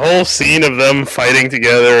 The whole scene of them fighting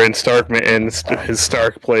together in his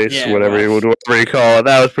Stark place, whatever you call it,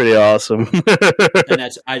 that was pretty awesome. And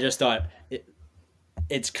I just thought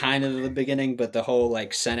it's kind of the beginning, but the whole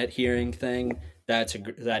like Senate hearing thing, that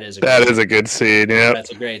is a good scene. Yeah,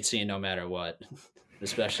 that's a great scene, no matter what.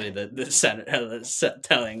 Especially the Senate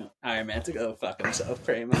telling Iron Man to go fuck himself,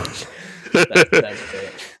 pretty much. That's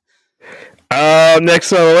great.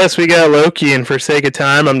 Next on the list, we got Loki, and for sake of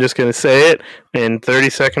time, I'm just going to say it in 30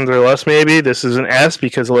 seconds or less, maybe. This is an S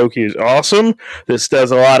because Loki is awesome. This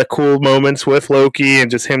does a lot of cool moments with Loki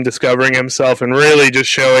and just him discovering himself and really just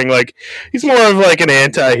showing, like, he's more of, like, an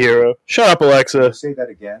anti-hero. Shut up, Alexa. Say that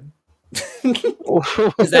again.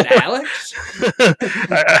 Is that Alex?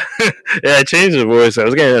 Yeah, I changed the voice. I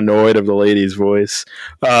was getting annoyed of the lady's voice.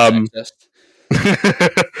 But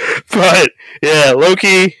yeah,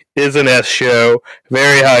 Loki is an S show.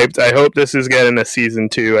 Very hyped. I hope this is getting a season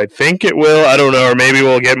 2. I think it will. I don't know, or maybe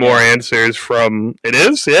we'll get more answers from. It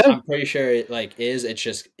is, yeah. I'm pretty sure it is. It's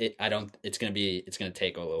just It's gonna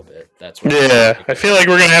take a little bit. That's what. Yeah, I feel like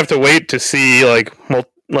we're gonna have to wait to see like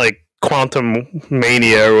Quantum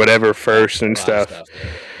Mania or whatever first and stuff.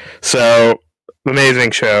 So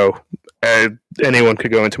amazing show. Anyone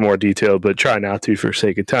could go into more detail, but try not to for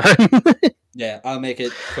sake of time. Yeah, I'll make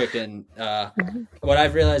it quick. And what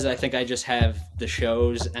I've realized, I think I just have the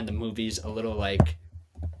shows and the movies a little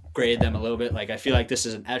grade them a little bit. Like I feel like this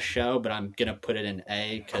is an S show, but I'm gonna put it in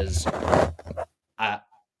A because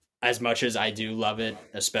as much as I do love it,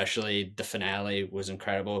 especially the finale was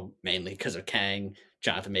incredible, mainly because of Kang.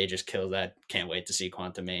 Jonathan Majors killed that. Can't wait to see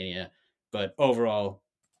Quantumania. But overall,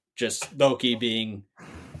 just Loki being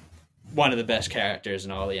one of the best characters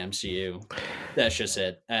in all the MCU. That's just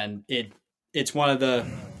it. And it's one of the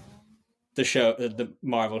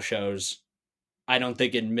Marvel shows. I don't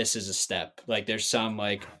think it misses a step. Like there's some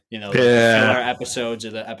the filler episodes or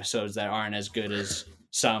the episodes that aren't as good as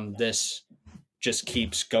some. This just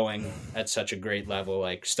keeps going at such a great level.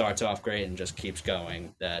 Like starts off great and just keeps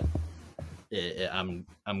going. That I'm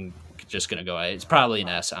just gonna go A. It's probably an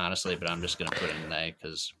S, honestly, but I'm just gonna put it in A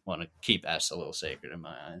because I want to keep S a little sacred in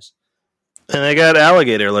my eyes. And I got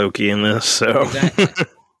Alligator Loki in this, so. Exactly.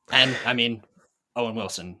 And I mean, Owen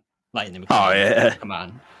Wilson, Lightning McQueen. Oh yeah, come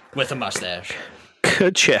on, with a mustache.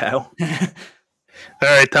 Good chow. All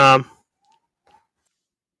right, Tom.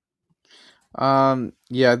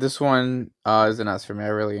 Yeah, this one is an S for me. I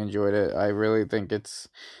really enjoyed it. I really think it's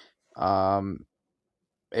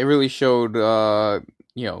it really showed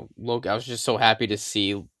Loki. I was just so happy to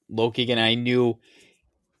see Loki again. I knew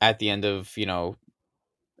at the end of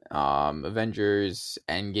Avengers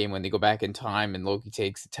Endgame when they go back in time and Loki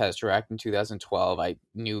takes the Tesseract in 2012, I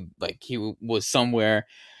knew he was somewhere,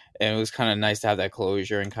 and it was kind of nice to have that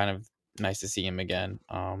closure and kind of nice to see him again.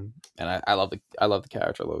 And I love the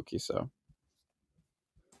character Loki. So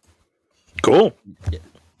Cool.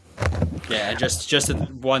 Yeah, just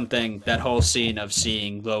one thing, that whole scene of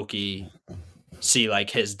seeing Loki see like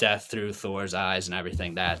his death through Thor's eyes and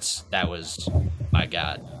everything. That was, my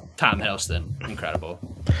God, Tom Hiddleston, incredible.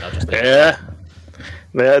 I'll just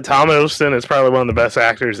Tom Hiddleston is probably one of the best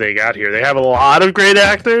actors they got here. They have a lot of great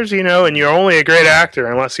actors, and you're only a great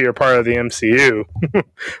actor unless you're part of the MCU.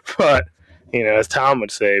 But as Tom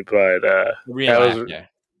would say,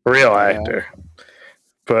 real actor.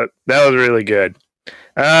 But that was really good.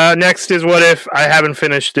 Next is What If. I haven't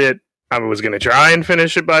finished it. I was going to try and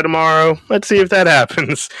finish it by tomorrow. Let's see if that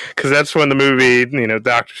happens, because that's when the movie,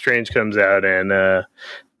 Doctor Strange comes out, and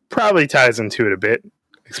probably ties into it a bit,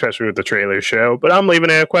 especially with the trailer show. But I'm leaving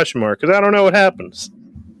it a question mark, because I don't know what happens.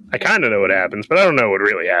 I kind of know what happens, but I don't know what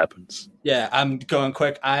really happens. Yeah, I'm going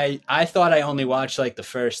quick. I thought I only watched like the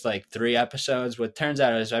first 3 episodes. What turns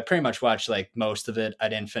out is I pretty much watched most of it. I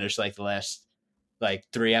didn't finish the last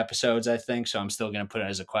 3 episodes, I think, so I'm still going to put it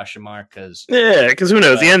as a question mark. Because who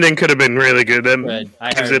knows? The ending could have been really good.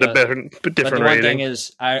 That gives it a different but the rating. one thing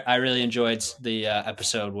is, I really enjoyed the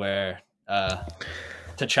episode where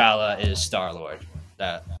T'Challa is Star-Lord.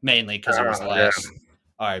 Mainly because it was the last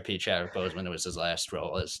R.I.P. Chadwick Boseman. It was his last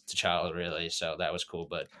role as T'Challa, really, so that was cool.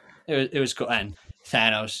 But it was cool. And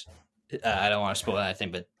Thanos, I don't want to spoil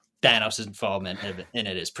anything, but Thanos' involvement in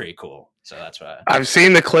it is pretty cool. So that's why I've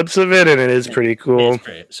seen the clips of it, and it is pretty cool.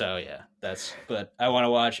 So yeah, but I want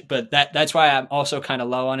to watch. But that's why I'm also kind of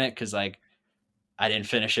low on it, because I didn't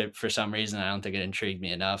finish it for some reason. I don't think it intrigued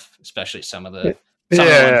me enough, especially some of the ones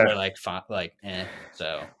are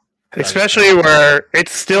So especially where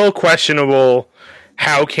it's still questionable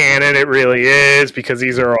how canon it really is, because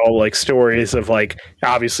these are all stories of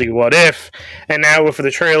obviously What If, and now with the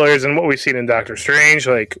trailers and what we've seen in Doctor Strange,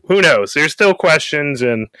 who knows? There's still questions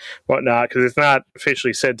and whatnot, because it's not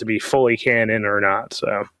officially said to be fully canon or not.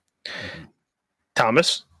 So,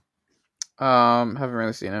 Thomas, haven't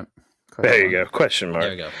really seen it. There you go. Question mark.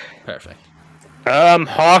 There we go. Perfect.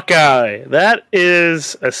 Hawkeye. That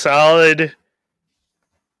is a solid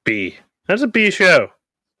B. That's a B show.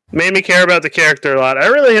 Made me care about the character a lot. I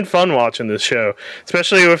really had fun watching this show,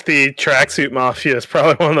 especially with the tracksuit mafia. It's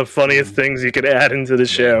probably one of the funniest things you could add into the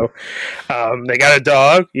show. They got a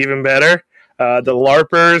dog, even better. The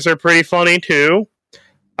LARPers are pretty funny too.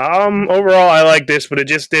 Overall, I like this, but it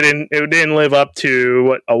didn't live up to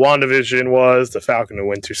what a WandaVision was, the Falcon and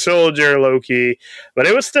Winter Soldier, Loki, but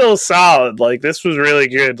it was still solid. This was really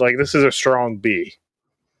good. This is a strong B.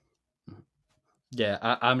 Yeah,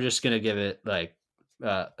 I'm just gonna give it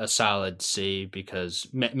a solid C, because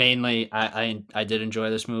mainly I did enjoy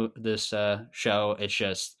this show. It's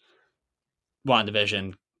just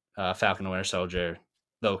WandaVision, Falcon and Winter Soldier,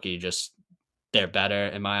 Loki, just they're better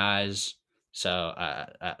in my eyes. So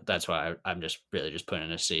that's why I'm just really just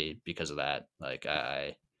putting a C because of that.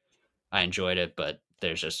 I enjoyed it, but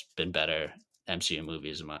there's just been better MCU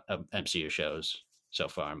movies, MCU shows so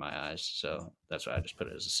far in my eyes. So that's why I just put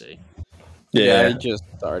it as a C. Yeah, I just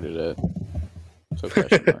started it. So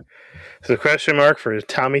question mark. So question mark for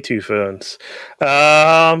Tommy Two Phones.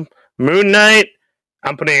 Moon Knight,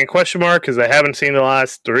 I'm putting a question mark because I haven't seen the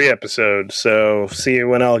last 3 episodes. So see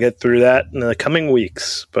when I'll get through that in the coming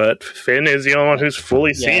weeks. But Finn is the only one who's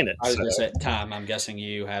fully seen it. I was gonna say, Tom, I'm guessing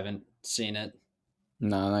you haven't seen it.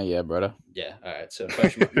 No, not yet, brother. Yeah. All right. So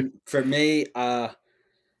question mark. For me, I'm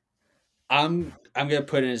gonna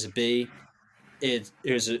put it as a B. It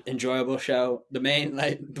was an enjoyable show.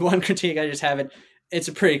 The one critique I just have it's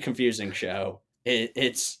a pretty confusing show.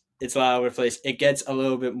 It's a lot over the place. It gets a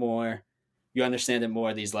little bit more. You understand it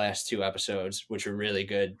more these last 2 episodes, which are really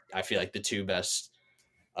good. I feel like the 2 best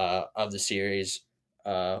of the series.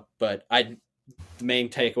 But the main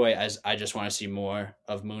takeaway is I just want to see more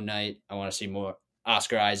of Moon Knight. I want to see more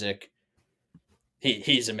Oscar Isaac.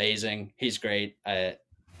 He's amazing. He's great. The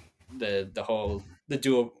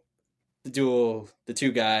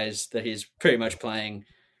 2 guys that he's pretty much playing,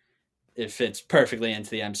 it fits perfectly into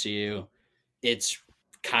the MCU. It's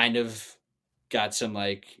kind of got some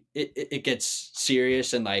it gets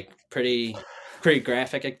serious and pretty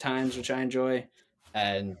graphic at times, which I enjoy.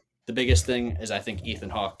 And the biggest thing is I think Ethan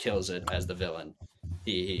Hawke kills it as the villain.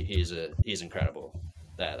 He's incredible.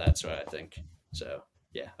 That's what I think. So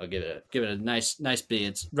yeah, I'll give it a nice B.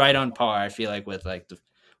 It's right on par, I feel like, with the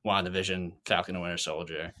WandaVision, Falcon and Winter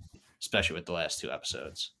Soldier, especially with the last 2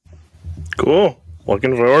 episodes. Cool.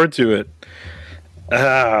 Looking forward to it.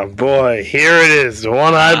 Oh boy, here it is, the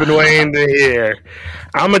one I've been waiting to hear.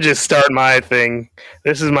 I'm gonna just start my thing.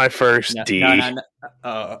 This is my first D. No.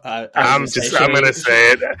 Oh, I'm gonna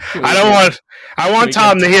say it. I want we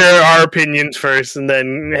Tom get to hear our opinions first, and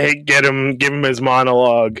then give him his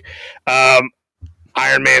monologue.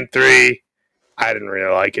 Iron Man 3. I didn't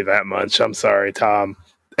really like it that much. I'm sorry, Tom.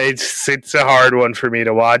 It's a hard one for me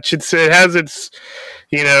to watch. It has its,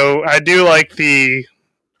 I do like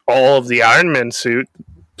all of the Iron Man suit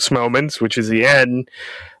moments, which is the end.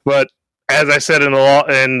 But as I said in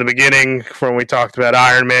the beginning, when we talked about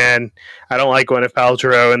Iron Man, I don't like Gwyneth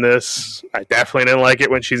Paltrow in this. I definitely didn't like it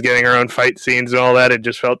when she's getting her own fight scenes and all that. It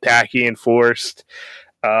just felt tacky and forced.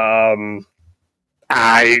 The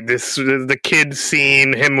kid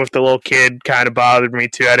scene, him with the little kid, kind of bothered me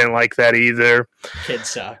too. I didn't like that either. Kid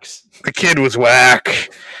sucks. The kid was whack.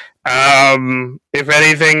 If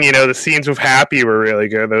anything, the scenes with Happy were really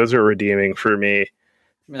good. Those are redeeming for me.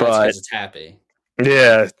 That's because it's Happy.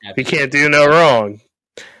 Yeah, he can't do no wrong.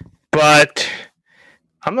 But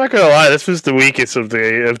I'm not gonna lie, this was the weakest of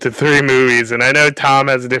the three movies, and I know Tom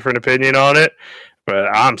has a different opinion on it. But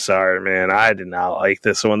I'm sorry, man. I did not like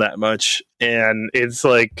this one that much, and it's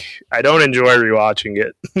like I don't enjoy rewatching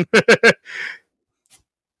it.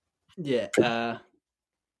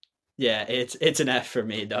 Yeah, it's an F for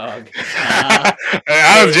me, dog.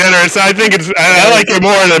 I was generous. I think I like it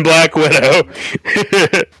more than Black Widow.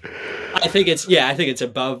 I think it's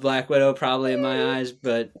above Black Widow probably in my eyes,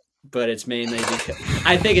 but it's mainly because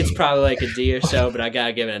I think it's probably like a D or so, but I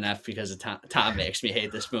gotta give it an F because Tom makes me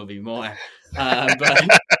hate this movie more. But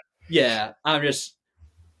yeah,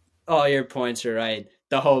 all your points are right.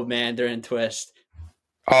 The whole Mandarin twist.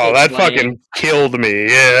 Oh, that lame. Fucking killed me.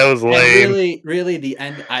 Yeah, that was lame. And really, the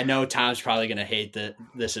end. I know Tom's probably gonna hate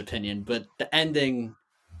this opinion, but the ending,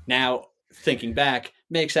 now thinking back,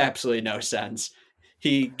 makes absolutely no sense.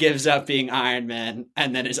 He gives up being Iron Man,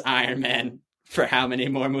 and then is Iron Man for how many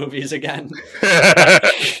more movies again?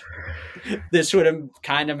 This would have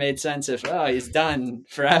kind of made sense if he's done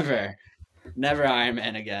forever, never Iron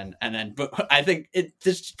Man again, and then. But I think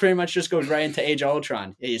this pretty much just goes right into Age of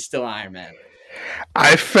Ultron. He's still Iron Man.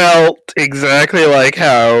 I felt exactly like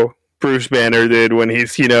how Bruce Banner did when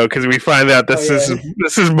he's, because we find out this is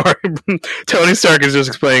Tony Stark is just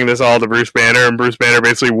explaining this all to Bruce Banner, and Bruce Banner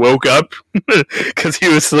basically woke up because he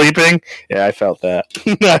was sleeping. Yeah, I felt that.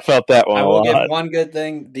 I felt that one. I will give one good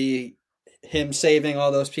thing: him saving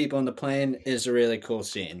all those people in the plane is a really cool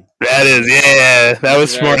scene. That is, yeah, that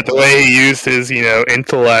was smart. The way he used his,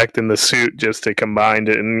 intellect in the suit just to combine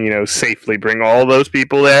it and, safely bring all those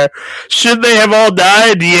people there. Should they have all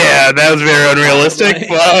died? Yeah, that was very unrealistic,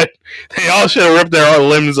 but they all should have ripped their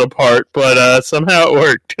limbs apart, but somehow it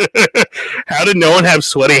worked. How did no one have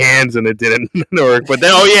sweaty hands and it didn't work? But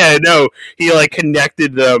then, he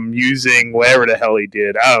connected them using whatever the hell he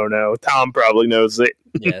did. I don't know. Tom probably knows it.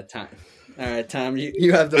 Yeah, Tom. All right, Tom,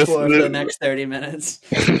 you have the floor for the next 30 minutes.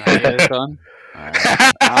 Done? All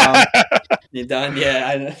right. You done?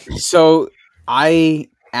 Yeah. So I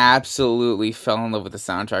absolutely fell in love with the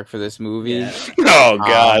soundtrack for this movie. Yeah. Oh,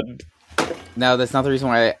 God. No, that's not the reason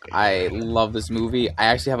why I love this movie. I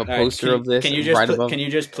actually have a poster of this. Can you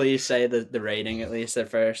just please say the rating at least at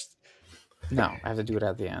first? No, I have to do it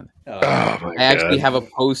at the end. Oh my God. I actually have a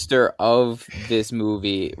poster of this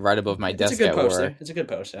movie right above my desk at work. It's a good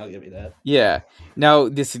poster. I'll give you that. Yeah. Now,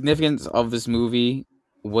 the significance of this movie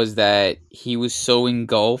was that he was so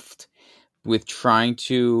engulfed with trying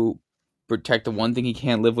to protect the one thing he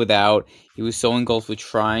can't live without. He was so engulfed with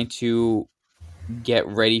trying to get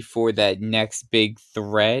ready for that next big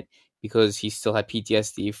threat because he still had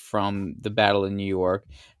PTSD from the battle in New York.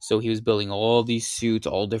 So he was building all these suits,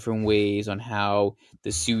 all different ways on how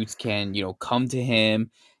the suits can, come to him,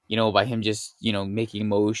 by him just, making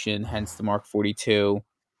motion, hence the Mark 42,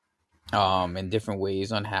 and different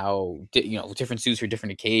ways on how, different suits for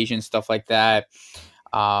different occasions, stuff like that.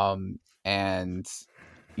 And,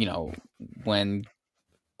 when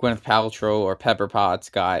Gwyneth Paltrow or Pepper Potts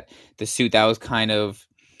got the suit, that was kind of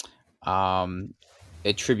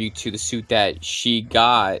a tribute to the suit that she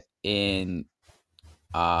got in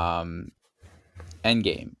Endgame,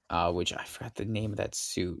 which I forgot the name of that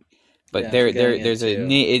suit, but there's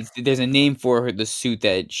a name for the suit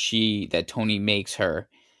that Tony makes her,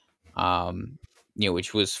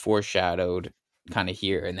 which was foreshadowed kind of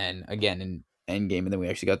here and then again in Endgame, and then we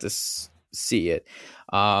actually got to see it.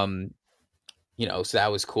 So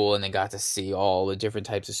that was cool, and they got to see all the different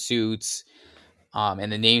types of suits,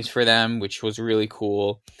 and the names for them, which was really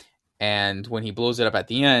cool. And when he blows it up at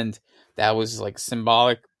the end, that was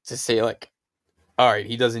symbolic to say all right,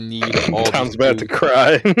 he doesn't need all. Tom's about to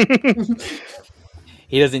cry.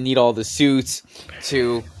 he doesn't need all the suits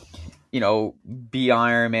to, be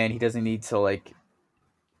Iron Man. He doesn't need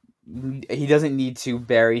to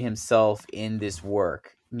bury himself in this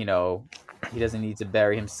work. He doesn't need to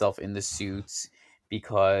bury himself in the suits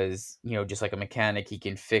because, just like a mechanic, he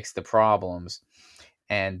can fix the problems.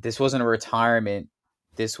 And this wasn't a retirement.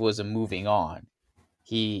 This was a moving on.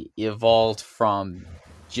 He evolved from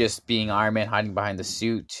just being Iron Man hiding behind the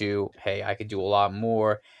suit to, hey, I could do a lot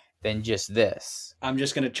more than just this. I'm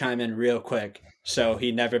just going to chime in real quick. So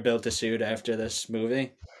he never built a suit after this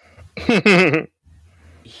movie?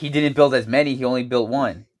 He didn't build as many. He only built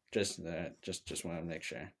one. Just want to make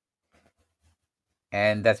sure.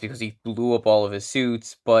 And that's because he blew up all of his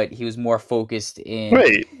suits, but he was more focused in...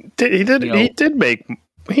 Wait,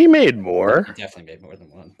 he made more. He definitely made more than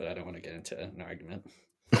one, but I don't want to get into an argument.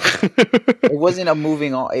 It wasn't a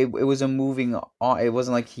moving on. It was a moving on. It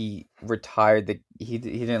wasn't like he retired. He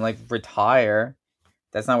didn't retire.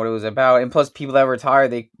 That's not what it was about. And plus, people that retire,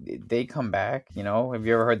 they come back. Have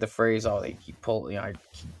you ever heard the phrase? Oh, they keep pulling.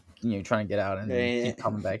 Trying to get out and keep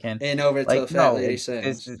coming back in. Ain't over till the fat lady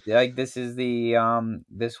sings. This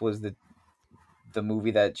was the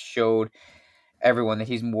movie that showed everyone that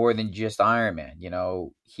he's more than just Iron Man.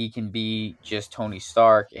 He can be just Tony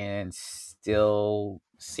Stark and still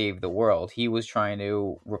save the world. He was trying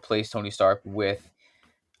to replace Tony Stark with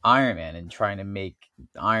Iron Man and trying to make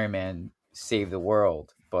Iron Man save the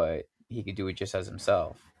world, but he could do it just as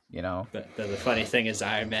himself. But the funny thing is,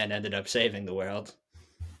 Iron Man ended up saving the world.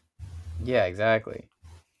 Yeah, exactly.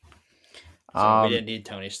 So we didn't need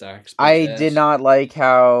Tony Stark. I did not like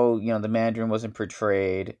how the Mandarin wasn't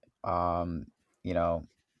portrayed. I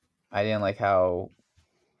didn't like how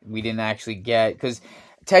we didn't actually get, because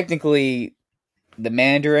technically the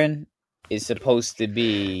Mandarin is supposed to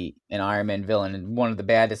be an Iron Man villain and one of the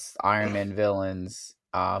baddest Iron Man villains.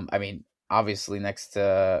 Obviously next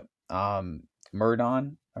to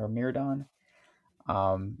Murdon.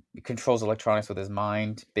 He controls electronics with his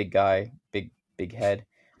mind. Big guy, big head.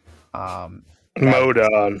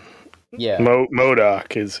 Modon. Yeah.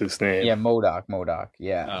 MODOK is his name. Yeah, MODOK.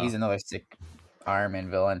 Yeah, He's another sick Iron Man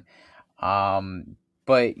villain.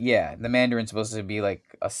 But yeah, the Mandarin's supposed to be like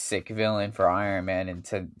a sick villain for Iron Man, and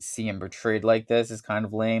to see him portrayed like this is kind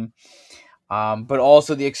of lame. But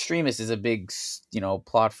also the Extremist is a big,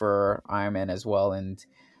 plot for Iron Man as well, and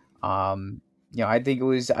I think it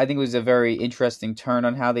was a very interesting turn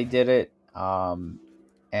on how they did it. And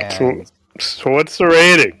so what's the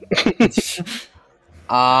rating?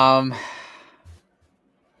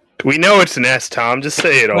 We know it's an S, Tom. Just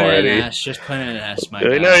say it already. Just put it in an S, Mike.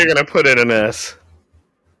 We know you're gonna put it in an S.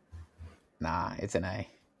 Nah, it's an A.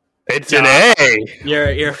 It's an A.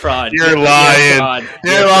 You're a fraud. You're lying.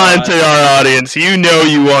 You're lying to our audience. You know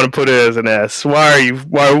you want to put it as an S. Why?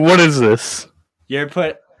 What is this?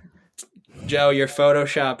 Joe, you're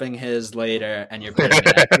photoshopping his later, and you're putting an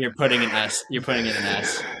S. You're putting it in an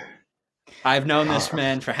S. I've known this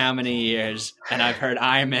man for how many years, and I've heard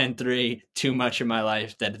Iron Man 3 too much in my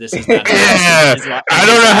life that this is not. Yeah, I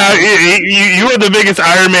don't know how you are the biggest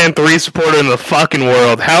Iron Man 3 supporter in the fucking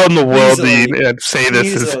world. How in the world do you say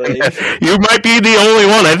this is? You might be the only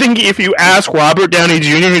one. I think if you ask Robert Downey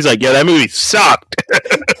Jr., he's like, "Yeah, that movie sucked."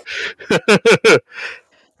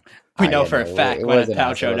 We know for a fact Gwyneth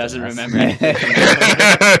Paltrow doesn't remember anything.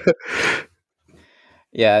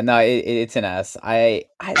 Yeah, no, it's an S. There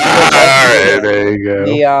you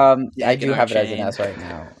go. I do have it as an S right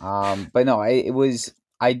now. But no,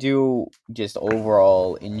 I do just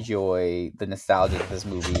overall enjoy the nostalgia that this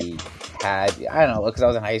movie had. I don't know, because I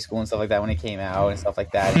was in high school and stuff like that when it came out and stuff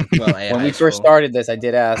like that. When we first started this, I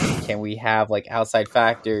did ask, can we have outside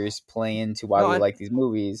factors play into why we like these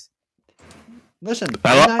movies? Listen,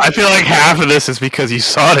 I feel like half of this is because you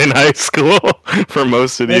saw it in high school for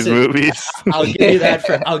most of these movies. I'll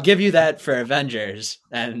give you that for Avengers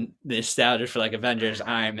and nostalgia for Avengers,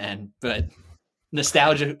 Iron Man, but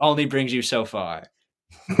nostalgia only brings you so far.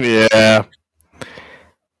 Yeah.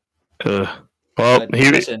 Well,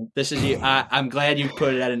 listen, this is you. I'm glad you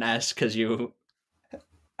put it at an S because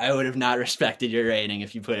I would have not respected your rating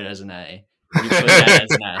if you put it as an A. You put that as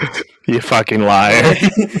an S. You fucking liar.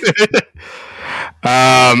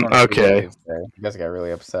 Okay. You guys got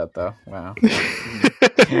really upset though. Wow.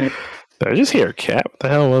 Did I just hear a cat? What the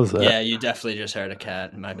hell was that? Yeah, you definitely just heard a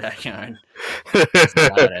cat in my backyard. It's a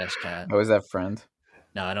loud ass cat. Oh, is that friend?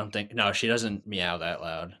 No, I don't think. No, she doesn't meow that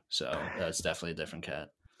loud. So that's definitely a different cat.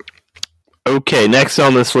 Okay, next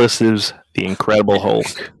on this list is The Incredible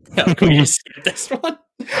Hulk. Can we just skip this one?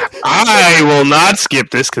 I will not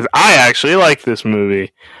skip this because I actually like this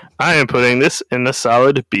movie. I am putting this in a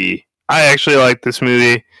solid B. I actually like this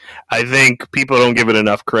movie. I think people don't give it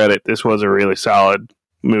enough credit. This was a really solid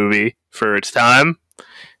movie for its time.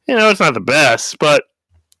 It's not the best, but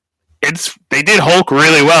they did Hulk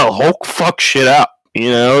really well. Hulk fucks shit up.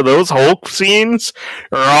 Those Hulk scenes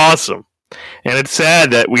are awesome. And it's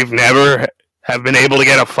sad that we've never have been able to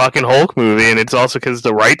get a fucking Hulk movie, and it's also because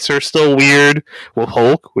the rights are still weird with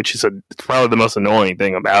Hulk, which is probably the most annoying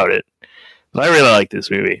thing about it. But I really like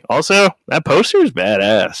this movie. Also, that poster is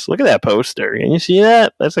badass. Look at that poster. Can you see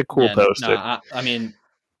that? That's a cool poster. No, I mean,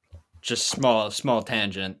 just small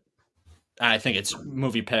tangent. I think it's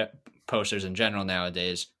movie posters in general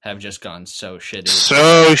nowadays have just gone so shitty.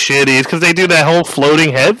 So shitty. It's because they do that whole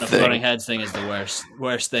floating head thing. The floating heads thing is the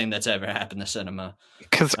worst thing that's ever happened to cinema.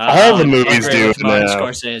 Because all the movies do it Martin now.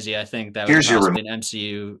 Scorsese, I think that was possibly an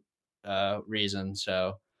MCU reason.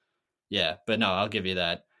 So, yeah. But no, I'll give you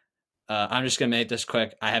that. I'm just going to make this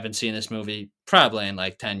quick. I haven't seen this movie probably in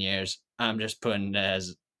like 10 years. I'm just putting it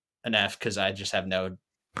as an F because I just have no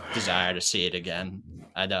desire to see it again.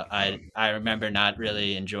 I remember not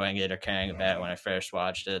really enjoying it or caring about it when I first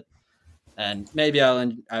watched it, and maybe I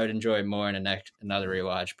would enjoy it more in another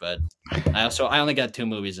rewatch. But I only got 2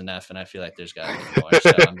 movies in F, and I feel like there's got to be more.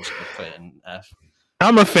 So I'm just gonna put it in F.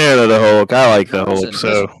 I'm a fan of the Hulk. I like the Hulk,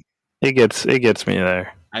 so it gets me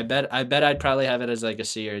there. I bet I'd probably have it as like a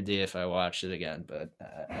C or a D if I watched it again, but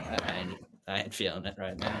I ain't feeling it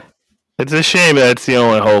right now. It's a shame that it's the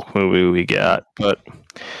only Hulk movie we got. But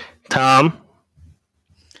Tom,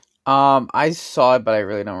 I saw it, but I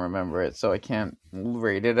really don't remember it, so I can't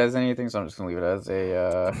rate it as anything. So I'm just gonna leave it as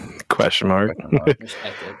a question mark.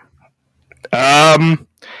 Respect it.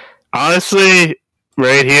 Honestly,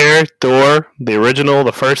 right here, Thor, the original,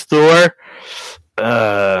 the first Thor.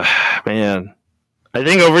 Man, I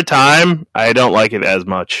think over time, I don't like it as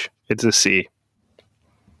much. It's a C.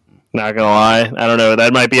 Not gonna lie, I don't know.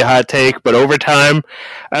 That might be a hot take, but over time,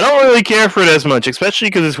 I don't really care for it as much. Especially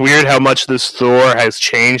because it's weird how much this Thor has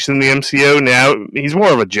changed in the MCU. Now he's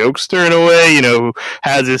more of a jokester in a way, who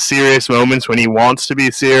has his serious moments when he wants to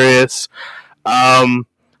be serious.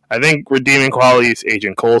 I think redeeming qualities,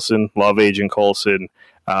 Agent Coulson, love Agent Coulson.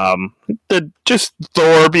 Just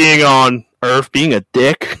Thor being on Earth being a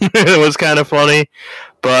dick was kind of funny.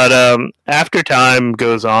 But after time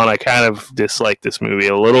goes on, I kind of dislike this movie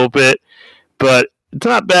a little bit. But it's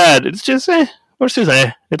not bad. It's just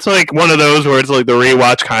It's like one of those where it's like the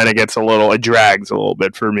rewatch kind of gets it drags a little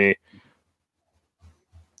bit for me.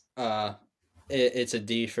 It's a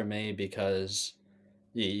D for me because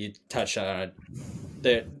you touched on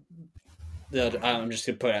it. I'm just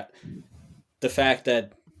gonna put it, the fact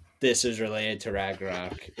that this is related to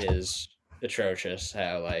Ragnarok is atrocious.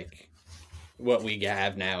 How like what we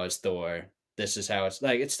have now is Thor. This is how it's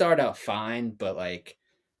like. It started out fine, but like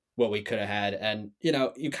what we could have had, and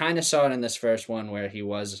you kind of saw it in this first one where there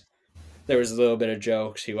was a little bit of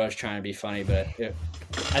jokes. He was trying to be funny, but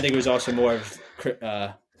I think it was also more of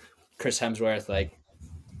Chris Hemsworth, like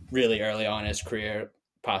really early on in his career,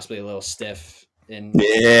 possibly a little stiff. He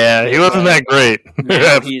wasn't that great.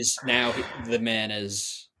 The man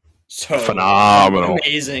is so phenomenal,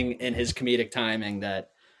 amazing in his comedic timing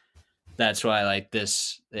that's why I like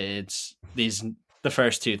this. It's the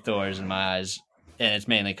first 2 Thors in my eyes, and it's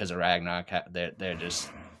mainly because of Ragnarok. They're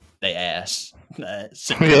just they ass.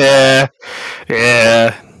 Yeah.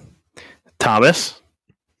 Thomas,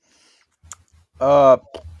 I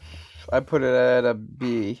put it at a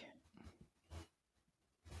B.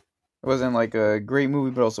 It wasn't like a great movie,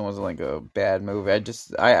 but also wasn't like a bad movie.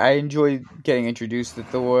 I enjoyed getting introduced to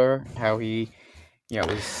Thor, how he,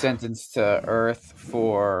 was sentenced to Earth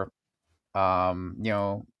for,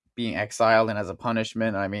 being exiled and as a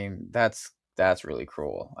punishment. I mean, that's really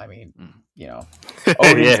cruel. I mean,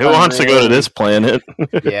 who wants to go to this planet?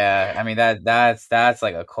 Yeah, I mean that's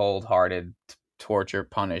like a cold-hearted torture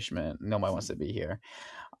punishment. Nobody wants to be here.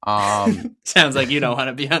 Sounds like you don't want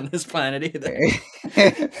to be on this planet either.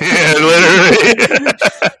 Yeah, literally.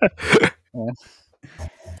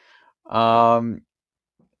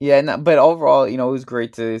 But overall, it was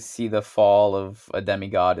great to see the fall of a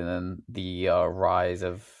demigod and then the rise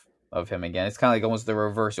of him again. It's kind of like almost the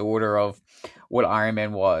reverse order of what Iron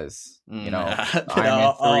Man was. Iron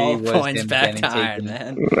Man 3 was him getting Iron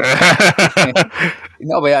Man.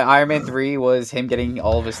 No, but Iron Man 3 was him getting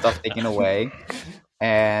all of his stuff taken away.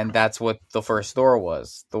 And that's what the first Thor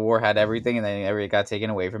was. Thor had everything, and then everything got taken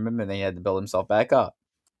away from him, and then he had to build himself back up.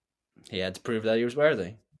 He had to prove that he was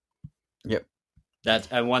worthy. Yep.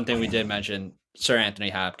 And one thing we did mention, Sir Anthony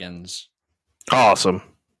Hopkins. Awesome.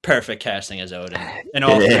 Perfect casting as Odin. In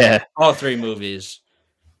all 3 movies,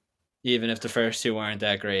 even if the first 2 weren't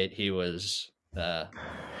that great, he was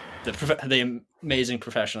the amazing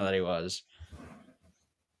professional that he was.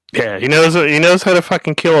 Yeah, he knows how to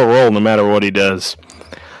fucking kill a role no matter what he does.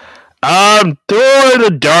 Thor: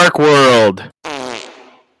 The Dark World.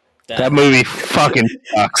 That movie fucking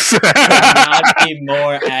sucks. Could not be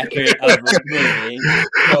more accurate of a movie.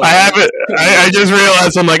 I haven't. I just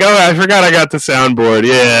realized I'm like, oh, I forgot I got the soundboard.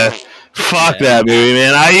 Yeah, fuck that movie,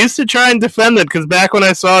 man. I used to try and defend it because back when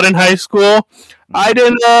I saw it in high school, I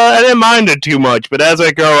didn't mind it too much. But as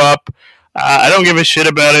I grow up, I don't give a shit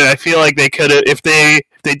about it. I feel like they could have, if they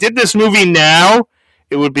did this movie now,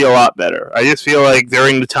 it would be a lot better. I just feel like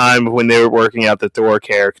during the time when they were working out the Thor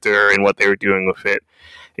character and what they were doing with it,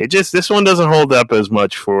 this one doesn't hold up as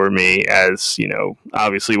much for me as,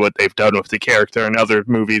 obviously what they've done with the character and other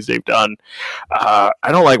movies they've done. I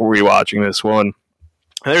don't like rewatching this one.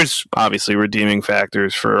 There's obviously redeeming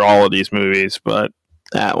factors for all of these movies, but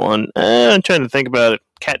that one, I'm trying to think about it.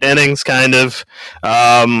 Kat Dennings, kind of.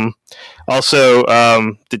 Also,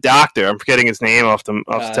 the doctor. I'm forgetting his name off the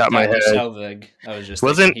top of my head. Selvig. I was just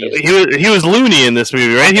wasn't he was loony in this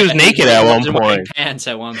movie, right? He was naked at one point. Pants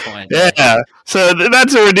at one point. Yeah. So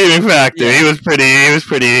that's a redeeming factor. Yeah. He was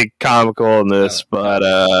pretty comical in this, but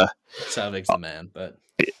Selvig's the man. But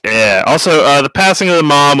yeah. Also, the passing of the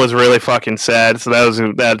mom was really fucking sad. So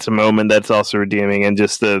that's a moment that's also redeeming, and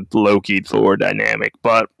just the Loki Thor dynamic,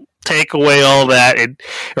 but. Take away all that,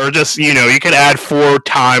 or just you could add 4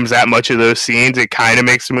 times that much of those scenes. It kind of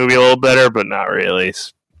makes the movie a little better, but not really.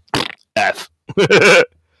 It's F.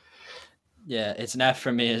 Yeah, it's an F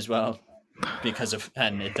for me as well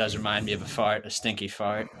and it does remind me of a stinky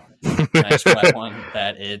fart, nice wet one.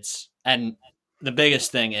 And the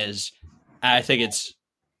biggest thing is, I think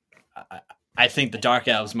the Dark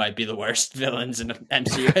Elves might be the worst villains in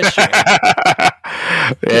MCU history.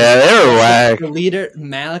 Yeah, they were whack. The leader,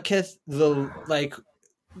 Malekith,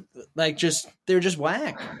 they're just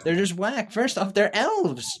whack. They're just whack. First off, they're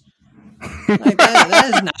elves. Like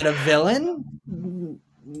that is not a villain.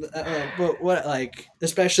 But what,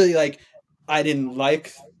 especially I didn't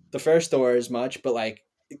like the first Thor as much, but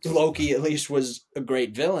Loki at least was a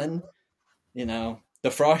great villain. The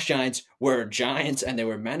Frost Giants were giants and they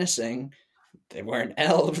were menacing. They weren't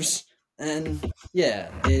elves. And yeah,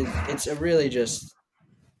 it's a really just,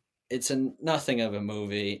 it's a nothing of a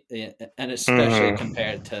movie, and especially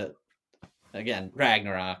compared to, again,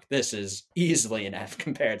 Ragnarok. This is easily an F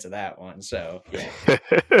compared to that one. So yeah,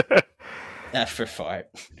 F for fart.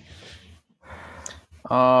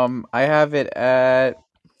 I have it at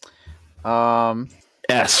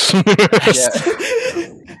S.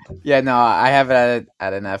 Yeah, no, I have it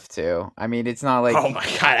at an F too. I mean, it's not like. Oh my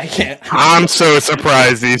god, I can't. I'm so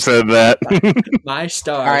surprised you said that. My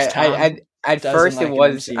stars. All right, at first it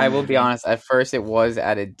was. I will be honest. At first it was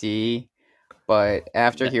at a D, but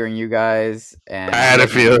after hearing you guys, and I had a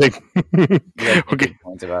feeling. Okay.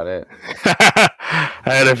 Points about it. I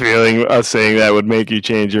had a feeling us saying that would make you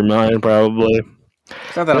change your mind, probably.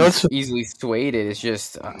 It's not that I'm easily swayed. It's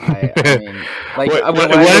just, I mean, what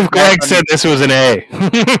if Greg said this was an A?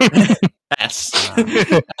 S.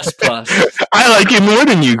 S plus. I like it more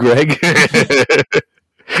than you, Greg.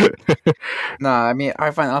 No, I mean, all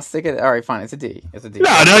right, fine. I'll stick it. All right, fine. It's a D. No,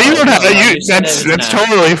 you don't have. That's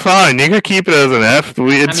totally fine. You can keep it as an F.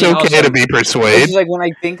 It's okay to be persuaded. It's like when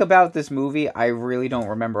I think about this movie, I really don't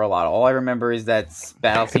remember a lot. All I remember is that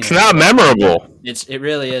battle scene. It's not memorable. It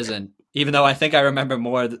really isn't. Even though I think I remember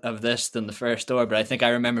more of this than the first Thor, but I think I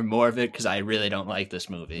remember more of it because I really don't like this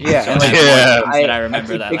movie. Yeah, so I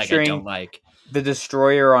remember that I don't like the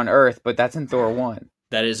Destroyer on Earth, but that's in Thor 1.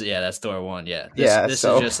 That's Thor 1. Yeah, this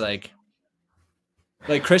is just like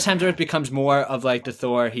Chris Hemsworth becomes more of the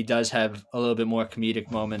Thor. He does have a little bit more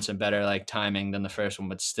comedic moments and better timing than the first one,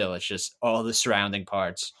 but still, it's just all the surrounding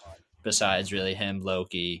parts besides really him,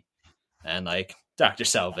 Loki, and Dr.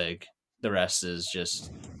 Selvig. The rest is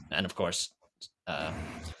just, and of course,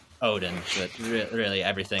 Odin. But really,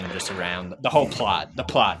 everything just around the whole plot. The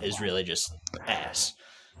plot is really just ass.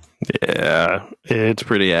 Yeah, it's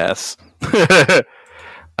pretty ass.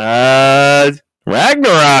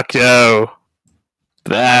 Ragnarok, though.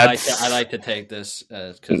 I like to take this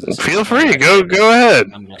because feel free. Go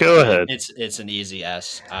ahead. Go ahead. It's an easy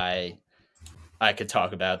S. I could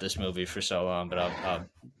talk about this movie for so long, but I'll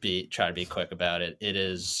try to be quick about it. It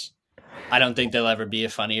is. I don't think there'll ever be a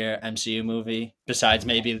funnier MCU movie besides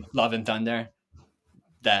maybe Love and Thunder.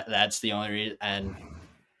 That's the only reason. And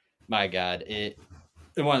my God,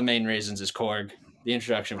 one of the main reasons is Korg. The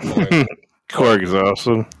introduction of Korg. Korg is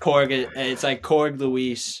awesome. Korg, it's like Korg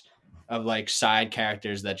Luis of side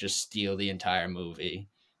characters that just steal the entire movie.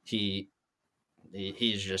 He's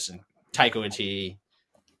just Taika Waititi.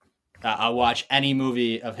 I'll watch any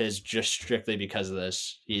movie of his just strictly because of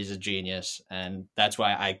this. He's a genius, and that's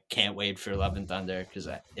why I can't wait for Love and Thunder, because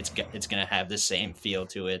it's going to have the same feel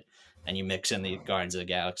to it. And you mix in the Guardians of the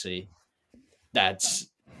Galaxy, that's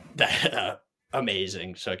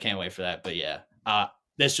amazing. So I can't wait for that. But yeah,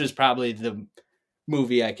 this was probably the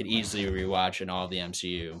movie I could easily rewatch in all the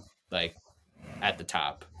MCU, like at the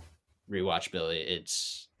top. Rewatchability,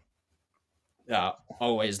 it's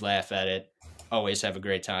always laugh at it, always have a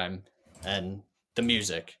great time, and the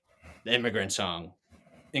music, the Immigrant Song,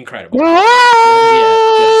 incredible.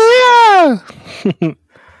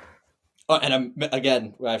 And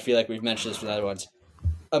again, I feel like we've mentioned this with other ones.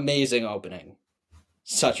 Amazing opening,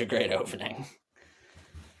 such a great opening.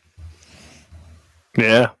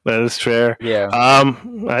 Yeah, that is fair. Yeah.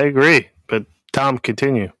 I agree. But Tom,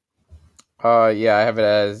 continue. Yeah, I have it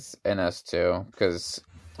as an S2 because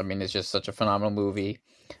I mean it's just such a phenomenal movie.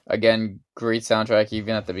 Again, great soundtrack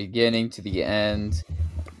even at the beginning to the end.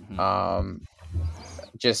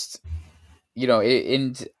 Just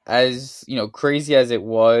as crazy as it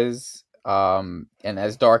was, and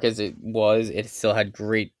as dark as it was, it still had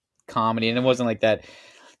great comedy, and it wasn't like that.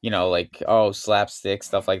 Like slapstick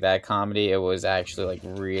stuff like that comedy. It was actually like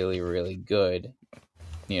really, really good.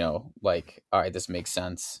 Like all right, this makes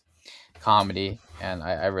sense. Comedy, and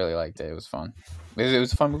I really liked it. It was fun. It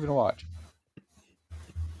was a fun movie to watch.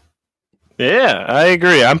 Yeah, I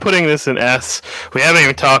agree. I'm putting this in S. We haven't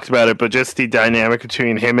even talked about it, but just the dynamic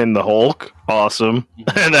between him and the Hulk, awesome.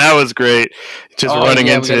 And that was great. Just running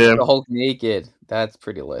into him. The Hulk naked. That's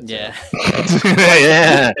pretty lit. Yeah.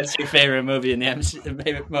 Yeah. That's your favorite movie in the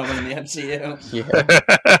favorite moment in the MCU. Yeah.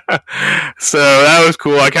 So that was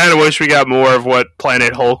cool. I kind of wish we got more of what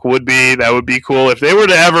Planet Hulk would be. That would be cool. If they were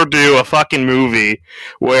to ever do a fucking movie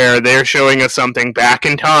where they're showing us something back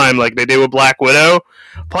in time like they did with Black Widow,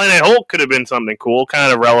 Planet Hulk could have been something cool,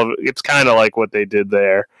 kind of relevant. It's kind of like what they did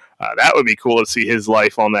there. That would be cool to see his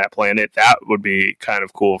life on that planet. That would be kind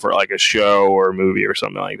of cool for like a show or a movie or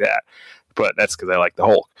something like that. But that's because I like the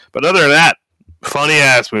Hulk. But other than that, funny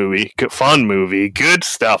ass movie, fun movie, good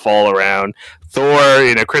stuff all around.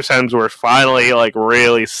 Thor, Chris Hemsworth finally like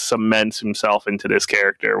really cements himself into this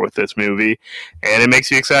character with this movie, and it makes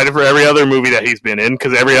you excited for every other movie that he's been in,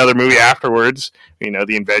 because every other movie afterwards,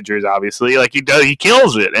 the Avengers, obviously, like he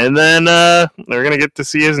kills it, and then they're gonna get to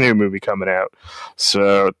see his new movie coming out.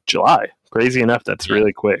 So July, crazy enough, that's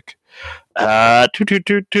really quick.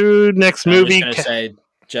 Next movie. I was gonna say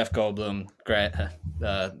Jeff Goldblum,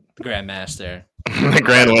 the Grandmaster. The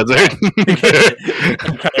Grand Wizard.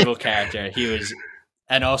 Incredible character. He was,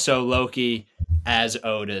 and also Loki as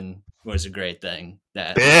Odin was a great thing.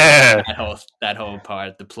 That whole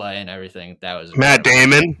part, the play and everything. That was Matt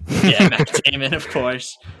Damon. Yeah, Matt Damon, of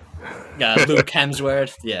course. Luke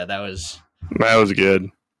Hemsworth. Yeah, that was good.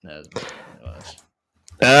 It was.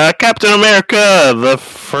 Captain America, the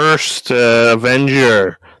first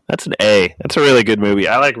Avenger. That's an A. That's a really good movie.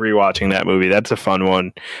 I like rewatching that movie. That's a fun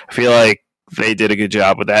one. I feel like they did a good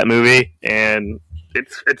job with that movie, and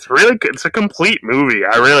it's really good. It's a complete movie.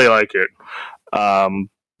 I really like it.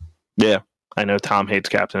 Yeah, I know Tom hates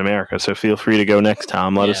Captain America, so feel free to go next,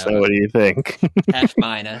 Tom. Let us know what you think. F-.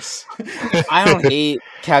 I don't hate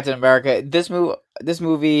Captain America. This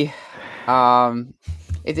movie,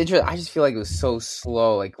 it's interesting. I just feel like it was so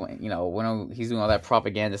slow. Like when he's doing all that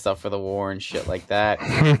propaganda stuff for the war and shit like that.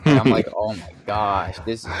 And I'm like, oh my gosh,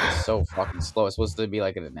 this is just so fucking slow. It's supposed to be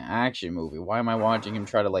like an action movie. Why am I watching him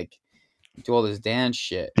try to like do all this dance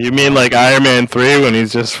shit? You mean like Iron Man 3 when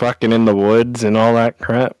he's just fucking in the woods and all that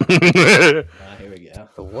crap? Here we go.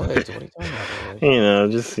 The woods. What are you talking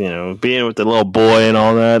about? Just being with the little boy and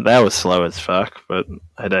all that. That was slow as fuck. But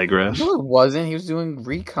I digress. No, it wasn't. He was doing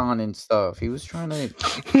recon and stuff. He was trying to.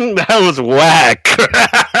 That was whack.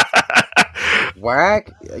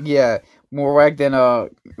 Whack? Yeah, more whack than a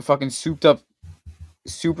fucking souped up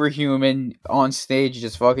superhuman on stage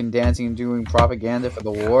just fucking dancing and doing propaganda for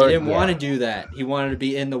the war. He didn't want to do that. He wanted to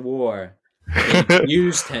be in the war. They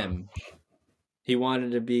used him. He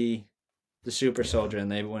wanted to be the super soldier,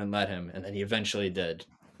 and they wouldn't let him, and then he eventually did.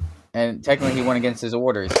 And technically, he went against his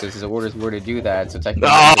orders because his orders were to do that. So technically,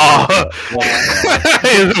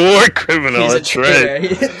 he's a war criminal. That's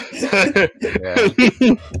right.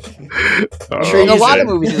 In a lot of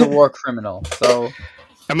movies, he's a war criminal. So,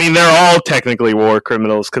 I mean, they're all technically war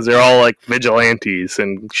criminals because they're all like vigilantes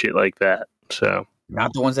and shit like that. So,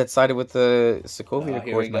 not the ones that sided with the Sokovia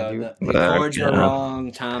Accords, my dude. The Accords were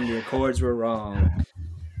wrong, Tom. The Accords were wrong.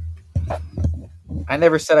 I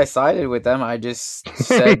never said I sided with them. I just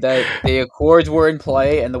said that the Accords were in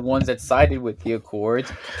play, and the ones that sided with the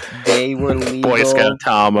Accords, they were legal Boy Scout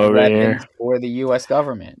Tom over here for the U.S.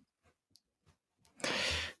 government.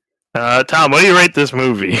 Tom, what do you rate this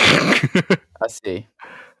movie? I see.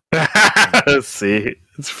 See,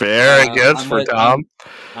 it's fair, I guess, for Tom.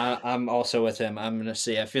 I'm also with him. I'm gonna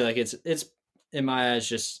see. I feel like it's in my eyes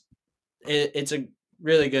just it's a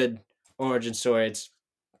really good origin story. It's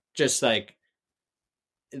just like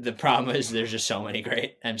the problem is there's just so many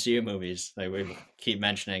great MCU movies like we keep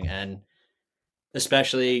mentioning, and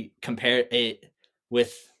especially compare it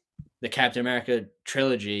with the Captain America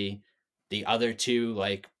trilogy, the other two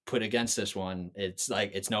like put against this one, it's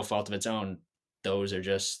like it's no fault of its own. Those are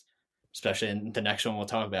just, especially in the next one we'll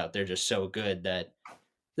talk about, they're just so good that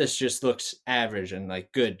this just looks average and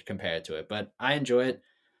like good compared to it. But I enjoy it.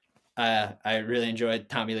 I really enjoyed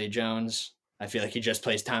Tommy Lee Jones. I feel like he just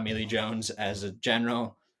plays Tommy Lee Jones as a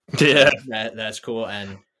general. Yeah, that's cool.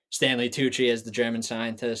 And Stanley Tucci as the German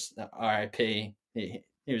scientist. R.I.P. He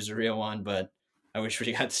was a real one, but I wish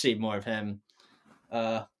we got to see more of him.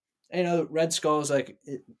 Red Skull is like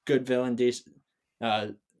good villain, decent.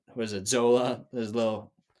 Was it Zola? His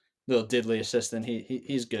little diddly assistant.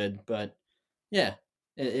 He's good, but yeah,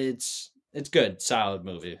 it's good, solid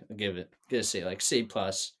movie. I'll give it a C, like C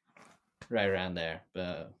plus, right around there.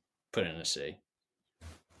 But put it in a C.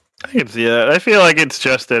 I can see that. I feel like it's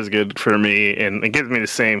just as good for me, and it gives me the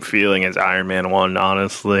same feeling as Iron Man 1,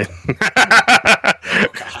 honestly. Oh,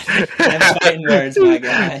 God. I'm fighting words, my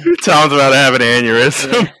guy. Tom's about to have an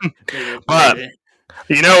aneurysm. Yeah. But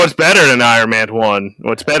you know what's better than Iron Man 1?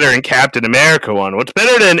 What's better than Captain America 1? What's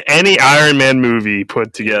better than any Iron Man movie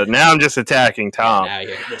put together? Now I'm just attacking Tom.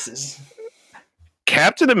 This is...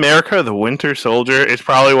 Captain America: The Winter Soldier is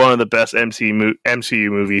probably one of the best MCU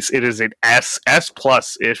movies. It is an S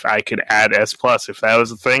plus. If I could add S plus, if that was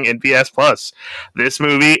the thing, it'd be S plus. This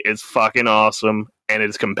movie is fucking awesome, and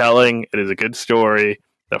it's compelling. It is a good story.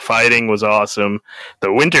 The fighting was awesome.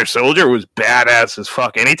 The Winter Soldier was badass as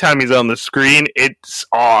fuck. Anytime he's on the screen, it's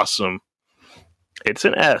awesome. It's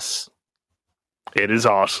an S. It is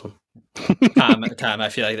awesome. Tom, I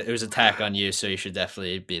feel like it was an attack on you, so you should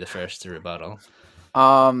definitely be the first to rebuttal.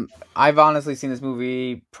 I've honestly seen this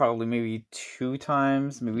movie probably maybe 2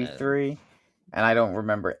 times, maybe 3, and I don't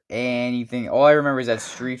remember anything. All I remember is that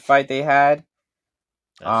street fight they had.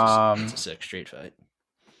 It's a sick street fight.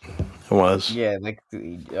 It was. Yeah, like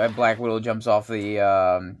Black Widow jumps off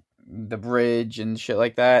the bridge and shit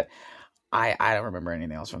like that. I don't remember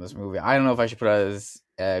anything else from this movie. I don't know if I should put it as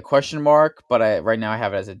a question mark, but right now I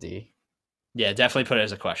have it as a D. Yeah, definitely put it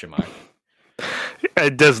as a question mark.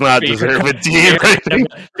 It does not deserve a D rating.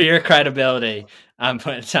 For your credibility, I'm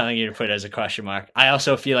telling you to put it as a question mark. I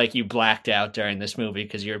also feel like you blacked out during this movie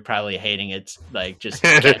because you're probably hating it, like just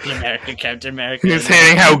Captain America. He's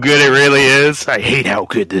hating how good it really is. I hate how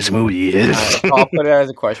good this movie is. I'll put it as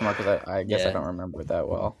a question mark because I guess I don't remember it that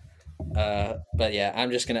well. But yeah,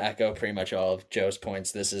 I'm just gonna echo pretty much all of Joe's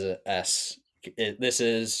points. This is a S. This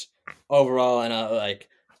is overall, and like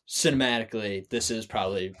cinematically, this is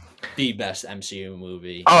probably the best MCU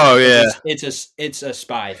movie. Oh yeah, it's a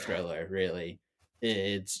spy thriller. Really,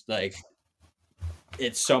 it's like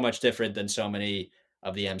it's so much different than so many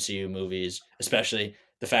of the MCU movies. Especially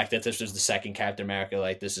the fact that this was the second Captain America.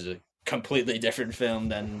 Like this is a completely different film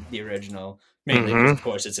than the original. Mainly, because of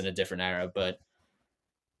course, it's in a different era, but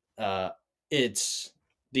it's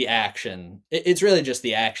the action. It's really just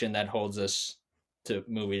the action that holds us to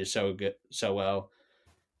movies so well.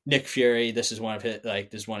 Nick Fury, this is one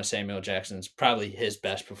of Samuel Jackson's probably his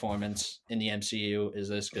best performance in the MCU. Is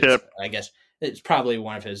this? Yep. I guess it's probably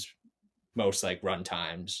one of his most like run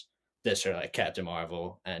times. This or like Captain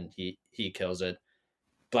Marvel, and he kills it.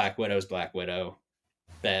 Black Widow's Black Widow,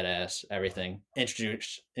 badass, everything.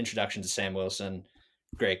 Introduction to Sam Wilson,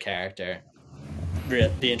 great character.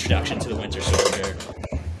 The introduction to the Winter Soldier,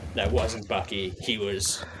 that wasn't Bucky. He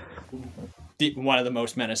was one of the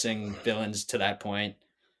most menacing villains to that point.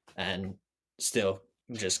 And still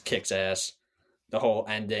just kicks ass. The whole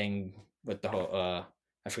ending with the whole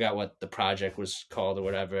I forgot what the project was called or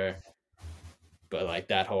whatever, but like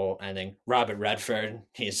that whole ending. Robert Redford,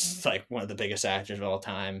 he's like one of the biggest actors of all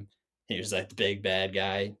time. He was like the big bad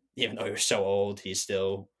guy, even though he was so old. He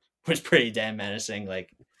still was pretty damn menacing,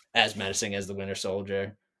 like as menacing as the Winter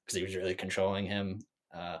Soldier, because he was really controlling him.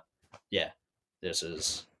 Yeah, this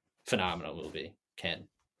is a phenomenal movie.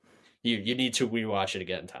 You need to rewatch it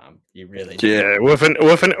again, Tom. You really do. Yeah, with an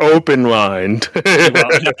open mind.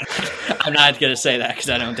 I'm not going to say that because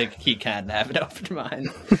I don't think he can have an open mind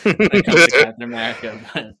when it comes to Captain America,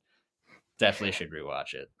 but definitely should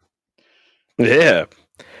rewatch it. Yeah.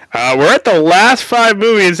 We're at the last 5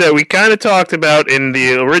 movies that we kind of talked about in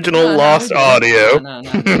the original Lost Audio. No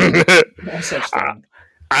such thing.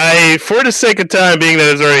 For the sake of time, being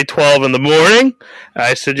that it's already 12 in the morning,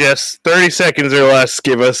 I suggest 30 seconds or less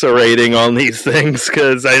give us a rating on these things,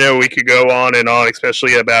 because I know we could go on and on,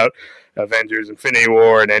 especially about Avengers, Infinity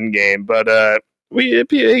War, and Endgame, but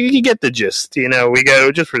you get the gist. We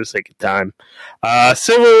go just for the sake of time.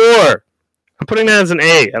 Civil War. I'm putting that as an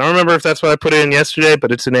A. I don't remember if that's what I put in yesterday,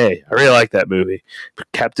 but it's an A. I really like that movie.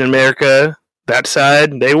 Captain America, that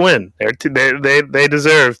side, they win. They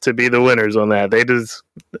deserve to be the winners on that.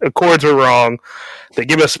 Accords were wrong. They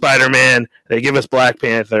give us Spider-Man. They give us Black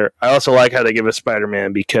Panther. I also like how they give us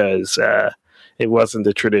Spider-Man because it wasn't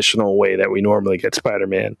the traditional way that we normally get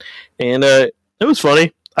Spider-Man. And it was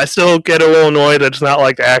funny. I still get a little annoyed that it's not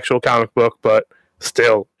like the actual comic book, but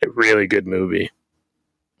still a really good movie.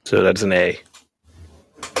 So that's an A.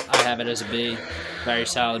 I have it as a B. Very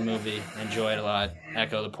solid movie. Enjoyed a lot.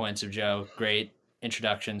 Echo the points of Joe. Great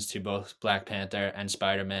introductions to both Black Panther and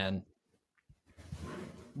Spider-Man.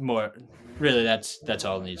 Really, that's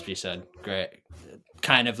all that needs to be said. Great.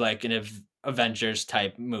 Kind of like an Avengers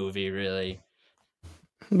type movie, really.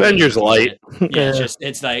 Avengers light. Yeah,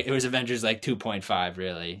 it's like it was Avengers like 2.5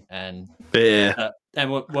 really. And yeah.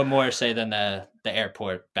 And what more to say than the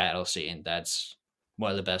airport battle scene? That's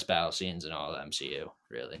one of the best battle scenes in all of MCU,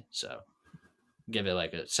 really. So give it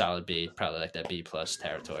like a solid B, probably like that B plus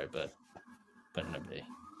territory, but putting a B.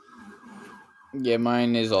 Yeah,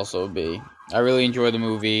 mine is also a B. I really enjoyed the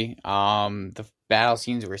movie. The battle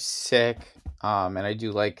scenes were sick, and I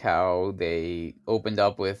do like how they opened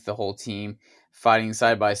up with the whole team fighting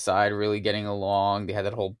side by side, really getting along. They had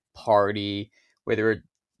that whole party where they were,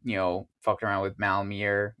 fucking around with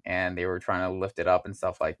Malmir, and they were trying to lift it up and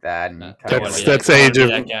stuff like that. And that's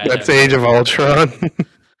Age of Ultron.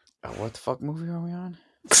 What the fuck movie are we on?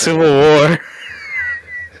 Civil War.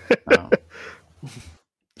 Oh.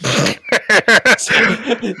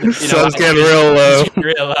 Sun's getting real low.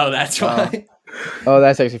 Real low, that's why. Oh,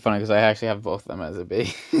 that's actually funny because I actually have both of them as a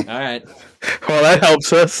B. All right. Well, that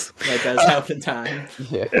helps us. That does help in time.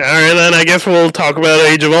 Yeah. All right, then I guess we'll talk about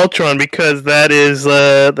Age of Ultron because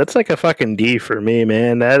that's like a fucking D for me,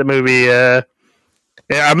 man. That movie,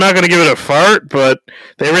 I'm not going to give it a fart, but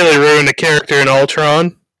they really ruined the character in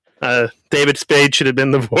Ultron. David Spade should have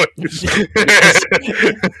been the voice.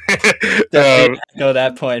 Echo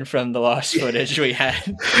that point from the lost footage we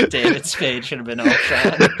had. David Spade should have been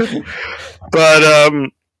Ultron. But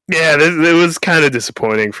yeah, it was kind of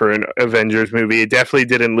disappointing for an Avengers movie. It definitely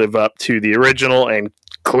didn't live up to the original, and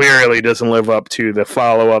clearly doesn't live up to the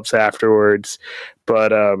follow-ups afterwards.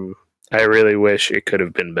 But I really wish it could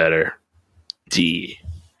have been better. D.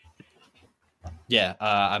 Yeah,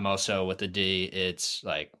 I'm also with the D. It's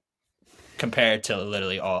like compared to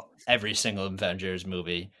literally every single Avengers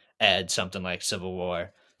movie, add something like Civil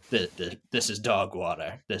War. This is dog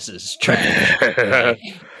water. This is trash.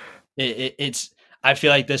 It's. I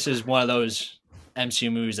feel like this is one of those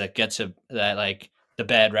MCU movies that gets that like the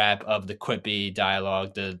bad rap of the quippy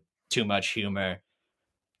dialogue, the too much humor.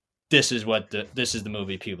 This is the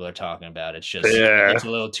movie people are talking about. It's just it's a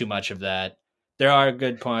little too much of that. There are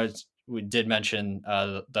good parts. We did mention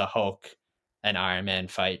the Hulk and Iron Man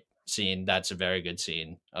fight scene. That's a very good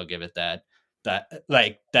scene. I'll give it that.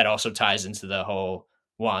 That also ties into the whole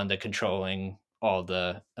Wanda controlling all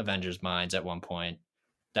the Avengers' minds at one point.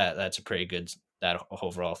 That's a pretty good that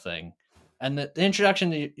overall thing. And the introduction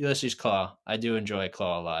to Ulysses Claw, I do enjoy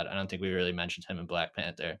Claw a lot. I don't think we really mentioned him in Black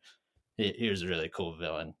Panther. He was a really cool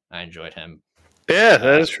villain. I enjoyed him. Yeah,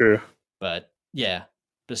 that is true. But yeah,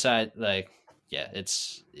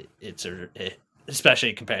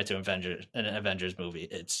 especially compared to an Avengers movie,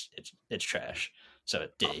 it's trash. So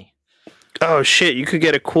D. Oh shit! You could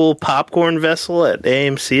get a cool popcorn vessel at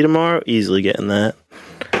AMC tomorrow. Easily getting that.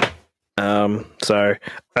 Sorry.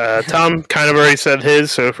 Tom kind of already said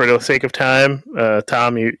his, so for the sake of time,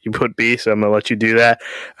 Tom, you put B, so I'm gonna let you do that.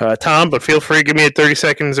 Tom, but feel free to give me 30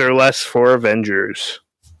 seconds or less for Avengers.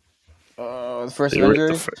 The first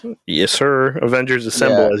Avengers? Yes, sir. Avengers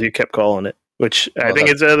Assemble, as you kept calling it. Which I think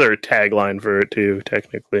is another tagline for it too,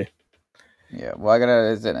 technically. Yeah, well,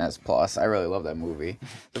 it's an S+. I really love that movie.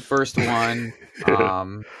 The first one,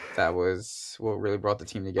 that was what really brought the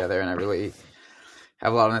team together, and I really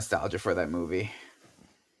have a lot of nostalgia for that movie.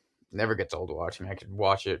 Never gets old watching. I could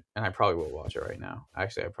watch it, and I probably will watch it right now.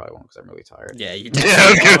 Actually, I probably won't because I'm really tired. Yeah, you did. Yeah, I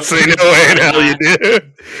was going to say, no way in hell you do.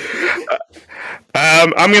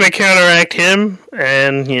 I'm going to counteract him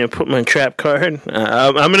and put my trap card.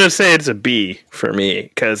 I'm going to say it's a B for me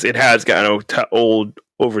because it has gotten old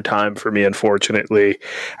over time for me, unfortunately.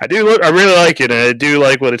 I really like it, and I do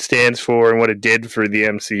like what it stands for and what it did for the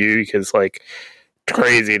MCU because,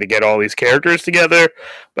 crazy to get all these characters together.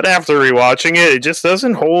 But after rewatching it, it just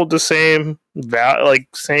doesn't hold the same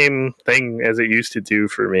same thing as it used to do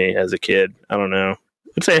for me as a kid. I don't know.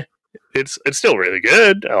 It's still really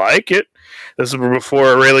good. I like it. This is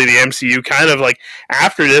before really the MCU kind of like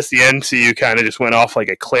after this the MCU kind of just went off like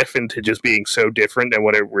a cliff into just being so different than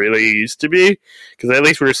what it really used to be. Because at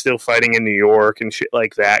least we were still fighting in New York and shit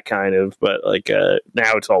like that kind of. But like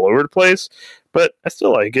now it's all over the place. But I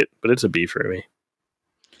still like it. But it's a B for me.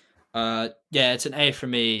 Yeah, it's an A for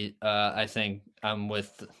me. I think I'm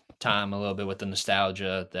with Tom a little bit with the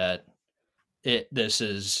nostalgia that this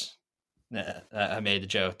is. I made the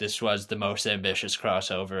joke. This was the most ambitious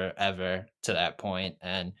crossover ever to that point,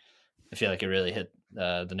 and I feel like it really hit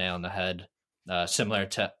the nail on the head. Similar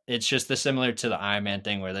to the Iron Man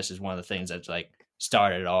thing, where this is one of the things that's like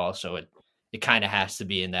started it all. So it kind of has to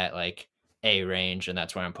be in that like A range, and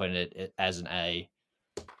that's where I'm putting it as an A.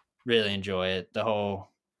 Really enjoy it. The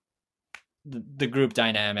group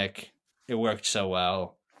dynamic, it worked so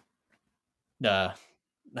well. I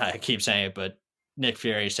keep saying it, but Nick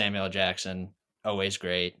Fury, Samuel L. Jackson, always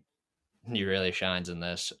great. He really shines in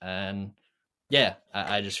this, and yeah,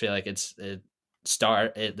 I just feel like this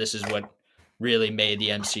is what really made the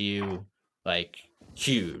MCU like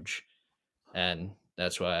huge, and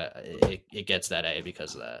that's why it gets that A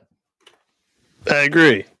because of that. I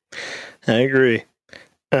agree.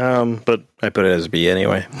 But I put it as B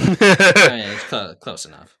anyway. It's close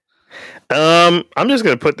enough. I'm just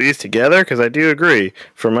going to put these together because I do agree.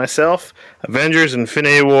 For myself, Avengers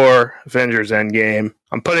Infinity War, Avengers Endgame.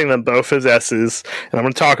 I'm putting them both as S's, and I'm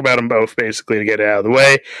going to talk about them both basically to get it out of the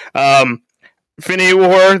way. Infinity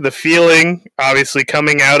War, the feeling, obviously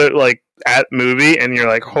coming out at movie, and you're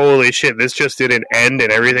like, holy shit, this just didn't end,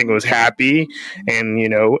 and everything was happy, and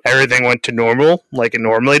everything went to normal like it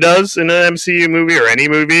normally does in an MCU movie or any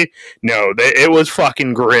movie. No, it was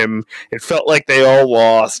fucking grim. It felt like they all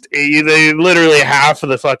lost. They literally half of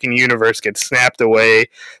the fucking universe gets snapped away.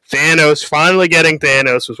 Finally getting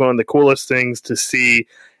Thanos was one of the coolest things to see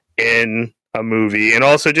in a movie, and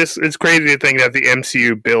also just it's crazy to think that the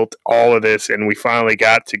MCU built all of this and we finally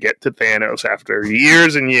got to get to Thanos after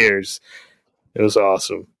years and years. It was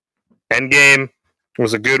awesome. Endgame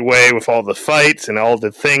was a good way with all the fights and all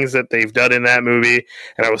the things that they've done in that movie,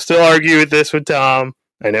 and I will still argue with this with Tom.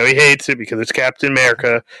 I know he hates it because it's Captain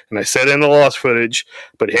America, and I said it in the lost footage,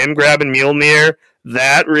 but him grabbing Mjolnir,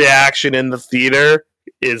 that reaction in the theater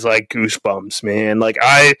is like goosebumps, man. Like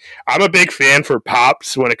I'm a big fan for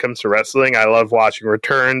pops when it comes to wrestling. I love watching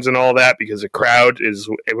returns and all that because the crowd is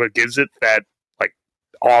what gives it that like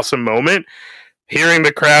awesome moment. Hearing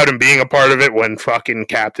the crowd and being a part of it when fucking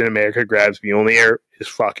Captain America grabs Mjolnir is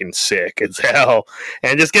fucking sick as hell.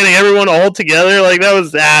 And just getting everyone all together like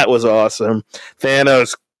that was awesome.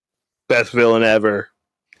 Thanos, best villain ever.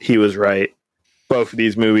 He was right. Both of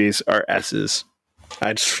these movies are S's.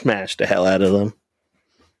 I'd smash the hell out of them.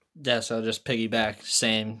 Yeah, so I'll just piggyback,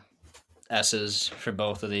 same S's for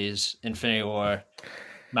both of these. Infinity War,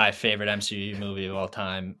 my favorite MCU movie of all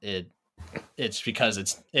time. It's because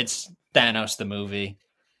it's Thanos the movie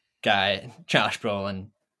guy, Josh Brolin,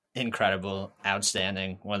 incredible,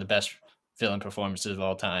 outstanding, one of the best villain performances of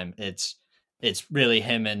all time. It's really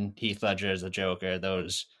him and Heath Ledger as the Joker.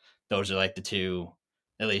 Those are like the two,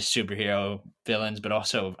 at least superhero villains, but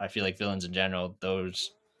also I feel like villains in general.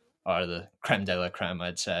 Those are the creme de la creme,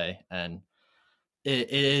 I'd say. And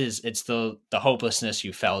it's the hopelessness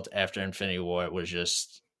you felt after Infinity War. It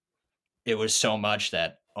was so much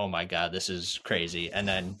that, oh my God, this is crazy. And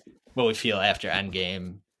then what we feel after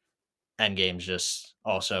Endgame's just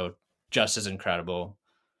also just as incredible.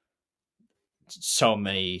 So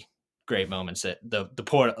many great moments that the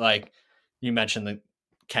portal, like you mentioned the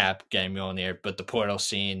Cap getting Mjolnir, but the portal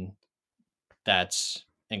scene, that's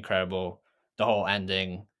incredible. The whole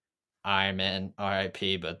ending, Iron Man,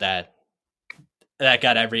 R.I.P., but that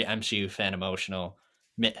got every MCU fan emotional.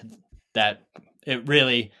 That it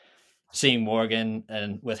really, seeing Morgan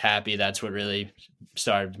and with Happy, that's what really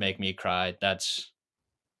started to make me cry. That's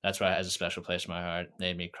why it has a special place in my heart.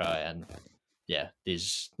 Made me cry, and yeah,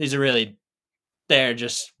 these are really, they're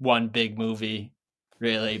just one big movie,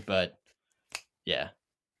 really. But yeah,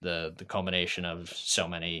 the culmination of so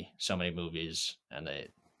many movies, and they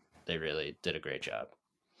really did a great job.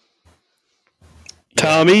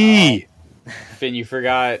 Tommy! Finn, you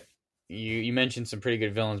forgot. You mentioned some pretty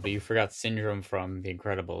good villains, but you forgot Syndrome from The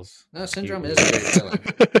Incredibles. No, Syndrome is a great villain.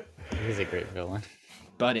 He is a great villain.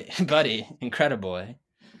 Buddy, Incredible.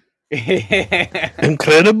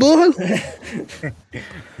 Incredible?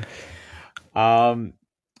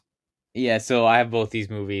 Yeah, so I have both these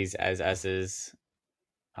movies as S's.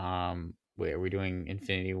 Wait, are we doing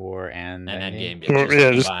Infinity War and Endgame?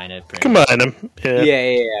 Yeah, just combine it. combine them. Yeah.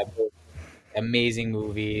 Yeah. Amazing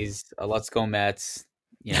movies. Let's go Mets.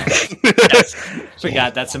 You know, Yes.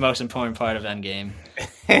 Forgot that's the most important part of Endgame.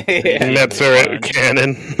 And that's our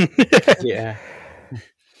canon. Yeah.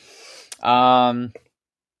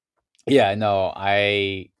 Yeah. No.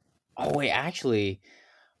 Oh wait. Actually,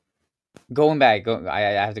 going back. I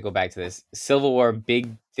have to go back to this Civil War. Big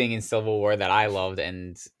thing in Civil War that I loved,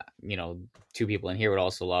 and two people in here would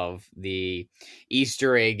also love the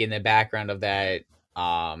Easter egg in the background of that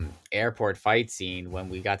airport fight scene when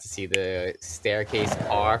we got to see the staircase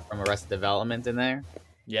car from Arrested Development in there.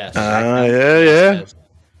 Yes. Yeah.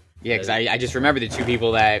 Yeah, because I just remember the two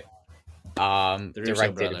people that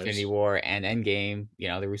directed brothers. Infinity War and Endgame.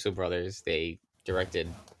 The Russo brothers. They directed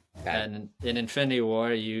that. And in Infinity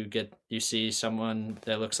War, you see someone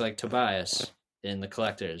that looks like Tobias in the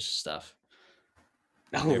collector's stuff.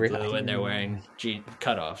 Oh, They're really? blue and they're wearing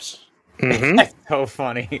cutoffs. Mm-hmm. That's so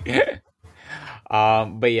funny.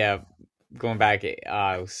 But yeah, going back,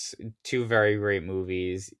 two very great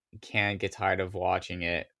movies. Can't get tired of watching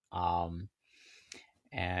it.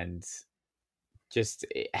 And just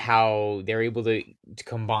how they're able to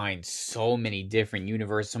combine so many different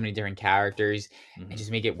universes, so many different characters, and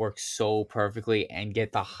just make it work so perfectly and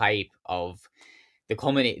get the hype of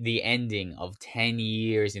the ending of 10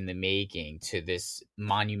 years in the making to this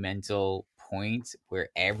monumental point where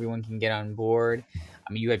everyone can get on board.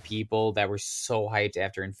 I mean, you had people that were so hyped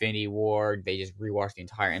after Infinity War, they just rewatched the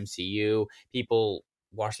entire MCU. People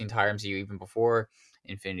watched the entire MCU even before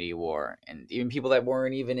Infinity War, and even people that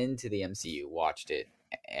weren't even into the MCU watched it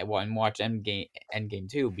and watched Endgame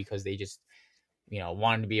too, because they just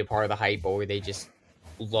wanted to be a part of the hype, or they just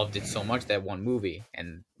loved it so much, that one movie.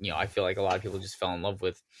 And I feel like a lot of people just fell in love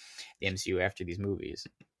with the MCU after these movies.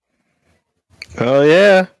 Oh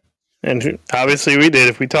yeah, and obviously we did.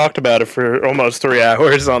 If we talked about it for almost 3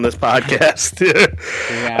 hours on this podcast. 3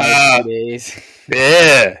 hours, 2 days.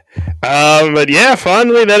 Yeah. But yeah,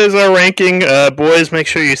 finally, that is our ranking. Boys, make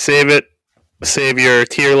sure you save it. Save your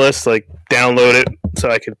tier list, like download it so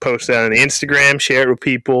I can post that on the Instagram, share it with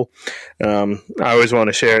people. I always want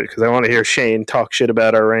to share it because I want to hear Shane talk shit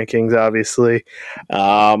about our rankings, obviously.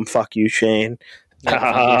 Fuck you, Shane.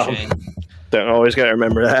 Yeah, fuck you, Shane. Don't always got to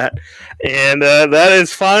remember that. And that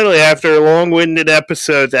is finally, after a long-winded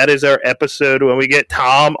episode, that is our episode when we get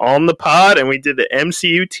Tom on the pod, and we did the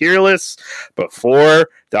MCU tier list before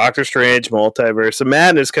Doctor Strange Multiverse of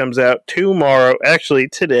Madness comes out tomorrow. Actually,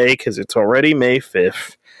 today, because it's already May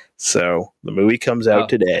 5th. So the movie comes out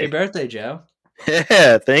today. Happy birthday, Joe.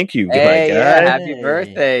 Yeah, thank you. Hey, guy. yeah, happy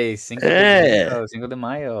birthday. Cinco de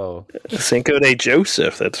Mayo. Cinco de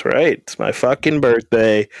Joseph, that's right. It's my fucking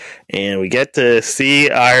birthday. And we get to see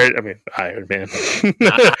Iron Man.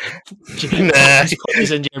 Nah.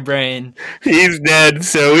 He's in your brain. He's dead,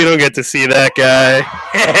 so we don't get to see that guy.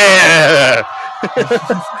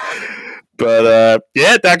 But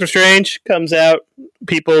yeah, Doctor Strange comes out.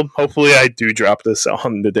 People, hopefully I do drop this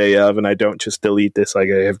on the day of and I don't just delete this like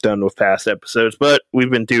I have done with past episodes, but we've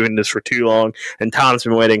been doing this for too long and Tom's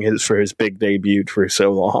been waiting for his big debut for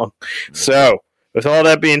so long. So with all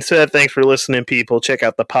that being said, thanks for listening, people. Check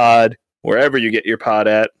out the pod wherever you get your pod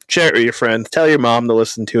at. Share it with your friends. Tell your mom to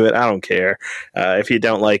listen to it. I don't care. If you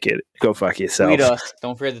don't like it, go fuck yourself. Tweet us.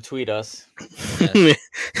 Don't forget to tweet us.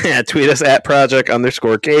 Yeah, tweet us at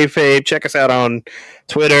project_kayfabe. Check us out on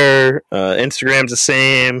Twitter. Instagram's the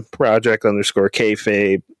same.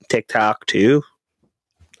 Project_kayfabe. TikTok too.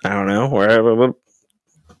 I don't know. Wherever.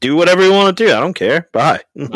 Do whatever you want to do. I don't care. Bye.